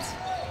Katz.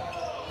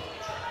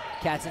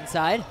 Katz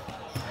inside.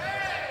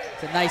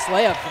 It's a nice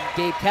layup from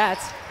Gabe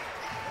Katz.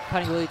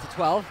 Cutting the lead to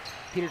 12.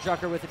 Peter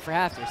Drucker with it for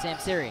HAFTR. Sam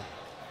Siri.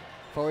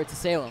 Forward to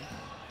Salem.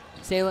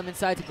 Salem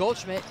inside to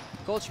Goldschmidt.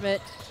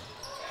 Goldschmidt.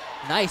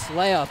 Nice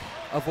layup.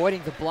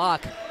 Avoiding the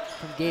block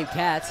from Gabe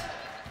Katz.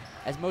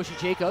 As Moshe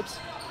Jacobs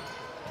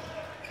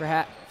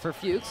for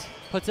Fuchs.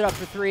 Puts it up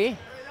for 3.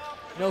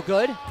 No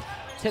good.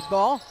 Tip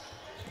ball.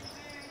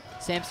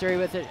 Sam Siri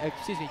with it,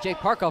 Jake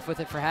Parkoff with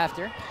it for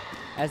HAFTR.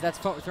 As that's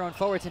thrown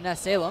forward to Ness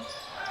Salem.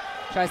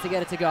 Tries to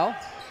get it to go.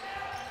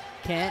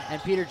 Can't,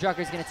 and Peter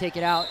Drucker's going to take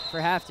it out for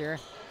HAFTR.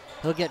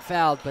 He'll get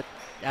fouled, but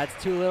that's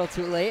too little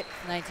too late.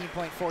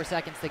 19.4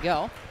 seconds to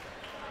go.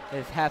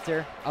 With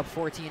HAFTR up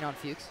 14 on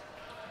Fuchs.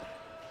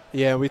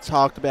 Yeah, we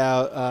talked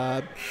about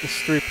this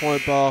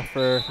 3-point ball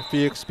for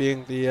Fuchs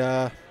being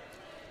the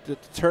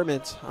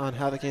determinant on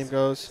how the game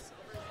goes.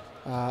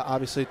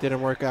 Obviously, it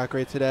didn't work out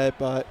great today,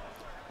 but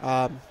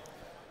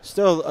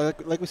still,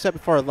 like we said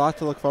before, a lot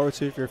to look forward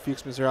to for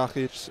Fuchs Mizrachi.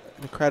 It's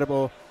an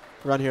incredible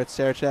run here at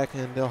Sarachek,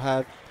 and they'll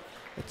have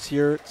a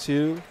Tier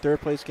 2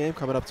 third-place game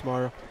coming up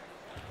tomorrow.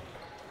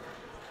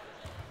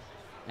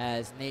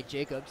 As Nate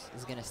Jacobs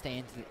is going to stay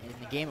in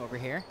the game over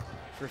here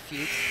for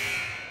Fuchs,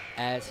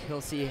 as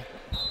he'll see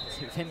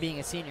with him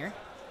being a senior,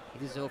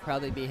 these will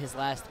probably be his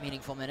last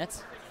meaningful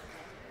minutes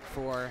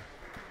for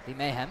the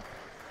Mayhem.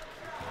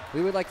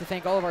 We would like to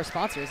thank all of our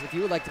sponsors. If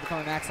you would like to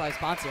become a MacsLive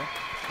sponsor,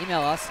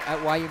 email us at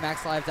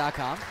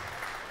yumaxlive.com,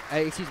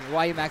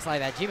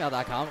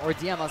 yumaxlive@gmail.com, or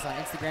DM us on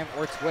Instagram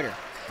or Twitter.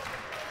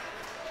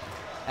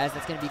 As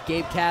that's going to be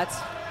Gabe Katz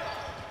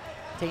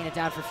taking it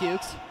down for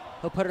Fuchs.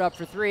 He'll put it up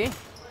for 3.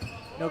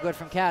 No good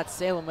from Katz.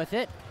 Salem with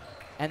it.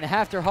 And the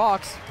HAFTR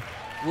Hawks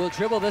will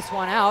dribble this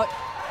one out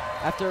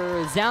after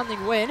a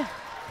resounding win.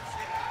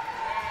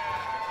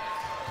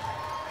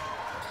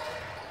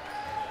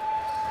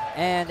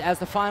 And as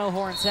the final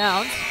horn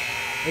sounds,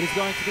 it is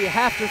going to be a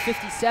HAFTR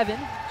 57,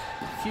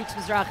 Fuchs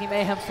Mizrachi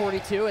Mayhem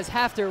 42, as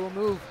HAFTR will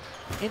move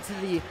into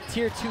the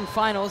Tier 2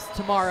 finals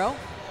tomorrow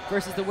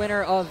versus the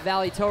winner of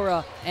Valley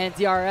Torah and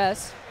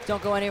DRS.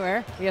 Don't go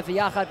anywhere. We have the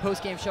Yachad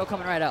postgame show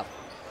coming right up.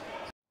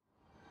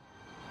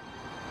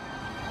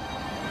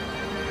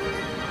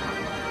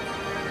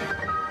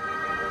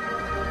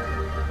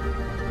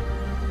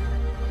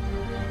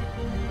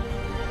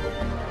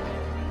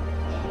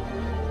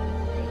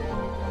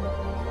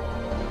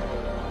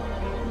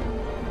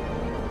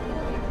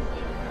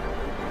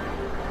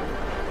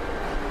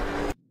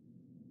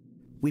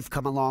 We've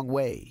come a long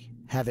way,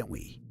 haven't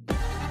we?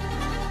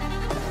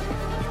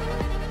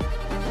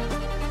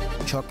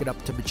 Chalk it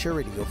up to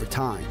maturity over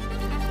time.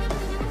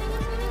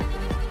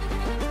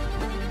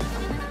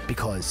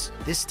 Because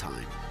this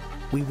time,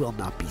 we will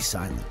not be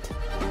silent.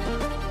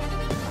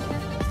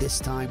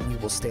 This time, we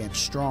will stand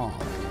strong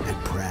and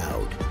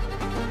proud.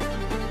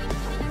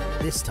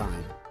 This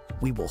time,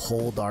 we will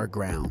hold our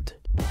ground.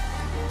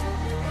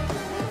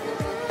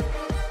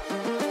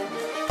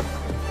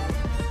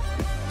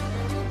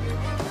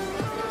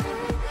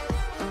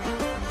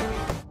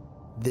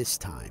 This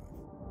time,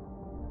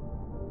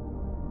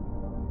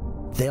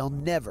 they'll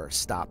never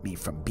stop me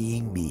from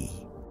being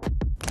me.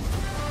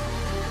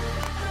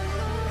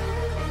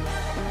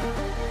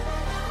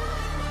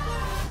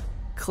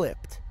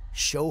 Clipped,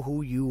 show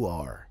who you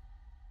are.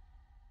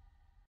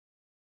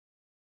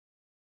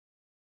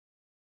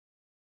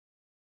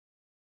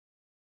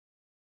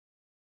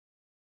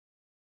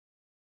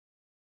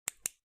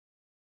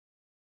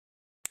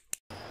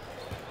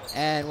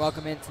 And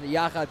welcome into the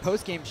Yachad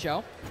postgame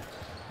show,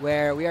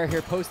 where we are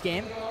here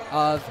post-game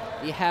of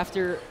the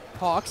HAFTR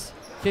Hawks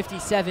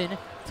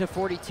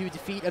 57-42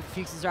 defeat of the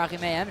Fuchs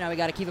Mizrachi Mayhem. Now we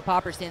got Akiva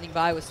Popper standing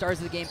by with stars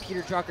of the game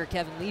Peter Drucker,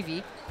 Kevin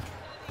Levy,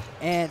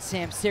 and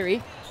Sam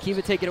Siri.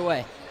 Akiva, take it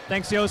away.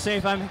 Thanks,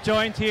 Yosef. I'm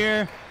joined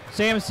here,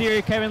 Sam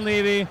Siri, Kevin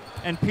Levy,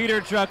 and Peter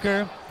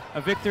Drucker.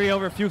 A victory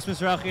over Fuchs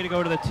Mizrachi to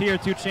go to the Tier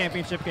 2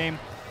 championship game.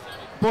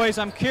 Boys,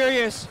 I'm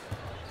curious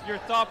your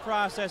thought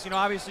process. You know,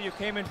 obviously you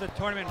came into the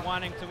tournament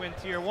wanting to win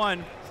Tier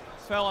 1.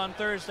 Fell on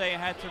Thursday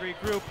and had to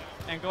regroup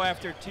and go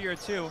after Tier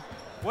 2.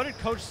 What did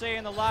Coach say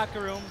in the locker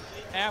room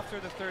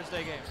after the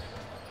Thursday game?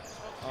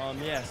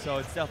 Yeah, so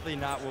it's definitely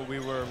not what we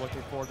were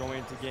looking for going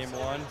into Game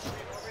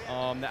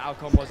 1. The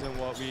outcome wasn't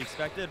what we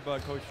expected,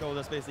 but Coach told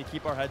us basically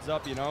keep our heads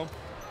up, you know.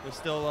 We're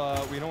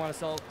still, we don't want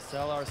to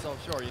sell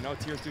ourselves short, you know.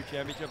 Tier 2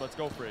 championship, let's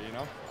go for it, you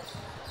know.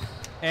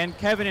 And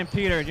Kevin and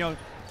Peter, you know,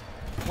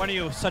 one of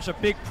you such a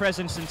big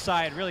presence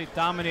inside, really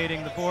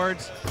dominating the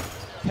boards.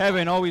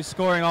 Kevin always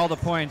scoring all the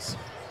points.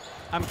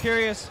 I'm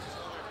curious,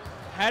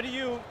 How do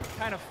you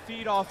kind of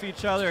feed off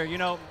each other? You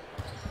know,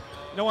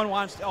 no one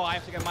wants, oh, I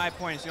have to get my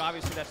points. You know,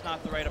 obviously that's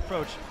not the right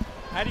approach.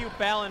 How do you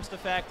balance the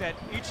fact that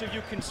each of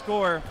you can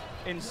score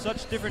in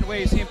such different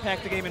ways,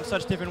 impact the game in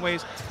such different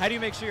ways? How do you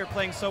make sure you're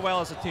playing so well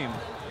as a team?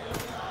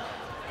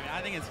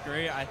 I think it's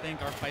great. I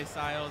think our play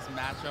styles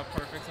match up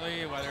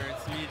perfectly, whether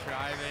it's me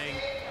driving,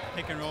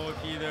 pick and roll with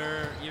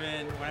either,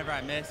 even whenever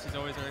I miss, he's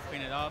always there to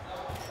clean it up.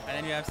 And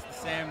then you have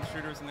Sam, the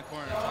shooters in the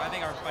corner. So I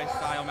think our play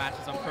style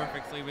matches up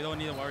perfectly. We don't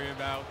need to worry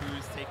about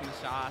who's taking the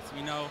shots.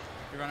 We know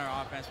if we run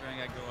our offense, we're going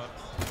to get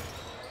go-ups.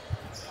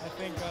 I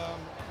think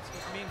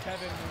with me and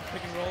Kevin pick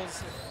and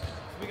rolls,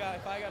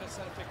 if I got to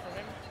set a pick for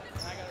him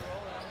and I got to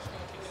roll, then I'm just going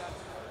to kick it out.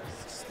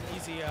 It's just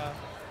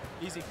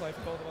an easy play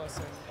for both of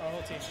us and our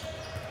whole team.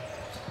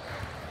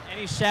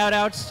 Any shout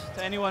outs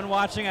to anyone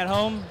watching at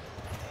home?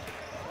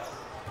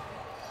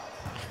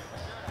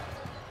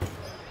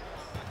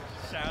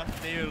 Shout out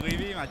to David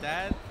Levy, my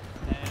dad.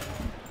 And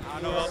I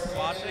don't know who else is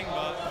watching,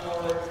 but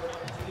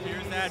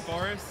here's Dad,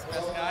 Boris,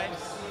 best guy.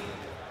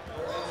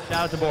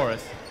 Shout out to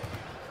Boris.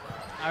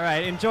 All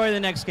right, enjoy the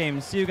next game.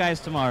 See you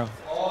guys tomorrow.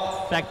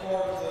 Back.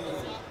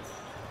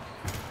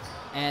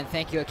 And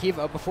thank you,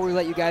 Akiva. Before we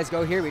let you guys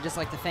go here, we'd just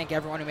like to thank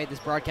everyone who made this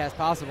broadcast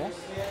possible.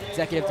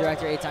 Executive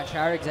Director Eitan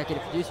Shire,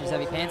 Executive Producer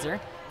Zevi Panzer,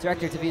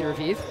 Director David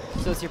Raviv,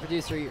 Associate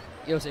Producer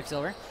Yosef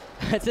Silver,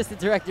 Assistant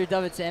Director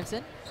David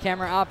Sampson,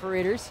 Camera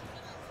Operators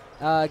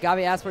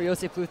Gabi Asper,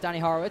 Yosef Bluth, Donnie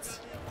Horowitz,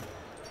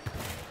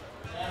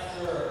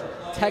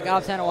 Tech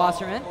Ops Hannah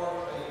Wasserman,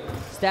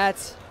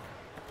 Stats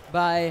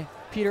by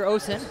Peter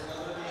Osen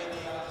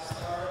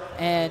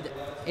and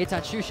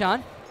Eitan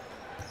Shushan,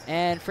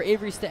 and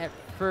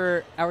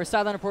for our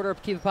sideline reporter,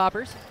 Akiva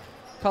Poppers,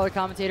 color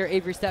commentator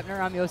Avery Stepner,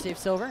 I'm Yosef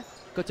Silver.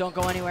 Don't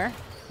go anywhere.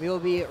 We will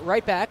be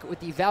right back with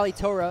the Valley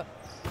Torah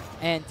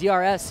and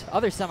DRS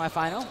other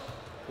semifinal,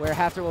 where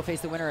HAFTR will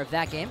face the winner of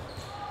that game.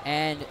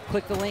 And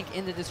click the link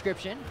in the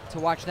description to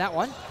watch that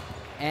one,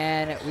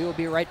 and we will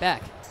be right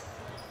back.